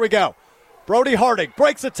line. And here we go. Brody Hardig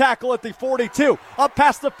breaks a tackle at the 42. Up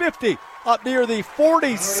past the 50. Up near the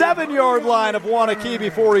 47-yard line of Waunakee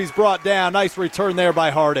before he's brought down. Nice return there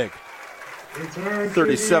by Hardig.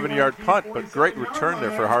 37-yard punt, but great return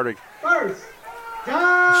there for Hardig.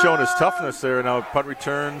 Showing his toughness there. Now punt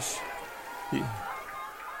returns.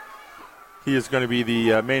 He is going to be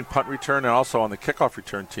the main punt return and also on the kickoff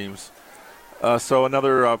return teams. So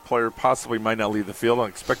another player possibly might not leave the field. I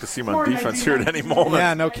expect to see him on defense here at any moment.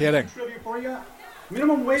 Yeah, no kidding.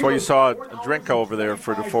 That's why you saw Drenko over there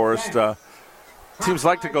for DeForest. Teams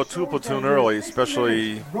like to go 2 platoon early,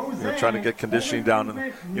 especially trying to get conditioning down.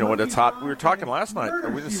 And, when it's hot. We were talking last night.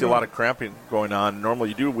 We didn't see a lot of cramping going on. Normally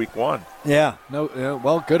you do week 1. Yeah.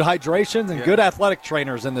 Well, good hydration and good athletic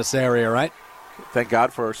trainers in this area, right? Thank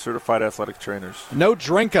God for our certified athletic trainers. No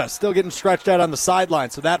Drinka, still getting stretched out on the sideline.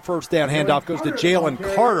 So that first down handoff goes to Jalen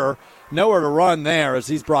Carter. Nowhere to run there as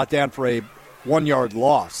he's brought down for a 1-yard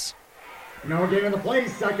loss. No game in the play,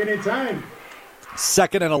 2nd and 10.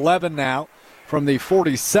 2nd and 11 now from the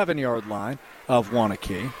 47-yard line of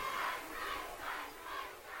Waunakee.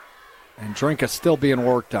 And Drinka still being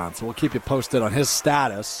worked on, so we'll keep you posted on his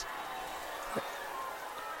status.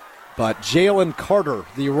 But Jalen Carter,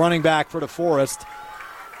 the running back for DeForest,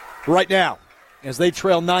 right now, as they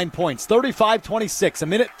trail 9 points,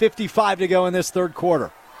 35-26, 1:55 to go in this third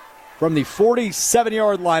quarter. From the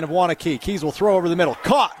 47-yard line of Waunakee, Keys will throw over the middle.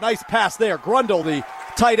 Caught, nice pass there. Grundle, the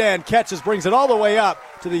tight end, catches, brings it all the way up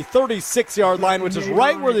to the 36-yard line, which is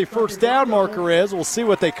right where the first down marker is. We'll see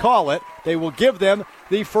what they call it. They will give them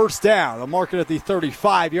the first down. They'll mark it at the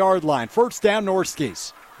 35-yard line. First down,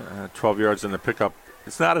 Norskies. 12 yards in the pickup.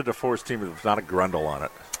 It's not a DeForest team. There's not a Grundle on it.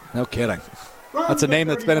 No kidding. That's a name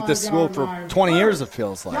that's been at this school for 20 years, it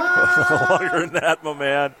feels like. Longer than that, my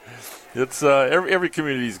man. It's every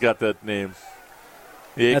community's got that name.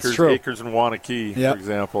 The That's true. Acres in Waunakee, for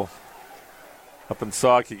example. Up in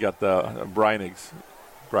Sauk, you got the Breinigs.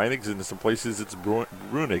 Breinigs, in some places it's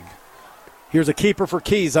Brunig. Here's a keeper for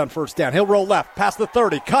Keys on first down. He'll roll left, past the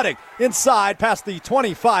 30, cutting inside, past the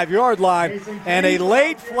 25-yard line, and a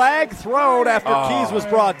late flag thrown after Keys was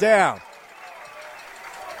brought down.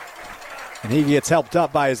 And he gets helped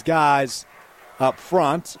up by his guys up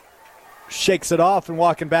front. Shakes it off and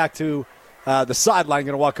walking back to the sideline,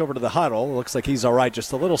 going to walk over to the huddle. Looks like he's all right,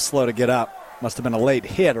 just a little slow to get up. Must have been a late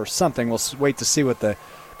hit or something. We'll wait to see what the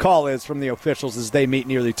call is from the officials as they meet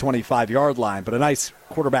near the 25-yard line. But a nice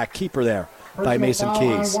quarterback keeper there by Mason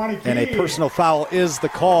Keys. And a personal foul is the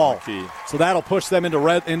call. So that'll push them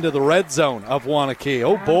into the red zone of Waunakee.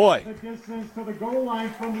 Oh, boy. The distance to the goal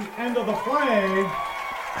line from the end of the play.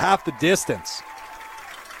 Half the distance.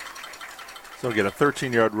 So we get a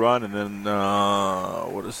 13-yard run, and then,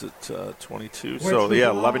 22? So,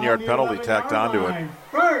 11-yard penalty tacked onto it.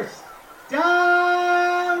 First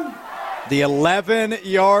down. The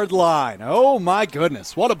 11-yard line. Oh, my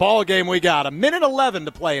goodness. What a ball game we got. 1:11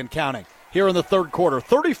 to play and counting here in the third quarter.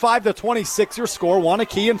 35-26 your score.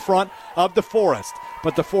 Waunakee in front of DeForest.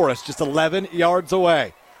 But DeForest just 11 yards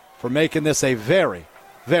away from making this a very,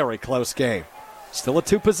 very close game. Still a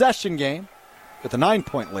two-possession game with a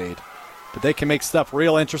 9-point lead. But they can make stuff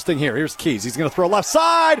real interesting here. Here's Keys. He's going to throw left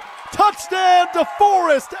side. Touchdown,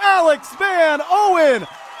 DeForest. Alex Van Owen.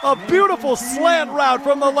 A beautiful slant route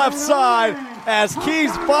from the left side as Keys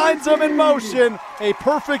finds him in motion. A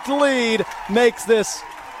perfect lead makes this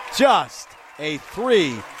just a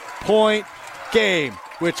 3-point game,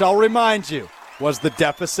 which I'll remind you was the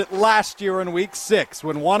deficit last year in Week 6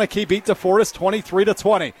 when Waunakee beat DeForest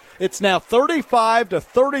 23-20. It's now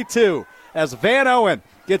 35-32 as Van Owen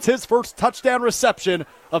gets his first touchdown reception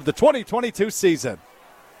of the 2022 season.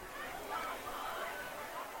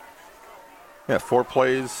 Yeah, 4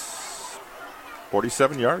 plays,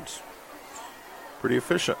 47 yards. Pretty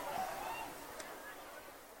efficient.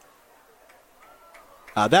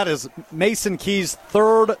 That is Mason Keys'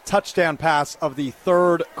 third touchdown pass of the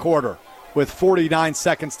third quarter with 49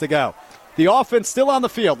 seconds to go. The offense still on the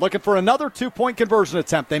field, looking for another 2-point conversion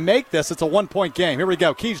attempt. They make this. It's a 1-point game. Here we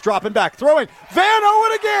go. Keys dropping back, throwing. Van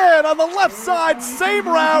Owen again on the left side. Same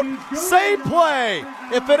route, same play.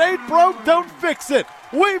 If it ain't broke, don't fix it.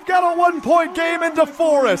 We've got a 1-point game in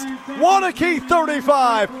DeForest. Waunakee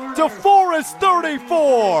 35, DeForest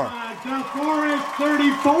 34. DeForest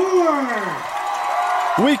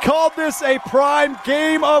 34. We called this a prime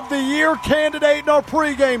game of the year candidate in our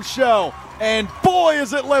pregame show. And boy,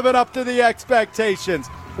 is it living up to the expectations.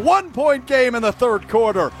 1-point game in the third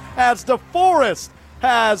quarter as DeForest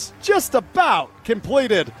has just about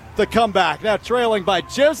completed the comeback. Now trailing by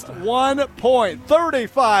just 1 point,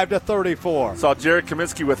 35-34. Saw Jared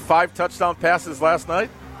Kaminsky with 5 touchdown passes last night.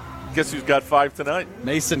 Guess who's got 5 tonight?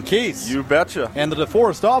 Mason Keys. You betcha. And the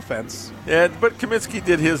DeForest offense. But Kaminsky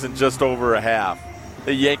did his in just over a half.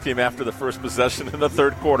 They yanked him after the first possession in the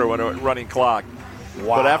third quarter when it was running clock.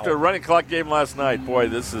 Wow. But after a running clock game last night, boy,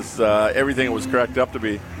 this is everything it was cracked up to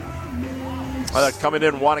be. Coming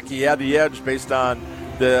in, Waunakee had the edge based on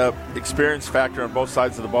the experience factor on both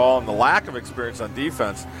sides of the ball and the lack of experience on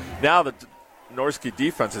defense. Now the Norski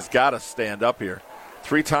defense has got to stand up here.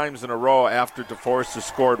 3 times in a row after DeForest has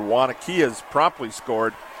scored, Waunakee has promptly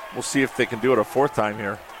scored. We'll see if they can do it a 4th time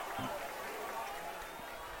here.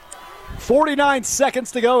 49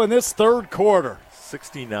 seconds to go in this third quarter.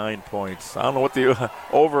 69 points. I don't know what the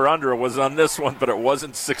over-under was on this one, but it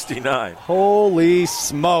wasn't 69. Holy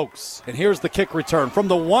smokes. And here's the kick return from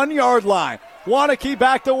the 1-yard line. Waunakee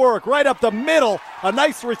back to work, right up the middle. A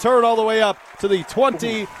nice return all the way up to the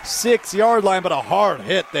 26-yard line, but a hard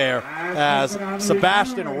hit there as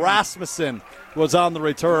Sebastian Rasmussen was on the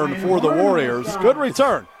return for the Warriors. Good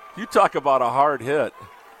return. You talk about a hard hit.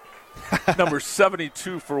 Number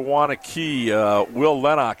 72 for Waunakee, Will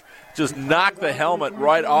Lennox, just knocked the helmet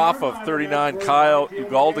right off of 39 Kyle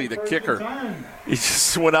Ugaldi, the kicker. He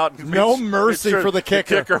just went out and no mercy for the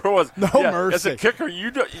kicker. The kicker was no mercy. As a kicker,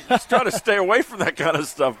 you just try to stay away from that kind of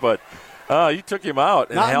stuff, but you took him out,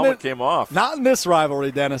 and the helmet came off. Not in this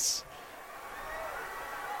rivalry, Dennis.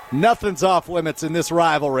 Nothing's off limits in this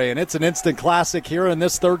rivalry, and it's an instant classic here in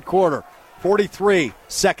this third quarter. 43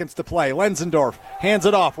 seconds to play. Lenzendorf hands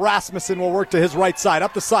it off. Rasmussen will work to his right side,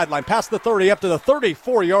 up the sideline, past the 30, up to the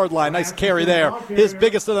 34-yard line. Nice carry there. His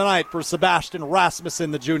biggest of the night for Sebastian Rasmussen,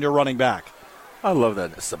 the junior running back. I love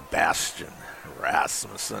that. Sebastian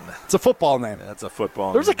Rasmussen. It's a football name. That's a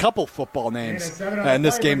football There's name. a couple football names in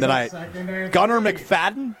this game tonight. Gunnar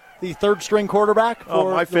McFadden, the third-string quarterback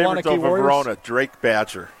for my the favorite Waunakee over Warriors. Verona, Drake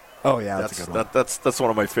Badger. Oh, yeah, that's a good one. That's one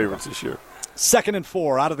of my favorites this year. 2nd and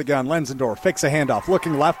 4 out of the gun. Lenzendorf fakes a handoff,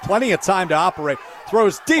 looking left, plenty of time to operate.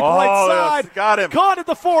 Throws deep right side. Yes, got him. Caught at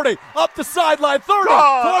the 40, up the sideline, 30,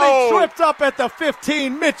 20, tripped up at the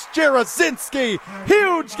 15. Mitch Jarosinski.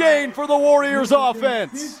 Huge gain for the Warriors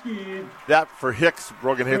offense. That for Hicks,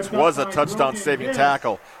 Brogan Hicks, was a touchdown-saving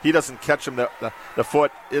tackle. He doesn't catch him the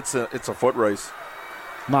foot. It's a foot race.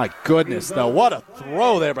 My goodness, though. What a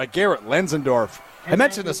throw there by Garrett Lenzendorf. I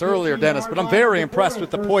mentioned this earlier, Dennis, but I'm very impressed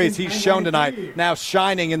with the poise he's shown tonight, now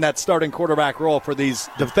shining in that starting quarterback role for these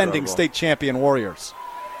defending state champion Warriors.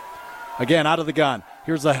 Again, out of the gun.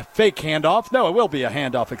 Here's a fake handoff. No, it will be a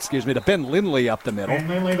handoff, to Ben Lindley up the middle.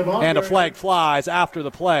 And a flag flies after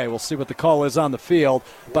the play. We'll see what the call is on the field.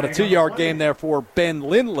 But a 2-yard gain there for Ben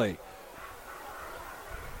Lindley.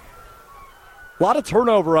 A lot of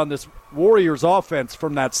turnover on this Warriors offense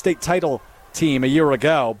from that state title team a year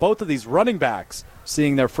ago. Both of these running backs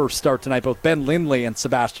seeing their first start tonight, both Ben Lindley and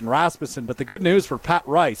Sebastian Rasmussen. But the good news for Pat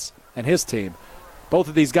Rice and his team, both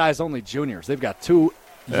of these guys only juniors. They've got 2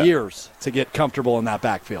 years to get comfortable in that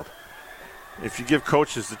backfield. If you give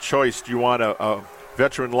coaches the choice, do you want a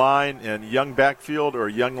veteran line and young backfield or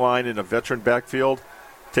a young line and a veteran backfield?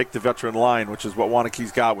 Take the veteran line, which is what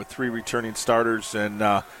Waunakee's got with 3 returning starters and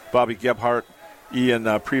Bobby Gebhardt, Ian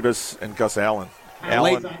Priebus, and Gus Allen.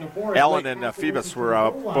 Allen and Phoebus were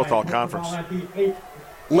both all conference.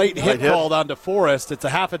 Late hit called on DeForest. It's a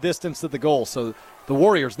half a distance to the goal. So the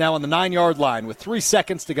Warriors now on the 9-yard line with 3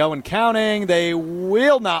 seconds to go and counting. They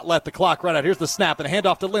will not let the clock run out. Here's the snap and a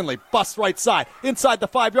handoff to Lindley. Busts right side inside the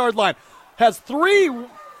 5-yard line. Has 3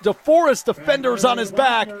 DeForest defenders on his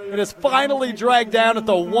back and is finally dragged down at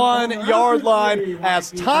the 1-yard line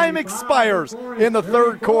as time expires in the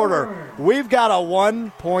third quarter. We've got a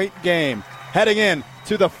 1-point game heading in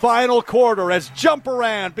to the final quarter as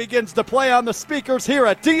Jumperand begins to play on the speakers here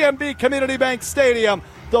at DMB Community Bank Stadium.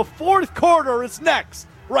 The fourth quarter is next,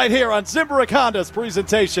 right here on Zimbrick Honda's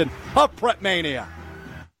presentation of Prep Mania.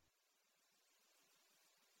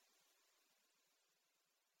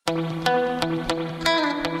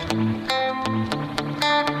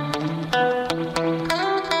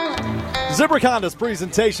 Zimbrick Honda's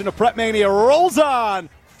presentation of Prep Mania rolls on.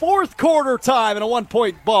 Fourth quarter time in a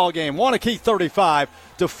 1-point ball game. Waunakee 35,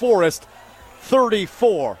 DeForest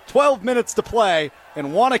 34. 12 minutes to play, and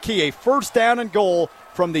Waunakee a first down and goal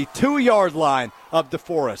from the 2-yard line of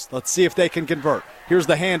DeForest. Let's see if they can convert. Here's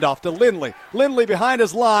the handoff to Lindley. Lindley behind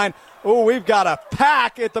his line. Oh, we've got a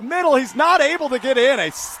pack at the middle. He's not able to get in.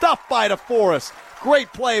 A stuff by DeForest.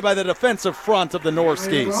 Great play by the defensive front of the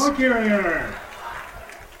Norskies.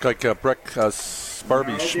 Like Breck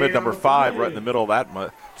Sparby Schmidt, number 5, right in the middle of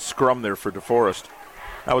that scrum there for DeForest.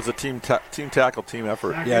 That was a team tackle, team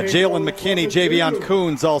effort. Yeah, Jalen McKinney, Javion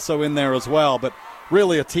Coons also in there as well, but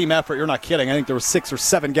really a team effort. You're not kidding. I think there were 6 or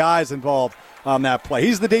 7 guys involved on that play.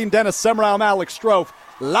 He's the Dean Dennis, Semrau, and Alex Strouf,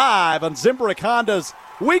 live on Zimbrick Honda's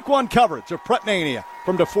Week 1 coverage of Prep Mania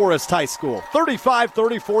from DeForest High School.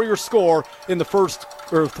 35-34 your score in the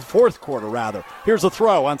fourth quarter. Here's a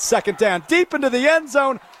throw on second down, deep into the end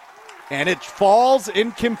zone, and it falls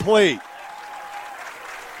incomplete.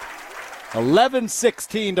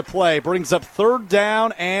 11:16 to play, brings up third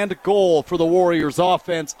down and goal for the Warriors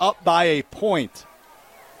offense, up by a point.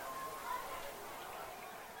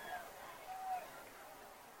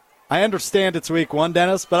 I understand it's week 1,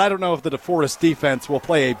 Dennis, but I don't know if the DeForest defense will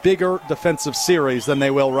play a bigger defensive series than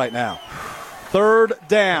they will right now. Third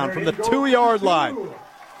down from the 2-yard line.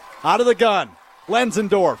 Out of the gun,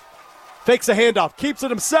 Lenzendorf fakes a handoff, keeps it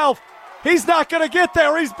himself. He's not going to get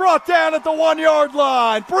there. He's brought down at the 1-yard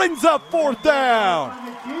line. Brings up fourth down.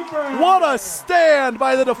 What a stand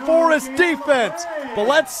by the DeForest defense. But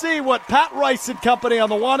let's see what Pat Rice and company on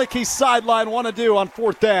the Waunakee sideline want to do on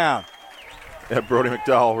fourth down. Yeah, Brody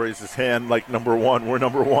McDowell raised his hand like number 1. We're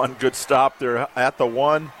number 1. Good stop there at the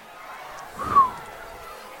 1.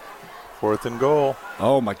 Fourth and goal.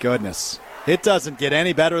 Oh, my goodness. It doesn't get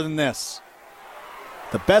any better than this.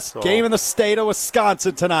 The best game in the state of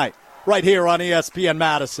Wisconsin tonight. Right here on ESPN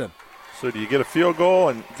Madison. So do you get a field goal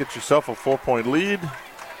and get yourself a 4-point lead?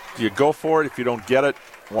 Do you go for it? If you don't get it,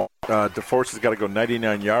 DeForest has got to go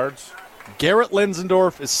 99 yards. Garrett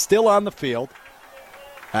Lenzendorf is still on the field,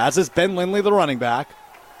 as is Ben Lindley, the running back,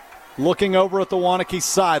 looking over at the Waunakee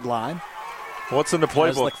sideline. What's in the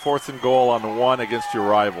playbook? Fourth and goal on the 1 against your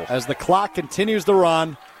rival. As the clock continues to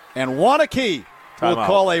run, and Waunakee will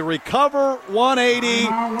call a Recover 180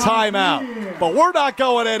 timeout. But we're not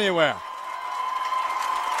going anywhere.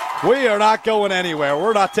 We are not going anywhere.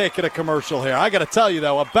 We're not taking a commercial here. I got to tell you,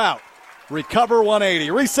 though, about Recover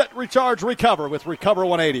 180. Reset, recharge, recover with Recover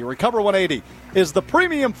 180. Recover 180 is the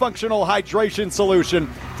premium functional hydration solution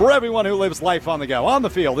for everyone who lives life on the go, on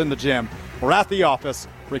the field, in the gym, or at the office.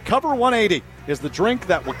 Recover 180 is the drink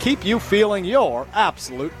that will keep you feeling your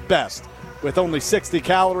absolute best. With only 60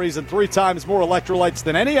 calories and 3 times more electrolytes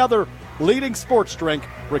than any other leading sports drink,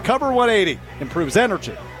 Recover 180 improves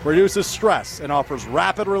energy, reduces stress, and offers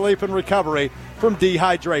rapid relief and recovery from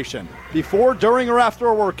dehydration. Before, during, or after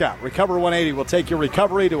a workout, Recover 180 will take your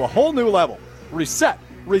recovery to a whole new level. Reset,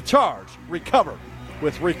 recharge, recover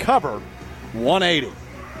with recovered 180.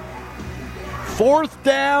 4th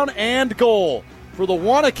down and goal for the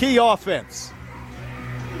Waunakee offense.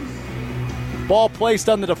 Ball placed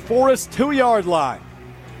on the DeForest 2-yard line.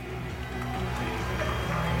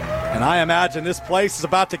 And I imagine this place is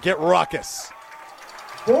about to get ruckus.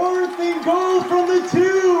 4th and goal from the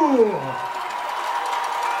 2.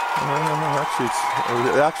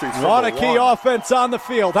 Actually, it's Waunakee offense on the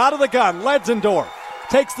field. Out of the gun. Ledzendorf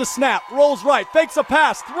takes the snap. Rolls right. Fakes a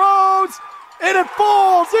pass. Throws. And it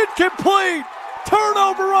falls. Incomplete.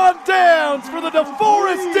 Turnover on downs for the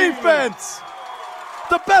DeForest defense.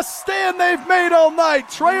 The best stand they've made all night,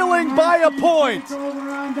 trailing by a point.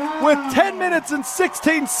 With 10 minutes and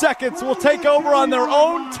 16 seconds, will take over on their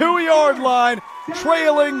own 2-yard line,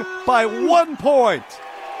 trailing by 1 point.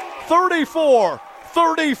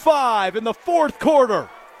 34-35 in the 4th quarter.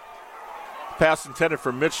 Pass intended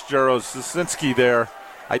for Mitch Jaroszynski there.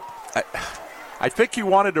 I think he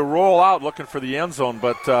wanted to roll out looking for the end zone,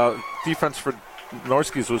 but defense for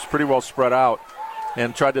Norskies was pretty well spread out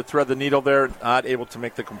and tried to thread the needle there, not able to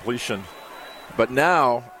make the completion. But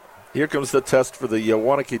now, here comes the test for the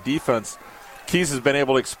Waunakee defense. Keys has been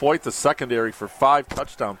able to exploit the secondary for 5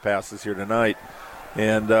 touchdown passes here tonight.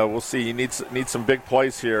 And we'll see. He needs some big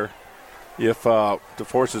plays here if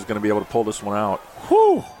DeForest is going to be able to pull this one out.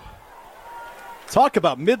 Whew. Talk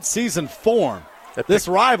about mid-season form. This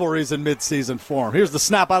rivalry's in mid-season form. Here's the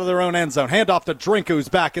snap out of their own end zone. Handoff to Drink, who's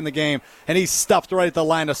back in the game, and he's stuffed right at the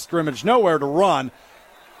line of scrimmage. Nowhere to run.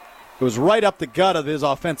 It was right up the gut of his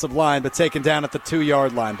offensive line, but taken down at the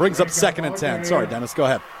 2-yard line. Brings up 2nd and 10. Sorry, Dennis, go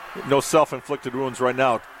ahead. No self-inflicted wounds right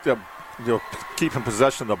now. Keeping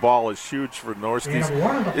possession of the ball is huge for Norskies.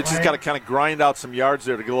 It's just got to kind of grind out some yards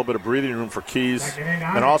there to get a little bit of breathing room for Keys.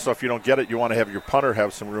 And also, if you don't get it, you want to have your punter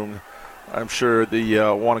have some room. I'm sure the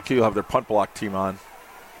Waunakee will have their punt block team on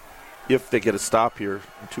if they get a stop here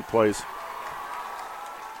in 2 plays.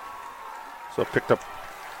 So picked up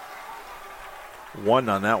 1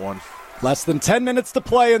 on that one. Less than 10 minutes to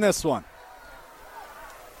play in this one.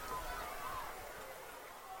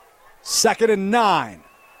 2nd and 9.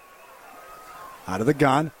 Out of the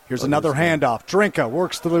gun. Here's another handoff. Drinka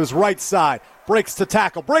works to his right side. Breaks to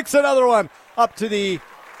tackle. Breaks another one up to the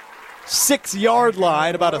 6-yard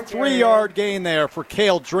line. About a 3-yard gain there for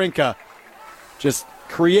Cale Drinka. Just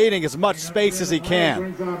creating as much space as he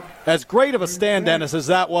can. As great of a stand, Dennis, as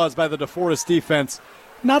that was by the DeForest defense,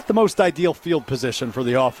 not the most ideal field position for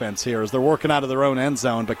the offense here as they're working out of their own end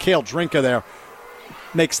zone. But Cale Drinka there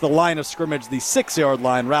makes the line of scrimmage the 6-yard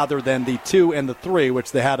line rather than the 2 and the 3,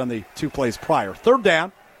 which they had on the 2 plays prior. 3rd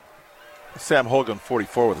down. Sam Hogan,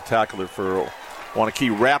 44, with a tackle there for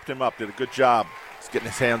Waunakee. Wrapped him up, did a good job. He's getting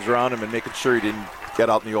his hands around him and making sure he didn't get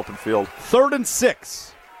out in the open field. 3rd and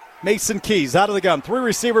 6. Mason Keys out of the gun. 3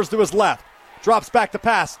 receivers to his left. Drops back to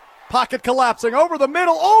pass. Pocket collapsing over the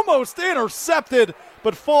middle. Almost intercepted,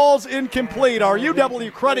 but falls incomplete. Our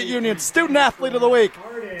UW Credit Union Student Athlete of the Week,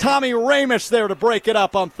 Tommy Ramish, there to break it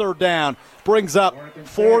up on 3rd down. Brings up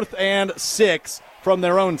 4th and 6 from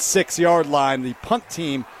their own 6-yard line. The punt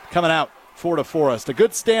team coming out for DeForest. A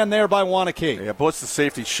good stand there by Waunakee. Yeah, blitz the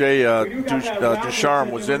safety. Shea Ducharme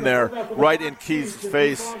was in there right in Keys'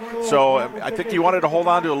 face. So I think he wanted to hold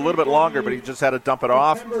on to it a little bit longer, but he just had to dump it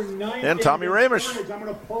off. And Tommy Ramish,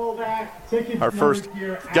 our first,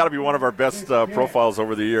 got to be one of our best profiles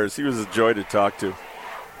over the years. He was a joy to talk to.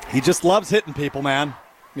 He just loves hitting people, man.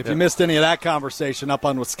 If you missed any of that conversation up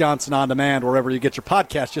on Wisconsin On Demand, wherever you get your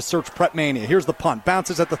podcast, just search Prep Mania. Here's the punt.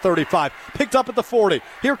 Bounces at the 35. Picked up at the 40.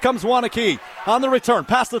 Here comes Waunakee on the return.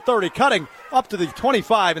 Past the 30. Cutting up to the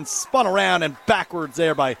 25 and spun around and backwards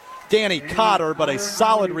there by Danny Cotter. But a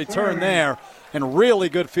solid return there and really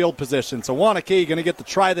good field position. So Waunakee going to get to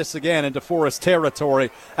try this again in DeForest territory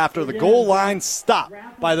after the goal line stop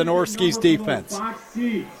by the Norskies defense.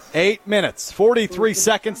 8 minutes, 43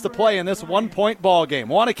 seconds to play in this 1-point ball game.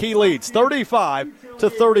 Waunakee leads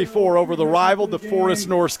 35-34 over the rival DeForest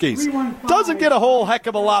Norskies. Doesn't get a whole heck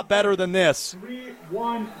of a lot better than this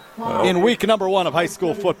in week number 1 of high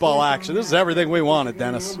school football action. This is everything we wanted,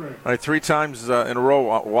 Dennis. All right, 3 times in a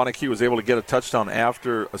row, Waunakee was able to get a touchdown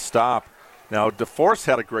after a stop. Now, DeForest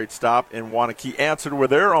had a great stop, and Waunakee answered with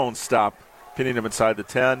their own stop, pinning them inside the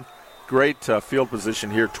 10. Great field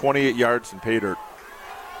position here, 28 yards in pay dirt.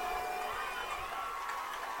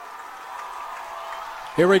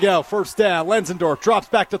 Here we go, 1st down. Lenzendorf drops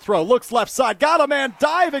back to throw, looks left side, got a man,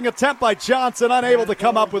 diving attempt by Johnson, unable to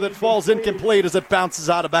come up with it, falls incomplete as it bounces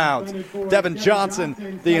out of bounds. Devin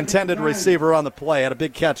Johnson, the intended receiver on the play, had a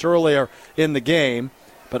big catch earlier in the game,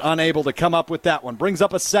 but unable to come up with that one. Brings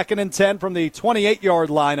up a 2nd and 10 from the 28-yard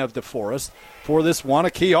line of DeForest for this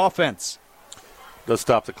Waunakee offense. does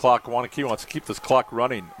stop the clock. Waunakee wants to keep this clock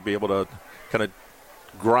running, be able to kind of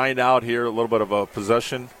grind out here a little bit of a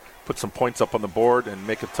possession, put some points up on the board, and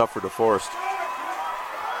make it tough for DeForest.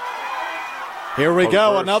 Here we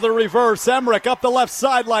go, another reverse. Emmerich up the left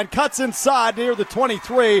sideline, cuts inside near the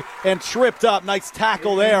 23 and tripped up. Nice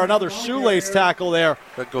tackle there, another shoelace tackle there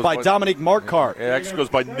by Dominique Marquardt. It actually goes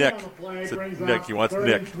by Nick. Nick, he wants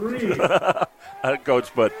Nick.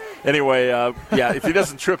 Coach, but anyway, if he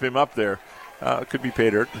doesn't trip him up there, it could be pay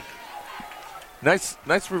dirt. Nice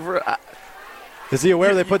reverse. Is he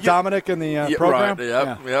aware they put Dominic in the program?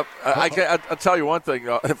 Right, yep. I'll tell you one thing.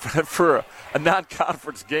 For a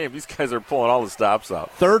non-conference game, these guys are pulling all the stops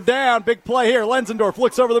out. Third down, big play here. Lenzendorf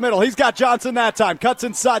looks over the middle. He's got Johnson that time. Cuts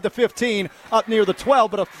inside the 15, up near the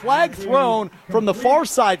 12, but a flag thrown from the far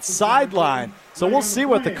side sideline. So we'll see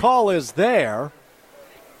what the call is there,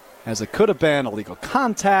 as it could have been illegal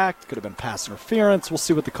contact, could have been pass interference. We'll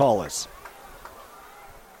see what the call is.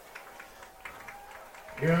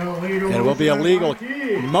 It will be a legal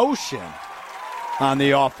motion on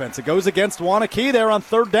the offense. It goes against Waunakee there on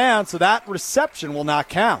third down, so that reception will not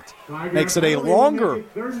count. Makes it a longer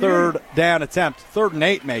third down attempt. 3rd and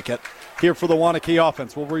 8 make it here for the Waunakee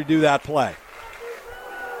offense. We'll redo that play.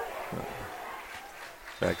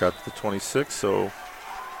 Back out to the 26, so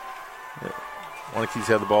Waunakee's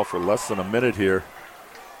had the ball for less than a minute here.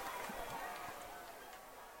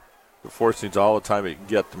 DeForest needs all the time it can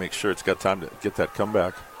get to make sure it's got time to get that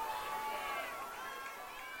comeback.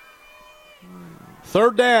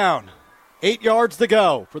 3rd down, 8 yards to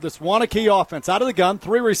go for this Waunakee offense. Out of the gun,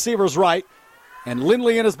 3 receivers right, and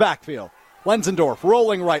Lindley in his backfield. Lenzendorf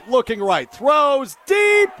rolling right, looking right, throws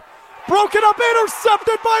deep, broken up,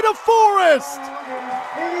 intercepted by DeForest.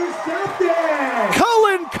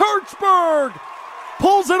 Cullen Kirchberg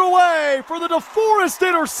pulls it away for the DeForest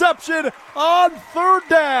interception on 3rd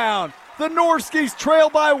down. The Norskies trail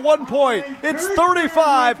by 1 point. It's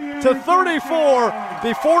 35-34.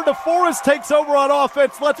 Before DeForest takes over on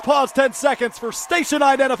offense, let's pause 10 seconds for station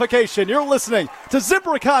identification. You're listening to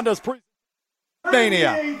Zimbrick Honda's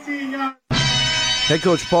Mania. Head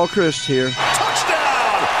coach Paul Christ here.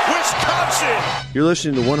 Touchdown, Wisconsin! You're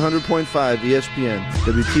listening to 100.5 ESPN,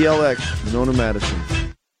 WTLX, Monona, Madison.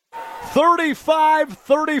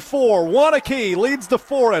 35-34. Waunakee leads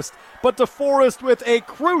DeForest, but DeForest with a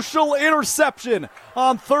crucial interception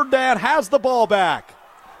on 3rd down has the ball back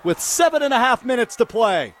with 7.5 minutes to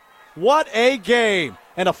play. What a game.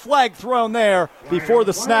 And a flag thrown there before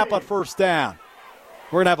the snap on 1st down.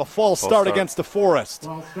 We're going to have a false start against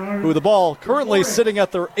DeForest, who the ball currently sitting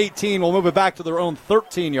at their 18 will move it back to their own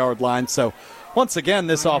 13-yard line. So once again,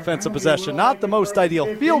 this offensive possession, not the most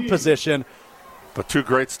ideal field position, but 2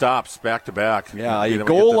 great stops back-to-back. Yeah, a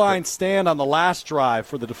goal line stand on the last drive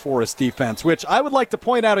for the DeForest defense, which I would like to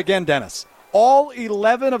point out again, Dennis. All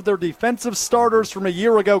 11 of their defensive starters from a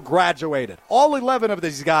year ago graduated. All 11 of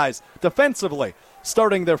these guys defensively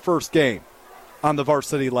starting their first game on the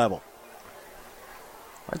varsity level.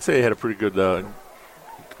 I'd say they had a pretty good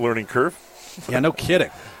learning curve. Yeah, no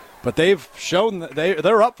kidding. But they've shown that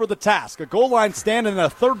they're up for the task. A goal line stand and a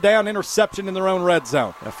 3rd down interception in their own red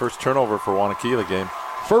zone. First turnover for Waunakee of the game.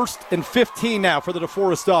 1st and 15 now for the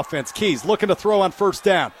DeForest offense. Keys looking to throw on 1st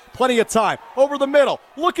down. Plenty of time. Over the middle.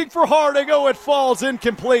 Looking for Harding. Oh, it falls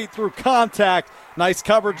incomplete through contact. Nice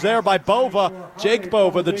coverage there by Bova. Jake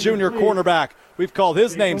Bova, the junior cornerback. We've called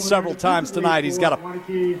his name several times tonight. He's got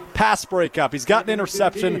a pass breakup. He's got an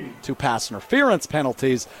interception, 2 pass interference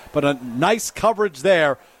penalties, but a nice coverage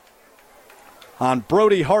there on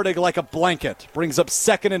Brody Hardig like a blanket. Brings up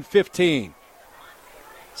 2nd and 15.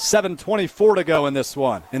 7:24 to go in this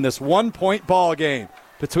one. In this 1-point ball game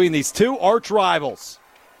between these 2 arch rivals.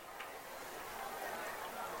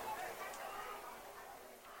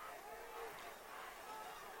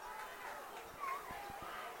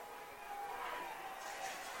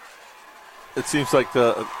 It seems like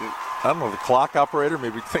the clock operator,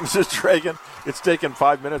 maybe things are dragging. It's taken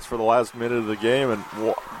 5 minutes for the last minute of the game, and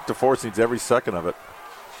DeForest needs every second of it.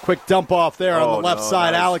 Quick dump off there on the left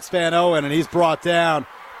side, nice. Alex Van Owen, and he's brought down,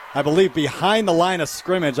 I believe, behind the line of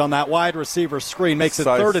scrimmage on that wide receiver screen. Makes it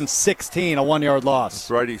 3rd and 16, a 1-yard loss.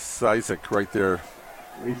 Brady Isaac right there.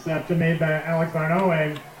 Reception made by Alex Van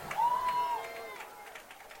Owen.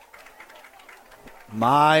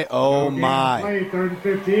 My, oh my. Play, 3rd and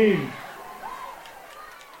 15.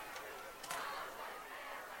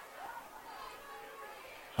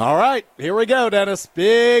 All right, here we go, Dennis.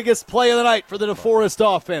 Biggest play of the night for the DeForest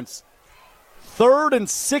offense. 3rd and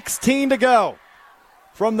 16 to go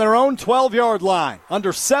from their own 12-yard line.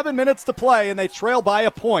 Under 7 minutes to play, and they trail by a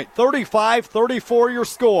point. 35-34 your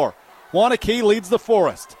score. Waunakee leads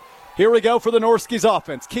DeForest. Here we go for the Norskies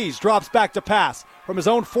offense. Keys drops back to pass from his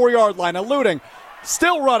own 4-yard line, eluding.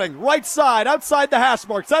 Still running, right side, outside the hash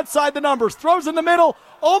marks, outside the numbers, throws in the middle,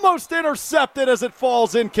 almost intercepted as it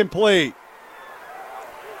falls incomplete.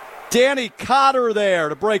 Danny Cotter there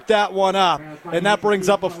to break that one up, and that brings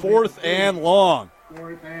up a 4th and long.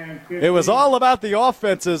 It was all about the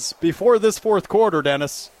offenses before this fourth quarter,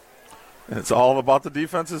 Dennis. It's all about the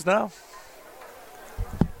defenses now.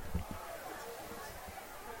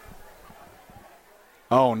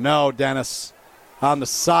 Oh, no, Dennis. On the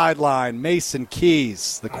sideline, Mason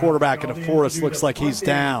Keys, the quarterback of DeForest, looks like he's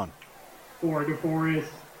down.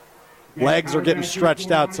 Legs are getting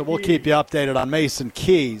stretched out, so we'll keep you updated on Mason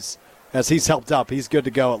Keys as he's helped up. He's good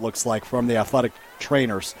to go, it looks like, from the athletic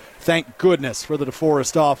trainers. Thank goodness for the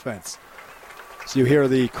DeForest offense. So you hear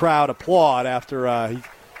the crowd applaud after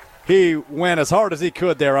he went as hard as he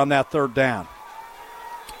could there on that 3rd down.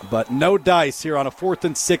 But no dice here on a 4th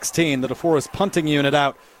and 16. The DeForest punting unit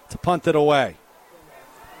out to punt it away.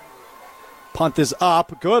 Punt is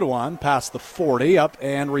up, good one, past the 40, up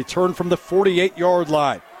and return from the 48-yard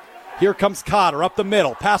line. Here comes Cotter up the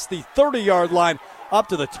middle, past the 30-yard line, up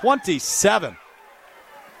to the 27.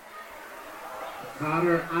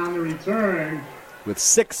 Cotter on the return. With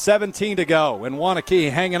 6:17 to go, and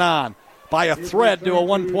Waunakee hanging on by a thread to a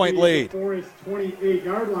 1-point lead. DeForest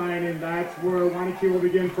 28-yard line, and that's where Waunakee will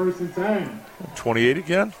begin 1st and 10. 28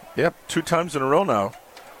 again? Yep, 2 times in a row now.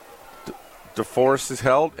 DeForest is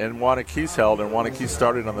held and Waunakee's held, and Waunakee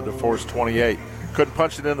started on the DeForest 28. Couldn't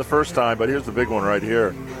punch it in the first time, but here's the big one right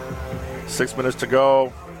here. 6 minutes to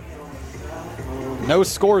go. No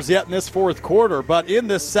scores yet in this fourth quarter, but in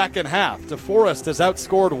this second half, DeForest has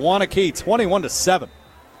outscored Waunakee 21-7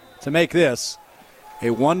 to make this a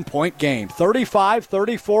 1-point game.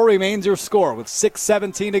 35-34 remains your score with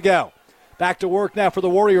 6:17 to go. Back to work now for the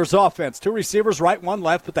Warriors offense. 2 receivers, right, 1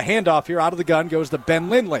 left, but the handoff here out of the gun goes to Ben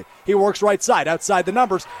Lindley. He works right side, outside the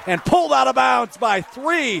numbers, and pulled out of bounds by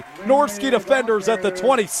 3 Norski defenders at the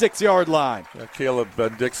 26-yard line. Yeah,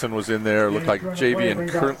 Caleb Dixon was in there. Looked like JV and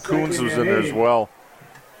Coons was in there as well.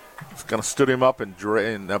 It's kind of stood him up and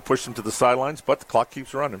pushed him to the sidelines, but the clock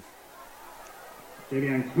keeps running.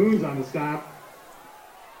 JV and Coons on the stop.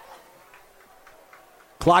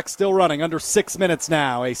 Clock still running, under 6 minutes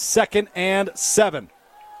now. A 2nd and 7.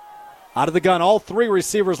 Out of the gun, all 3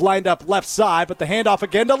 receivers lined up left side, but the handoff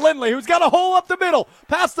again to Lindley, who's got a hole up the middle.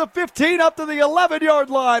 Past the 15, up to the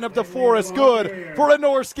 11-yard line of DeForest. Good for a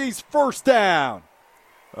Norskies first down.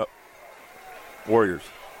 Warriors.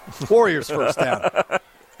 Warriors first down.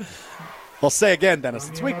 I'll say again, Dennis,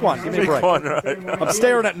 it's week 1. Give me a break. Week 1, right. I'm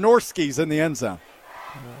staring at Norskies in the end zone.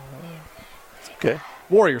 It's okay.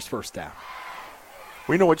 Warriors first down.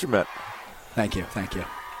 We know what you meant. Thank you.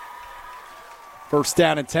 First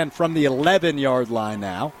down and 10 from the 11-yard line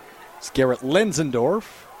now. It's Garrett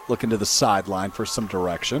Linsendorf looking to the sideline for some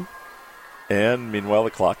direction. And meanwhile, the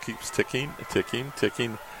clock keeps ticking.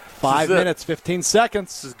 5 minutes, 15 seconds.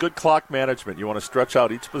 This is good clock management. You want to stretch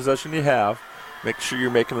out each possession you have, make sure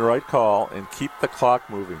you're making the right call, and keep the clock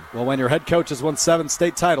moving. Well, when your head coach has won 7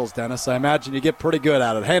 state titles, Dennis, I imagine you get pretty good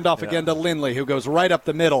at it. Handoff again to Lindley, who goes right up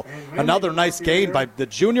the middle. Another nice gain by the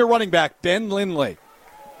junior running back, Ben Lindley.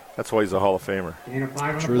 That's why he's a Hall of Famer.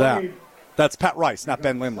 True that. That's Pat Rice, not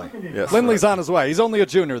Ben Lindley. Yes, Lindley's right. on his way. He's only a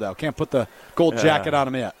junior, though. Can't put the gold jacket on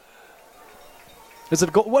him yet. Is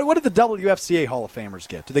it gold? What did the WFCA Hall of Famers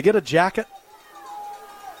get? Do they get a jacket?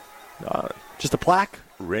 Just a plaque?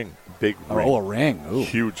 Ring. Big ring. Oh, a ring. Ooh.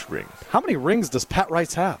 Huge ring. How many rings does Pat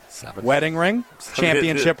Rice have? 7. Wedding ring,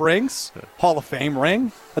 championship rings, Hall of Fame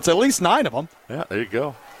ring. That's at least 9 of them. Yeah, there you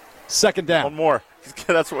go. Second down. One more.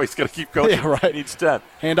 That's why he's going to keep coaching. Yeah, right. He needs 10.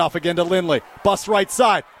 Handoff again to Lindley. Bust right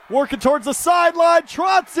side. Working towards the sideline.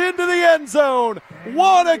 Trots into the end zone.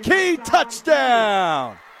 Waunakee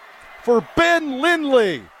touchdown for Ben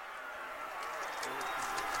Lindley.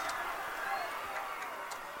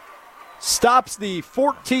 Stops the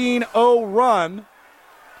 14-0 run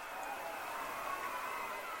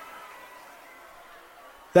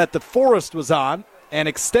that DeForest was on and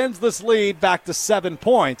extends this lead back to 7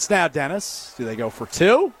 points. Now, Dennis, do they go for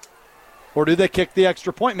 2 or do they kick the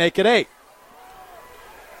extra point, make it 8?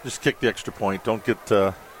 Just kick the extra point. Don't put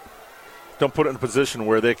it in a position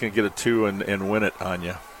where they can get a 2 and win it on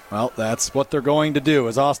you. Well, that's what they're going to do,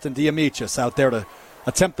 as Austin Diamichis out there to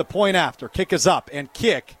attempt the point after. Kick is up, and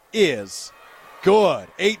kick is good.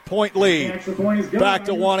 8-point lead. Back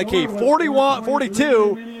to Waunakee.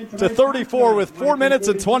 42-34 with 4 minutes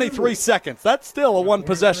and 23 seconds. That's still a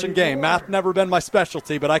one-possession game. Math never been my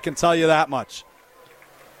specialty, but I can tell you that much.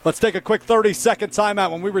 Let's take a quick 30-second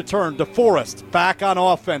timeout when we return. DeForest back on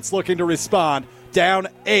offense, looking to respond. down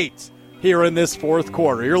 8 here in this fourth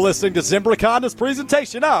quarter. You're listening to Zimbrick Honda's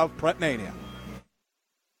presentation of Prep Mania.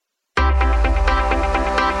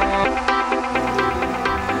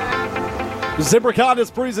 Zimbrick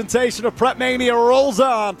Honda's presentation of Prep Mania rolls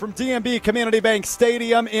on from DMB Community Bank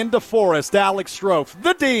Stadium in DeForest. Alex Strouf,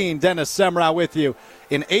 the Dean, Dennis Semrau with you.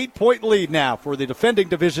 An 8-point lead now for the defending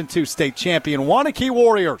Division II state champion Waunakee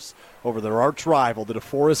Warriors over their arch rival, the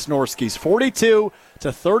Deforest Norskies,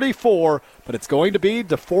 42-34, but it's going to be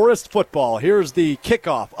DeForest football. Here's the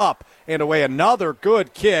kickoff, up and away. Another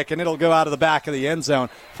good kick, and it'll go out of the back of the end zone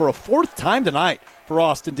for a fourth time tonight for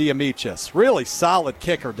Austin Diamichis. Really solid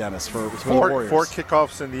kicker, Dennis, for the Warriors. Four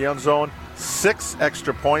kickoffs in the end zone, 6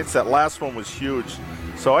 extra points. That last one was huge.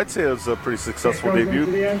 So I'd say it was a pretty successful debut.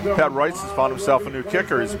 Pat Rice has found himself a new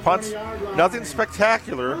kicker. His punts, nothing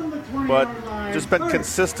spectacular, but just been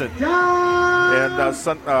consistent. And I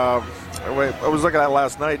was looking at it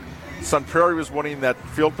last night. Sun Prairie was winning that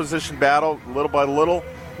field position battle little by little.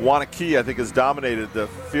 Waunakee, I think, has dominated the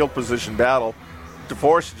field position battle.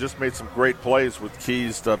 DeForest just made some great plays with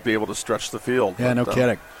Keys to be able to stretch the field. Yeah, no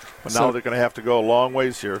kidding. But now they're going to have to go a long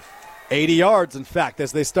ways here. 80 yards, in fact,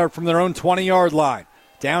 as they start from their own 20-yard line.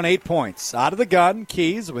 Down 8 points. Out of the gun,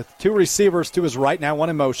 Keys with 2 receivers to his right, now one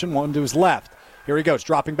in motion, one to his left. Here he goes,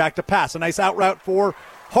 dropping back to pass. A nice out route for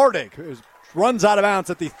Hardig, who runs out of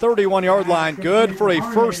bounds at the 31-yard line. Good for a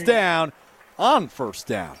first down on first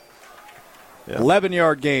down. Yeah.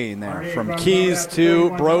 11-yard gain there from Keys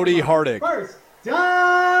to Brody Hardig.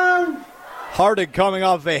 Down! Hardig coming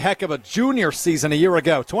off a heck of a junior season a year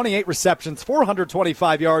ago. 28 receptions,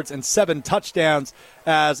 425 yards, and 7 touchdowns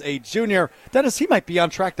as a junior. Dennis, he might be on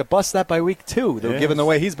track to bust that by week 2, though, given the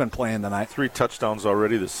way he's been playing tonight. 3 touchdowns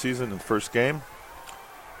already this season in the first game.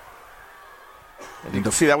 And you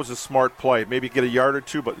can see that was a smart play. Maybe get a yard or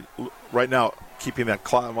 2, but right now keeping that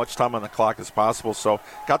clock, much time on the clock as possible. So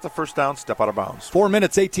got the first down, step out of bounds. 4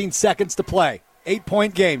 minutes, 18 seconds to play.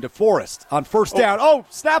 8-point game. DeForest on first down.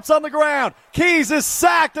 Snaps on the ground. Keys is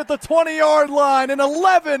sacked at the 20-yard line. An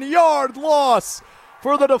 11-yard loss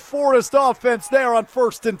for the DeForest offense there on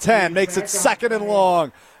 1st and 10. Makes it 2nd and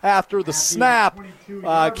long after the snap.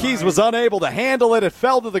 Keys was unable to handle it. It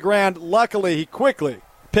fell to the ground. Luckily, he quickly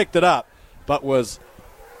picked it up, but was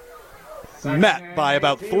met by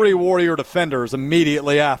about 3 Warrior defenders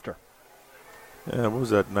immediately after. Yeah, what was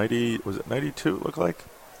that, 90? Was it 92 it looked like?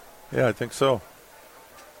 Yeah, I think so.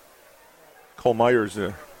 Cole Myers,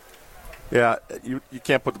 you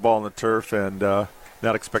can't put the ball on the turf and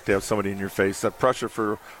not expect to have somebody in your face. That pressure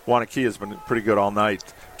for Waunakee has been pretty good all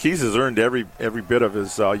night. Keys has earned every bit of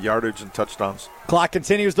his yardage and touchdowns. Clock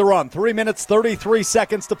continues to run. 3 minutes, 33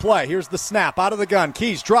 seconds to play. Here's the snap out of the gun.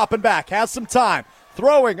 Keys dropping back, has some time.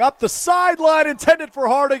 Throwing up the sideline, intended for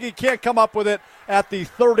Hardig. He can't come up with it at the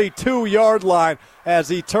 32-yard line as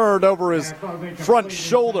he turned over his front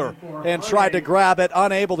shoulder and tried to grab it.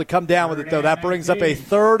 Unable to come down with it, though. That brings up a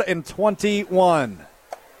 3rd and 21.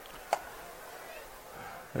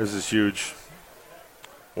 This is huge.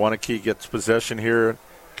 Waunakee gets possession here.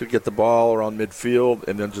 Could get the ball around midfield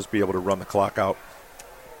and then just be able to run the clock out.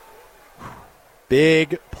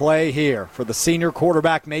 Big play here for the senior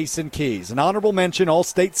quarterback Mason Keys. An honorable mention,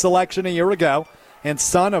 All-State selection a year ago, and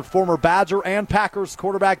son of former Badger and Packers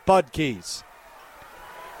quarterback Bud Keys.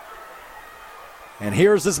 And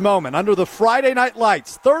here's his moment under the Friday night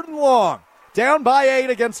lights. 3rd and long. Down by 8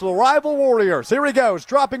 against the rival Warriors. Here he goes,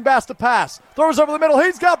 dropping back to pass. Throws over the middle.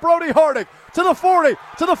 He's got Brody Hardig to the 40,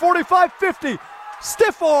 to the 45, 50.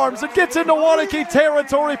 Stiff arms and gets into Waunakee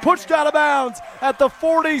territory, pushed out of bounds at the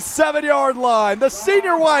 47-yard line. The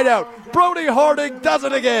senior wideout, Brody Hardig, does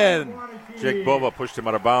it again. Jake Bova pushed him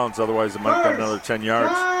out of bounds, otherwise it might have got another 10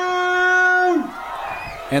 yards.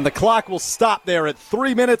 And the clock will stop there at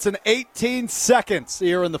 3 minutes and 18 seconds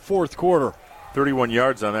here in the fourth quarter. 31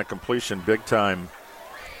 yards on that completion, big time.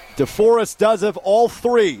 DeForest does have all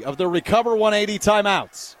 3 of the Recover 180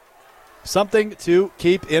 timeouts. Something to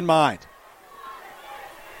keep in mind.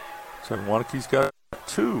 So Waunakee's got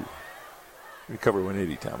 2 Recover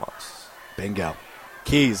 180 timeouts. Bingo.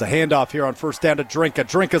 Keys, a handoff here on first down to Drinka.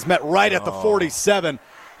 Drinka's met right at the 47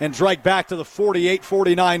 and dragged back to the 48,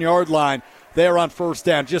 49-yard line there on first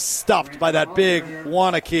down. Just stuffed by that big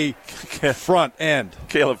Waunakee front end.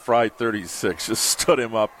 Caleb Fry, 36, just stood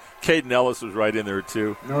him up. Caden Ellis was right in there,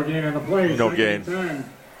 too. No gain on the play. No gain.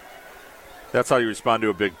 That's how you respond to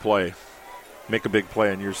a big play. Make a big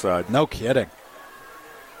play on your side. No kidding.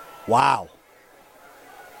 Wow.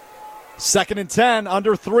 2nd and 10,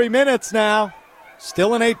 under 3 minutes now.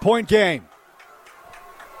 Still an 8-point game.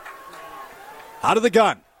 Out of the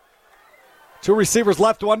gun. 2 receivers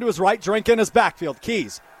left, one to his right. Drink in his backfield.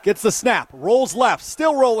 Keys gets the snap, rolls left,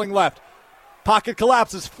 still rolling left. Pocket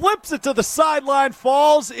collapses, flips it to the sideline,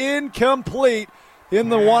 falls incomplete in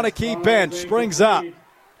the Waunakee bench. Springs up.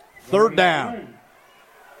 Third down.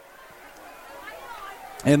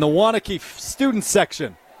 In the Waunakee student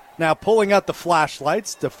section, now pulling out the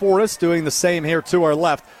flashlights. DeForest doing the same here to our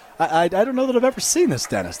left. I don't know that I've ever seen this,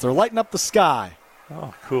 Dennis. They're lighting up the sky.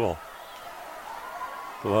 Oh, cool.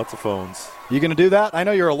 Lots of phones. You going to do that? I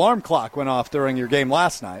know your alarm clock went off during your game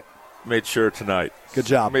last night. Made sure tonight. Good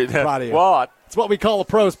job. Proud of you. What? It's what we call a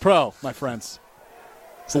pro's pro, my friends.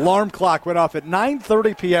 His alarm clock went off at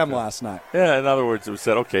 9:30 p.m. last night. Yeah, in other words, it was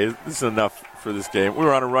said, okay, this is enough for this game. We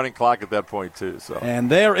were on a running clock at that point, too. So. And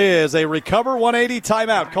there is a Recover 180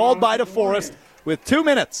 timeout called by DeForest with 2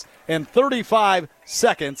 minutes and 35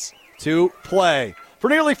 seconds to play. For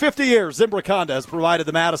nearly 50 years, Zimbrick Honda has provided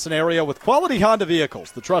the Madison area with quality Honda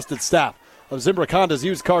vehicles. The trusted staff of Zimbrick Honda's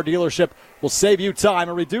used car dealership will save you time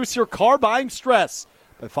and reduce your car buying stress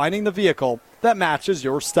by finding the vehicle that matches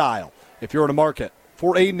your style. If you're in a market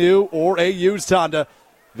for a new or a used Honda,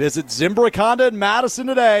 visit Zimbrick Honda in Madison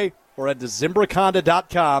today or head to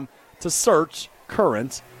ZimbrickHonda.com to search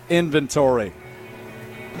current inventory.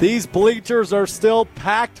 These bleachers are still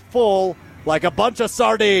packed full like a bunch of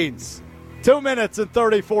sardines. 2 minutes and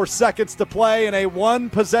 34 seconds to play in a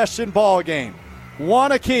one-possession ball game.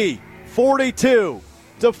 Waunakee 42,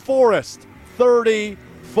 DeForest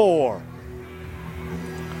 34.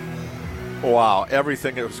 Wow,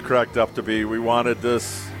 everything it was cracked up to be. We wanted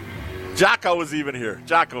this. Jocko was even here.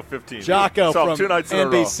 Jocko 15. Jocko from 2 nights in a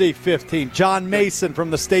row. NBC 15. John Mason from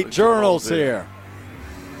the State Journal's here.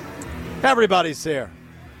 Everybody's here.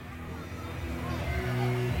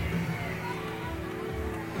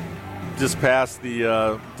 Just past the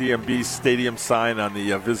DMB Stadium sign on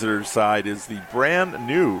the visitor side is the brand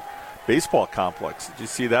new baseball complex. Did you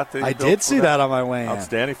see that? I did see that on my way in.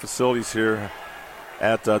 Outstanding facilities here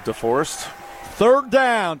at DeForest. Third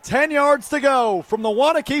down, 10 yards to go from the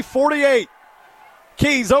Waunakee 48.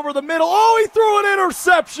 Keys over the middle. Oh, he threw an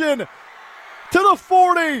interception to the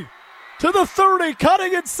 40, to the 30,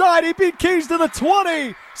 cutting inside. He beat Keys to the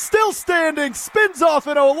 20. Still standing, spins off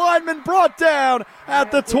an O-lineman, brought down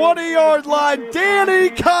at the 20-yard line. Danny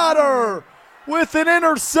Cotter with an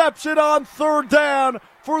interception on third down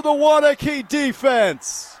for the Waunakee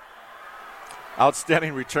defense.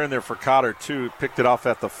 Outstanding return there for Cotter, too. Picked it off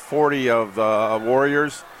at the 40 of the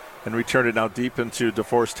Warriors and returned it now deep into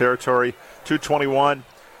DeForest territory. 2:21.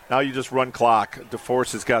 Now you just run clock.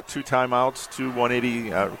 DeForest has got 2 timeouts, 2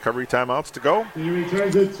 180 recovery timeouts to go.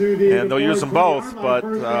 And they'll use them both, but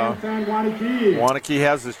Waunakee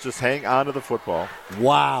has this just hang on to the football.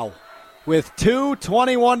 Wow. With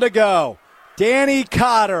 2:21 to go, Danny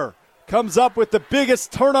Cotter comes up with the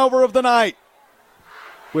biggest turnover of the night.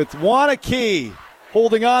 With Waunakee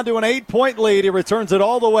holding on to an 8-point lead, he returns it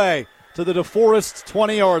all the way to the DeForest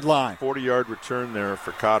 20-yard line. 40-yard return there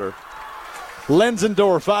for Cotter.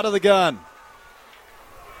 Lenzendorf out of the gun.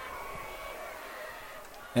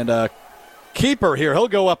 And a keeper here. He'll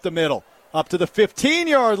go up the middle, up to the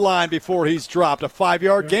 15-yard line before he's dropped. A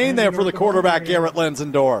 5-yard gain there for the quarterback, Garrett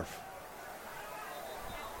Lenzendorf.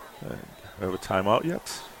 We have a timeout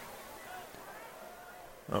yet?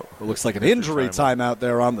 Oh, it looks like an injury timeout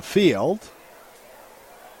there on the field.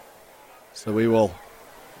 So we will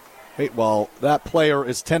wait while that player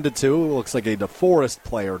is tended to. It looks like a DeForest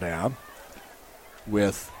player down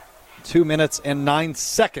with 2 minutes and 9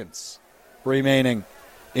 seconds remaining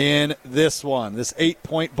in this one, this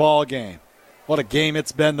 8-point ball game. What a game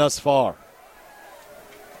it's been thus far.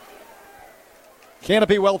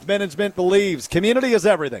 Canopy Wealth Management believes community is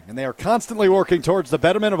everything, and they are constantly working towards the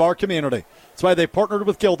betterment of our community. That's why they partnered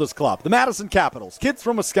with Gilda's Club, the Madison Capitals, Kids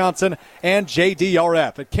from Wisconsin, and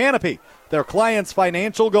JDRF. At Canopy, their clients'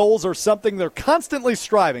 financial goals are something they're constantly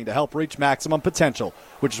striving to help reach maximum potential,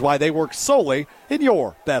 which is why they work solely in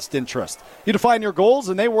your best interest. You define your goals,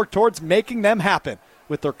 and they work towards making them happen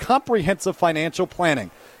with their comprehensive financial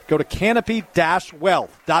planning. Go to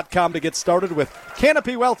canopy-wealth.com to get started with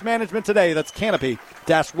Canopy Wealth Management today. That's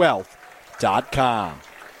canopy-wealth.com.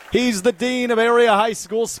 He's the Dean of Area High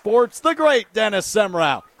School Sports, the great Dennis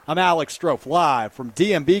Semrau. I'm Alex Strouf, live from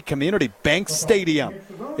DMB Community Bank Stadium.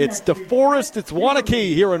 It's DeForest, it's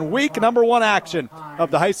Waunakee here in week number 1 action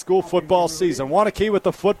of the high school football season. Waunakee with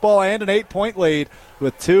the football and an 8-point lead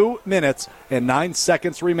with 2 minutes and 9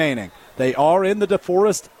 seconds remaining. They are in the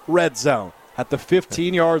DeForest red zone at the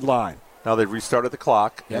 15-yard line. Now they've restarted the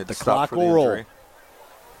clock. Yep, the clock will roll.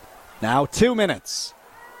 Now 2 minutes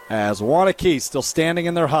as Waunakee still standing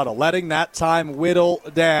in their huddle, letting that time whittle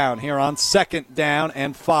down here on 2nd down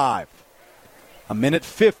and 5.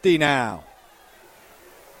 1:50 now.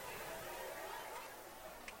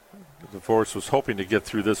 DeForest was hoping to get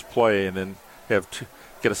through this play and then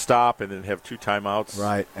get a stop and then have 2 timeouts.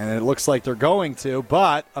 Right, and it looks like they're going to,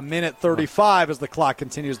 but a minute 35 as the clock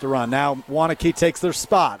continues to run. Now Waunakee takes their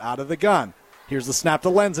spot out of the gun. Here's the snap to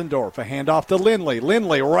Lenzendorf, a handoff to Lindley.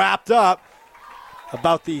 Lindley wrapped up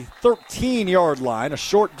about the 13-yard line, a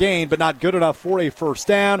short gain, but not good enough for a first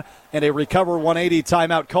down, and a recover 180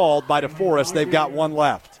 timeout called by DeForest. They've got one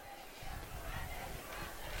left.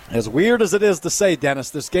 As weird as it is to say, Dennis,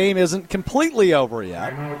 this game isn't completely over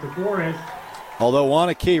yet. Although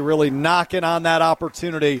Waunakee really knocking on that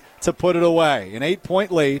opportunity to put it away. An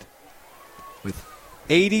 8-point lead with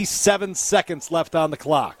 87 seconds left on the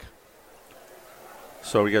clock.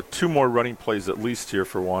 So we got 2 more running plays at least here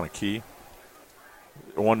for Waunakee.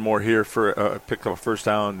 One more here for pick up a first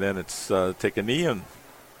down, then it's take a knee and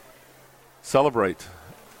celebrate.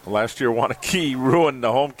 Last year, Waunakee ruined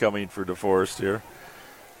the homecoming for DeForest here.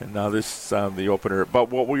 And now this is the opener. But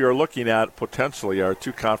what we are looking at potentially are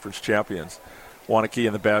 2 conference champions. Waunakee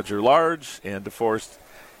in the Badger large and DeForest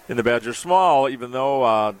in the Badger small, even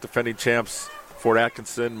though defending champs Fort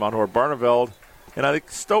Atkinson, Mount Horeb-Barneveld, and I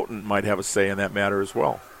think Stoughton might have a say in that matter as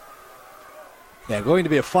well. Yeah, going to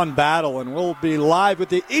be a fun battle, and we'll be live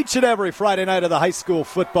with you each and every Friday night of the high school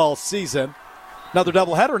football season. Another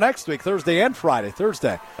doubleheader next week, Thursday and Friday.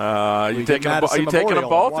 Thursday. Are you taking them both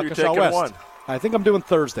or are you taking one? I think I'm doing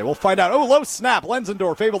Thursday. We'll find out. Oh, low snap.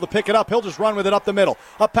 Lenzendorf able to pick it up. He'll just run with it up the middle.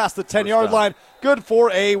 Up past the 10-yard line. Good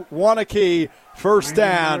for a Waunakee first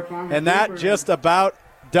down. And that just about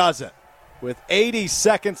does it. With 80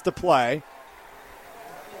 seconds to play.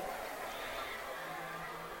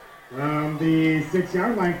 From the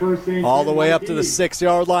 6-yard line, first thing. All the way up to the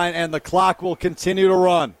 6-yard line, and the clock will continue to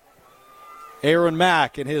run. Aaron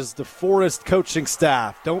Mack and his DeForest coaching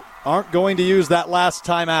staff aren't going to use that last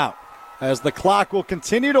timeout, as the clock will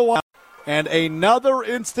continue to run, and another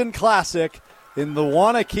instant classic in the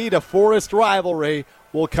Waunakee DeForest rivalry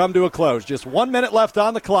will come to a close. Just 1 minute left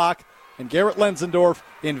on the clock, and Garrett Lenzendorf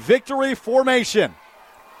in victory formation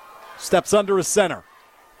steps under his center.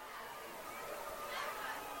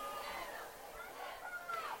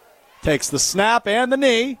 Takes the snap and the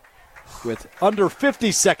knee. With under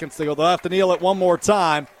 50 seconds to go, they'll have to kneel it one more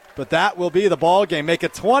time, but that will be the ball game. Make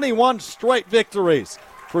it 21 straight victories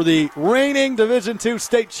for the reigning Division II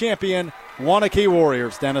state champion Waunakee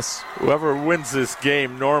Warriors, Dennis. Whoever wins this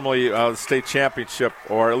game, normally the state championship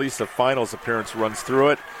or at least a finals appearance runs through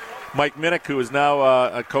it. Mike Minnick, who is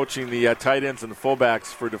now coaching the tight ends and the fullbacks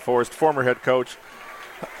for DeForest, former head coach,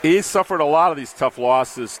 he's suffered a lot of these tough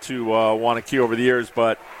losses to Waunakee over the years,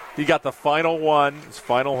 but he got the final one, his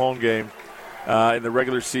final home game in the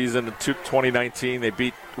regular season in 2019. They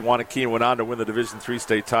beat Waunakee and went on to win the Division III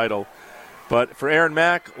state title. But for Aaron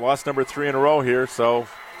Mack, lost number 3 in a row here, so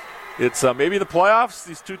it's maybe the playoffs.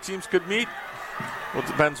 These 2 teams could meet. Well, it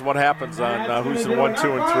depends what happens on who's in 1,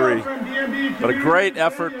 2, and 3. But a great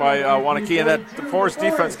effort by Waunakee, and that DeForest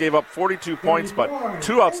defense gave up 42 points, but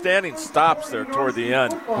 2 outstanding stops there toward the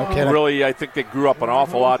end. Really, I think they grew up an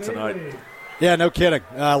awful lot tonight. Yeah, no kidding.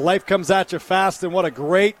 Life comes at you fast, and what a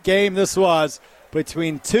great game this was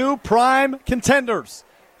between 2 prime contenders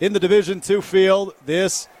in the Division II field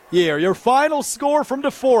this year. Your final score from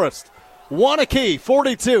DeForest, Waunakee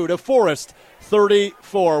 42, DeForest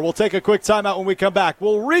 34. We'll take a quick timeout when we come back.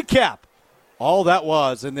 We'll recap all that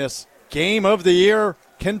was in this Game of the Year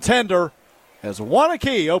contender as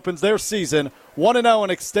Waunakee opens their season 1-0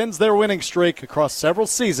 and extends their winning streak across several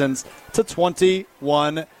seasons to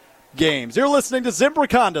 21 games. You're listening to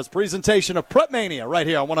Zimbrick Honda's presentation of Prep Mania right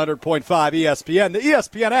here on 100.5 ESPN, the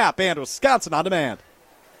ESPN app, and Wisconsin On Demand.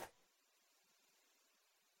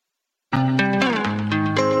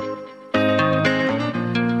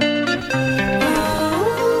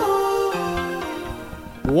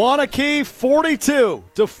 Waunakee 42,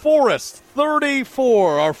 DeForest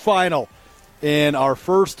 34, our final in our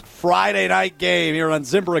first Friday night game here on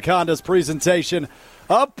Zimbrick Honda's presentation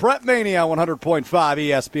of Prep Mania, 100.5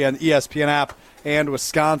 ESPN, ESPN app, and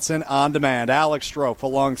Wisconsin On Demand. Alex Strouf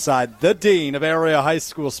alongside the Dean of Area High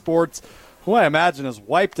School Sports, who I imagine is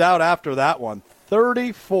wiped out after that one.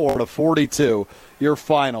 34-42, your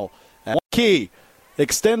final. And Waunakee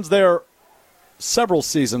extends their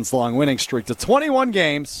several-seasons-long winning streak to 21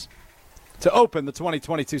 games to open the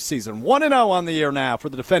 2022 season. 1-0 on the year now for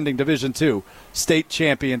the defending Division II state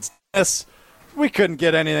champions. Yes, we couldn't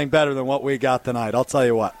get anything better than what we got tonight, I'll tell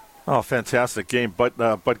you what. Oh, fantastic game.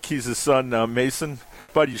 Bud Keys' son, Mason.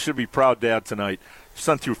 Bud, you should be proud, Dad, tonight. Your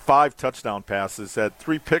son threw 5 touchdown passes, had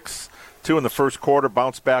 3 picks, 2 in the first quarter,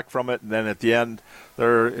 bounced back from it, and then at the end,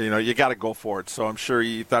 you got to go for it. So I'm sure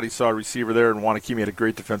he thought he saw a receiver there, and Waunakee made a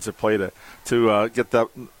great defensive play to get that,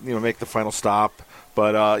 make the final stop.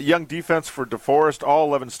 But young defense for DeForest. All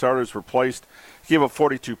 11 starters were placed. He gave up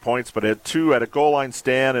 42 points, but had 2 at a goal line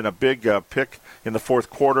stand and a big pick in the fourth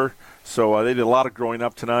quarter. So they did a lot of growing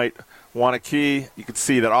up tonight. Waunakee, you could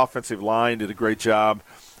see that offensive line did a great job.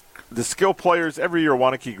 The skill players, every year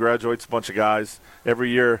Waunakee graduates a bunch of guys. Every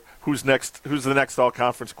year, who's the next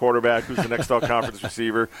all-conference quarterback? Who's the next all-conference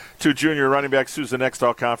receiver? 2 junior running backs, who's the next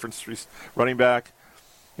all-conference running back?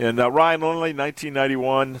 And Ryan Lonely,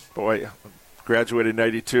 1991, boy, graduated in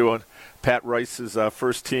 92 on Pat Rice's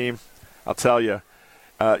first team. I'll tell you,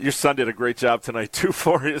 your son did a great job tonight, too,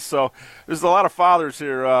 for you. So there's a lot of fathers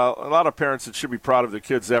here, a lot of parents that should be proud of their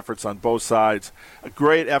kids' efforts on both sides. A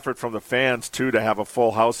great effort from the fans, too, to have a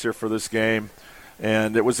full house here for this game.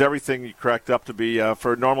 And it was everything you cracked up to be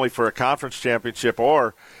normally for a conference championship,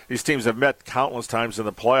 or these teams have met countless times in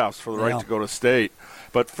the playoffs for the right to go to state.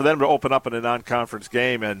 But for them to open up in a non-conference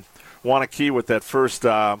game, and Waunakee with that first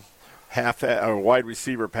wide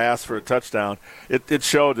receiver pass for a touchdown, it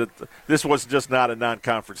showed that this was just not a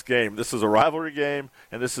non-conference game. This is a rivalry game,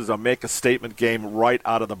 and this is a make-a-statement game right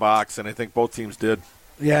out of the box, and I think both teams did.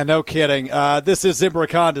 Yeah, no kidding. This is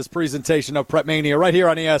Zimbrick Honda's presentation of Prep Mania right here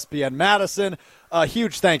on ESPN Madison. A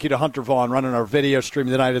huge thank you to Hunter Vaughn running our video stream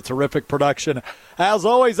tonight. A terrific production, as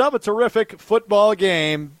always, of a terrific football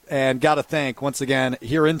game. And got to thank, once again,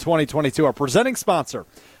 here in 2022, our presenting sponsor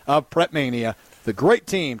of Prep Mania, the great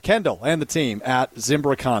team, Kendall and the team at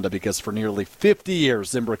Zimbrick Honda, because for nearly 50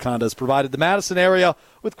 years, Zimbrick Honda has provided the Madison area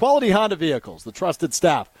with quality Honda vehicles. The trusted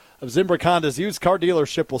staff of Zimbrick Honda's used car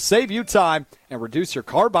dealership will save you time and reduce your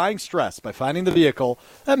car buying stress by finding the vehicle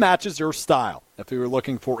that matches your style. If you are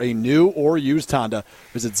looking for a new or used Honda,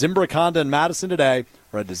 visit Zimbrick Honda in Madison today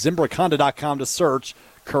or head to ZimbrickHonda.com to search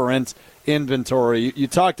current inventory. You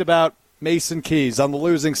talked about Mason Keys on the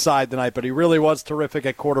losing side tonight, but he really was terrific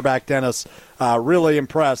at quarterback, Dennis. Really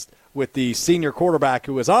impressed with the senior quarterback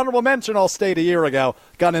who was honorable mention All-State a year ago,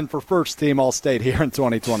 got in for first team All-State here in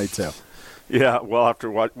 2022. Yeah, well,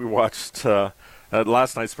 after what we watched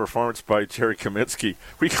last night's performance by Jerry Kaminsky,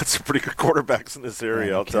 we got some pretty good quarterbacks in this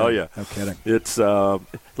area, I'll tell you. No kidding. It's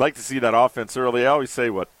like to see that offense early. I always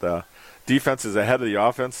say defense is ahead of the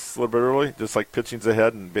offense a little bit early, just like pitching's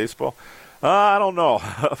ahead in baseball. I don't know.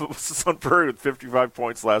 Sun Prairie with 55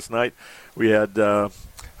 points last night. We had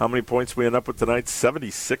how many points we end up with tonight?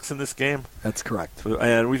 76 in this game. That's correct.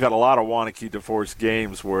 And we've had a lot of Waunakee DeForest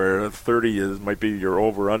games where 30 might be your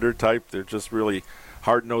over-under type. They're just really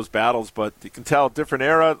hard-nosed battles. But you can tell, different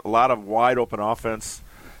era, a lot of wide-open offense,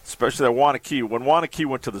 especially at Waunakee. When Waunakee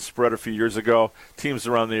went to the spread a few years ago, teams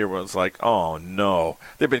around the area was like, oh, no.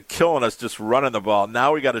 They've been killing us just running the ball.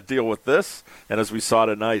 Now we got to deal with this. And as we saw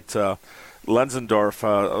tonight,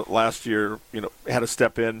 Lenzendorf last year, had to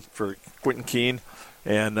step in for Quentin Keene,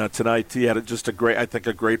 and tonight he had just a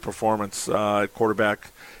great performance at quarterback,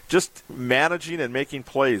 just managing and making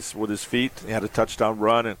plays with his feet. He had a touchdown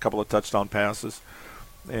run and a couple of touchdown passes,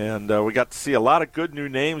 and we got to see a lot of good new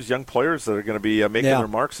names, young players that are going to be making their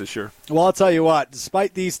marks this year. Well, I'll tell you what,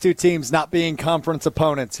 despite these two teams not being conference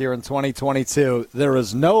opponents here in 2022, there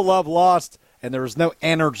is no love lost. And there is no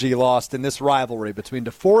energy lost in this rivalry between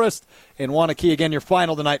DeForest and Waunakee. Again, your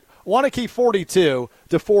final tonight, Waunakee 42,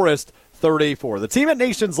 DeForest 34. The team at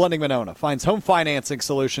Nations Lending Monona finds home financing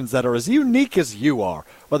solutions that are as unique as you are.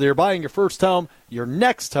 Whether you're buying your first home, your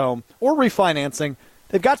next home, or refinancing,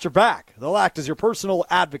 they've got your back. They'll act as your personal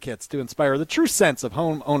advocates to inspire the true sense of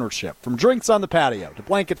home ownership. From drinks on the patio to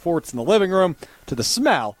blanket forts in the living room to the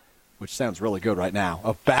smell, which sounds really good right now,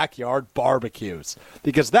 of backyard barbecues,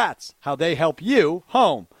 because that's how they help you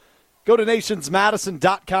home. Go to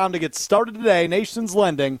nationsmadison.com to get started today. Nations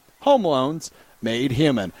Lending, home loans made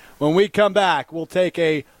human. When we come back, we'll take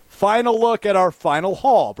a final look at our final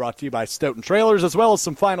haul, brought to you by Stoughton Trailers, as well as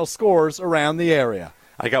some final scores around the area.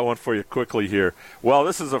 I got one for you quickly here. Well,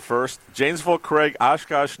 this is a first. Janesville-Craig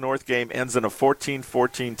Oshkosh North game ends in a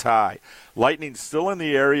 14-14 tie. Lightning still in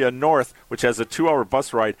the area north, which has a 2-hour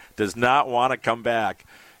bus ride, does not want to come back.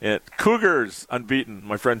 And Cougars unbeaten.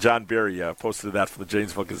 My friend John Berry posted that for the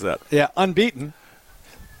Janesville Gazette. Yeah, unbeaten.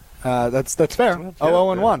 That's fair.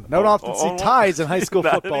 0-1. Don't often see ties in high school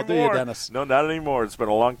football, do you, Dennis? No, not anymore. It's been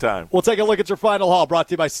a long time. We'll take a look at your final haul, brought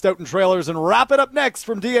to you by Stoughton Trailers, and wrap it up next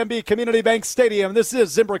from DMB Community Bank Stadium. This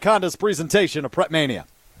is Zimbrick Honda's presentation of Prep Mania.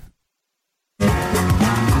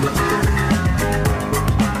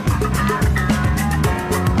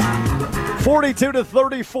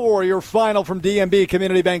 42-34, your final from DMB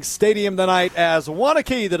Community Bank Stadium tonight as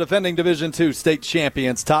Waunakee, the defending Division II state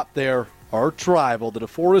champions, top their arch rival, the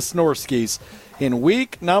DeForest Norskies, in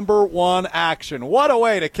week number 1 action. What a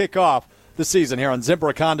way to kick off the season here on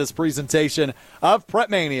Zimbrick Honda's presentation of Prep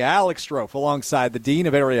Mania. Alex Strouf alongside the Dean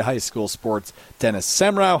of Area High School Sports, Dennis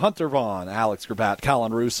Semrau, Hunter Vaughn, Alex Grabat,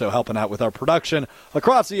 Colin Russo helping out with our production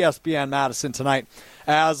across ESPN Madison tonight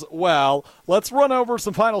as well. Let's run over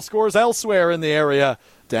some final scores elsewhere in the area.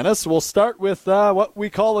 Dennis, we'll start with what we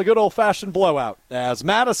call a good old-fashioned blowout as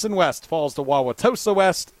Madison West falls to Wauwatosa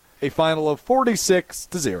West, a final of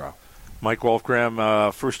 46-0. Mike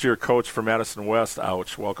Wolfgram, first-year coach for Madison West.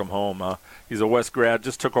 Ouch, welcome home. He's a West grad,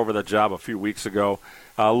 just took over that job a few weeks ago.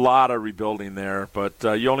 A lot of rebuilding there, but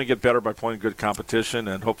you only get better by playing good competition,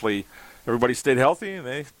 and hopefully everybody stayed healthy, and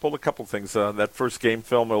they pulled a couple things. That first game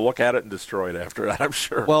film, they'll look at it and destroy it after that, I'm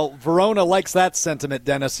sure. Well, Verona likes that sentiment,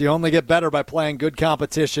 Dennis. You only get better by playing good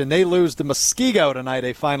competition. They lose to Muskego tonight,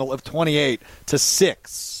 a final of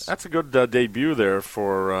 28-6. That's a good debut there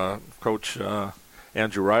for Coach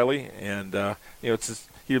Andrew Riley, and he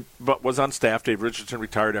was on staff. Dave Richardson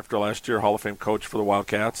retired after last year, Hall of Fame coach for the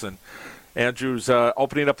Wildcats, and Andrew's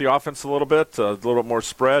opening up the offense a little bit more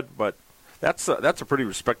spread, but that's a pretty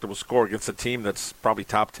respectable score against a team that's probably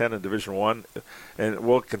top 10 in Division I, and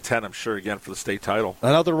will contend, I'm sure, again for the state title.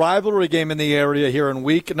 Another rivalry game in the area here in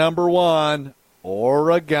week number 1.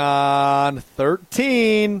 Oregon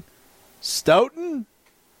 13, Stoughton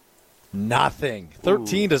nothing.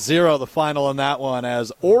 13-0 the final in that one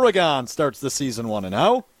as Oregon starts the season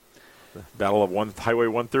 1-0. Battle of Highway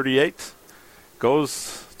 138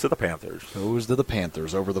 goes to the Panthers. Goes to the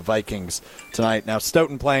Panthers over the Vikings tonight. Now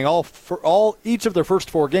Stoughton playing each of their first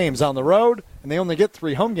 4 games on the road, and they only get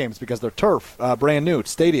 3 home games because their turf, brand new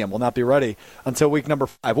stadium, will not be ready until week number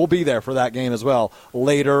 5. We'll be there for that game as well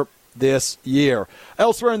later this year.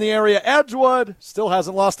 Elsewhere in the area, Edgewood still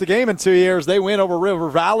hasn't lost a game in 2 years. They win over River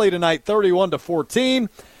Valley tonight 31-14.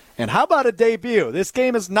 And how about a debut? This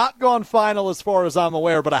game has not gone final as far as I'm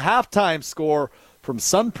aware, but a halftime score from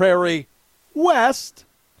Sun Prairie West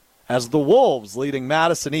as the Wolves leading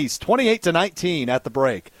Madison East 28-19 at the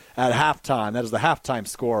break at halftime. That is the halftime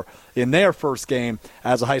score in their first game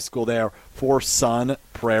as a high school there for Sun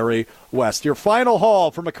Prairie West. Your final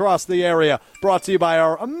haul from across the area brought to you by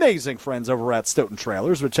our amazing friends over at Stoughton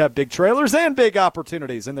Trailers, which have big trailers and big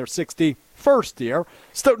opportunities in their 61st year.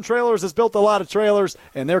 Stoughton Trailers has built a lot of trailers,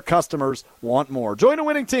 and their customers want more. Join a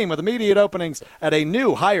winning team with immediate openings at a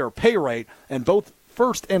new higher pay rate and both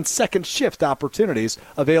first and second shift opportunities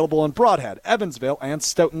available in Broadhead, Evansville, and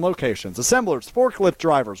Stoughton locations. Assemblers, forklift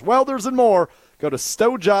drivers, welders, and more. Go to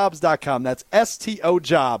stojobs.com. That's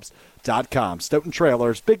STOjobs.com. Stoughton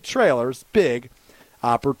Trailers, big trailers, big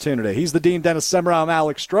opportunity. He's the Dean, Dennis Semrau. I'm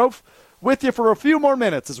Alex Strouf with you for a few more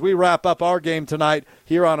minutes as we wrap up our game tonight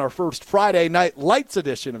here on our first Friday Night Lights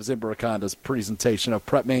edition of Zimbrick Honda's presentation of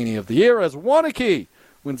Prep Mania of the year as Waunakee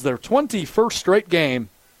wins their 21st straight game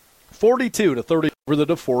 42-30 over the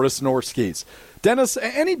DeForest Norskies. Dennis,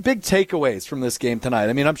 any big takeaways from this game tonight?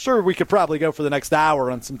 I mean, I'm sure we could probably go for the next hour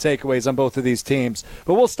on some takeaways on both of these teams,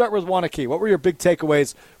 but we'll start with Waunakee. What were your big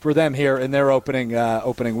takeaways for them here in their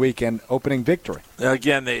opening weekend, opening victory?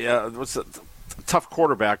 Again, it was a tough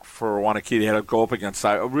quarterback for Waunakee. They had to go up against.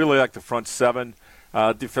 I really like the front 7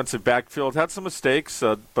 defensive backfield. Had some mistakes,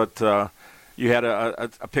 but you had a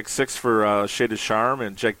pick 6 for Shea Descharme,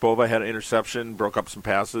 and Jake Bova had an interception, broke up some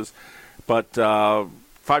passes. But 5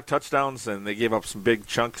 touchdowns, and they gave up some big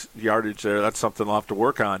chunks yardage there. That's something they'll have to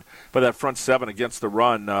work on. But that front 7 against the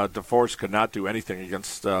run, DeForest could not do anything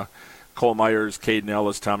against Cole Myers, Caden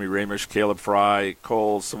Ellis, Tommy Ramish, Caleb Fry,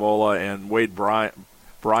 Cole Savola, and Wade Bryan,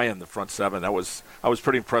 the front 7. I was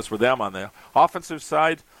pretty impressed with them on the offensive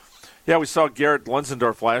side. Yeah, we saw Garrett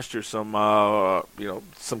Lunsendorf last year, some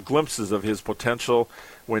glimpses of his potential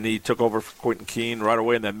when he took over for Quentin Keene right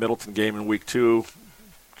away in that Middleton game in week 2.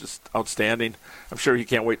 Just outstanding. I'm sure he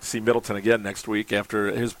can't wait to see Middleton again next week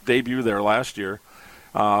after his debut there last year.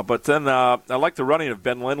 But then I like the running of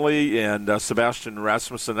Ben Lindley and Sebastian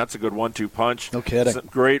Rasmussen. That's a good 1-2 punch. No kidding. Some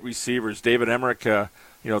great receivers. David Emmerich,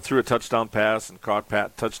 threw a touchdown pass and caught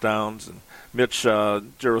touchdowns. And Mitch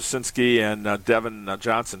Jarosinski and Devin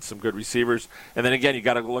Johnson, some good receivers. And then again, you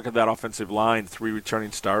got to look at that offensive line, 3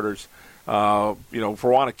 returning starters. For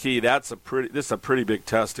Waunakee, this is a pretty big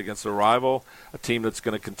test against a rival, a team that's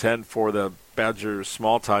going to contend for the Badgers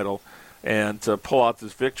small title, and to pull out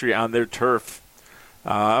this victory on their turf.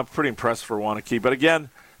 I'm pretty impressed for Waunakee. But again,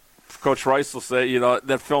 Coach Rice will say,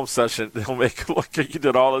 that film session, they'll make it look like you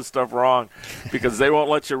did all this stuff wrong because they won't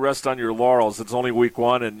let you rest on your laurels. It's only week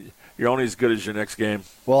 1, and you're only as good as your next game.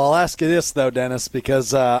 Well, I'll ask you this, though, Dennis,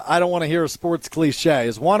 because I don't want to hear a sports cliche.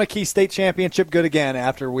 Is Waunakee State Championship good again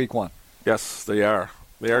after week 1? Yes, they are.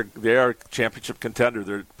 They are championship contender.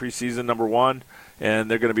 They're preseason number 1, and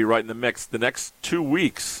they're going to be right in the mix. The next 2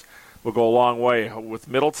 weeks will go a long way with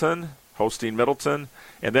Middleton, hosting Middleton,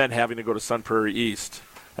 and then having to go to Sun Prairie East.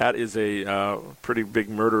 That is a pretty big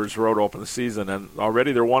murderer's row to open the season, and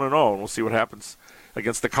already they're 1-0, and we'll see what happens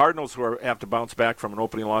against the Cardinals, who have to bounce back from an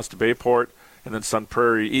opening loss to Bayport, and then Sun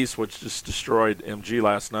Prairie East, which just destroyed MG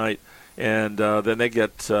last night, and then they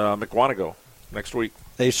get McWanago next week.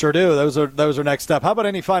 They sure do. Those are next up. How about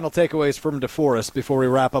any final takeaways from DeForest before we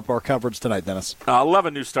wrap up our coverage tonight, Dennis?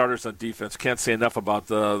 11 new starters on defense. Can't say enough about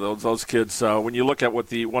those kids. When you look at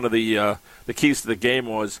what one of the keys to the game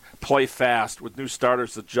was, play fast. With new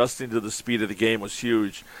starters, adjusting to the speed of the game was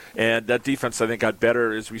huge. And that defense, I think, got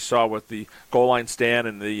better as we saw with the goal line stand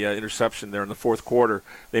and the interception there in the fourth quarter.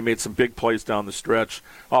 They made some big plays down the stretch.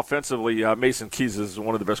 Offensively, Mason Keys is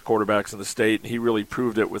one of the best quarterbacks in the state, and he really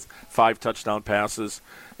proved it with 5 touchdown passes.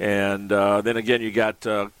 And then again, you got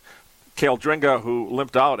Cale Dringa, who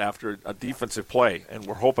limped out after a defensive play, and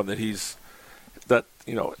we're hoping that he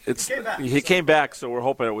came back. So we're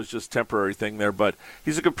hoping it was just a temporary thing there. But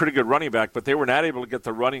he's a pretty good running back. But they were not able to get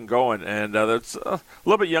the running going, and that's a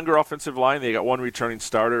little bit younger offensive line. They got 1 returning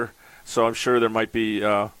starter, so I'm sure there might be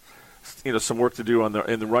some work to do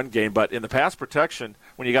in the run game. But in the pass protection,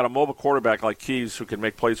 when you got a mobile quarterback like Keys who can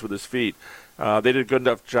make plays with his feet. They did a good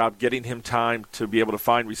enough job getting him time to be able to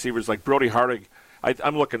find receivers like Brody Hardig.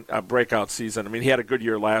 I'm looking at a breakout season. I mean, he had a good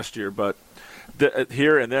year last year, but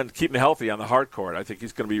here and then keeping him healthy on the hard court, I think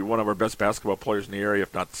he's going to be one of our best basketball players in the area,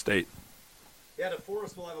 if not the state. Yeah,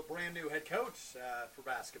 DeForest will have a brand new head coach for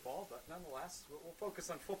basketball, but nonetheless, we'll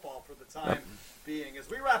focus on football for the time being. As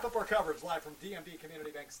we wrap up our coverage live from DMB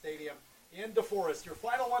Community Bank Stadium in DeForest, your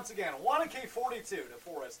final once again, Waunakee 42,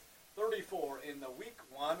 DeForest 34 in the Week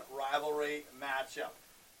 1 rivalry matchup.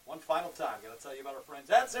 One final time, got to tell you about our friends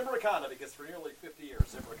at Semrau Honda, because for nearly 50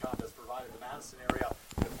 years, Semrau Honda has provided the Madison area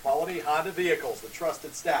with quality Honda vehicles with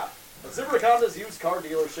trusted staff. But Semrau Honda's used car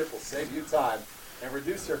dealership will save you time and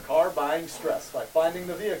reduce your car buying stress by finding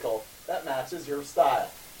the vehicle that matches your style.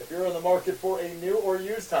 If you're in the market for a new or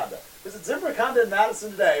used Honda, visit Semrau Honda in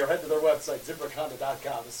Madison today or head to their website,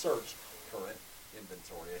 semrauhonda.com, to search current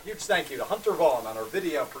inventory. A huge thank you to Hunter Vaughn on our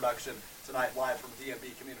video production tonight live from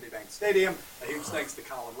DMB Community Bank Stadium. A huge thanks to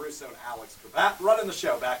Colin Russo and Alex Cravat running the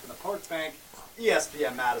show back in the Parks Bank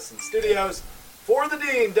ESPN Madison studios. For the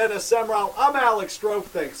Dean, Dennis Semrau, I'm Alex Strouf.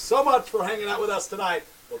 Thanks so much for hanging out with us tonight.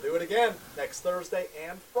 We'll do it again next Thursday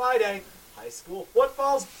and Friday. High school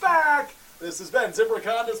football's back. This has been Semrau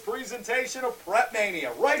Honda's presentation of Prep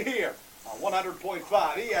Mania right here on 100.5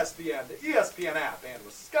 ESPN, the ESPN app, and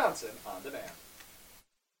Wisconsin On Demand.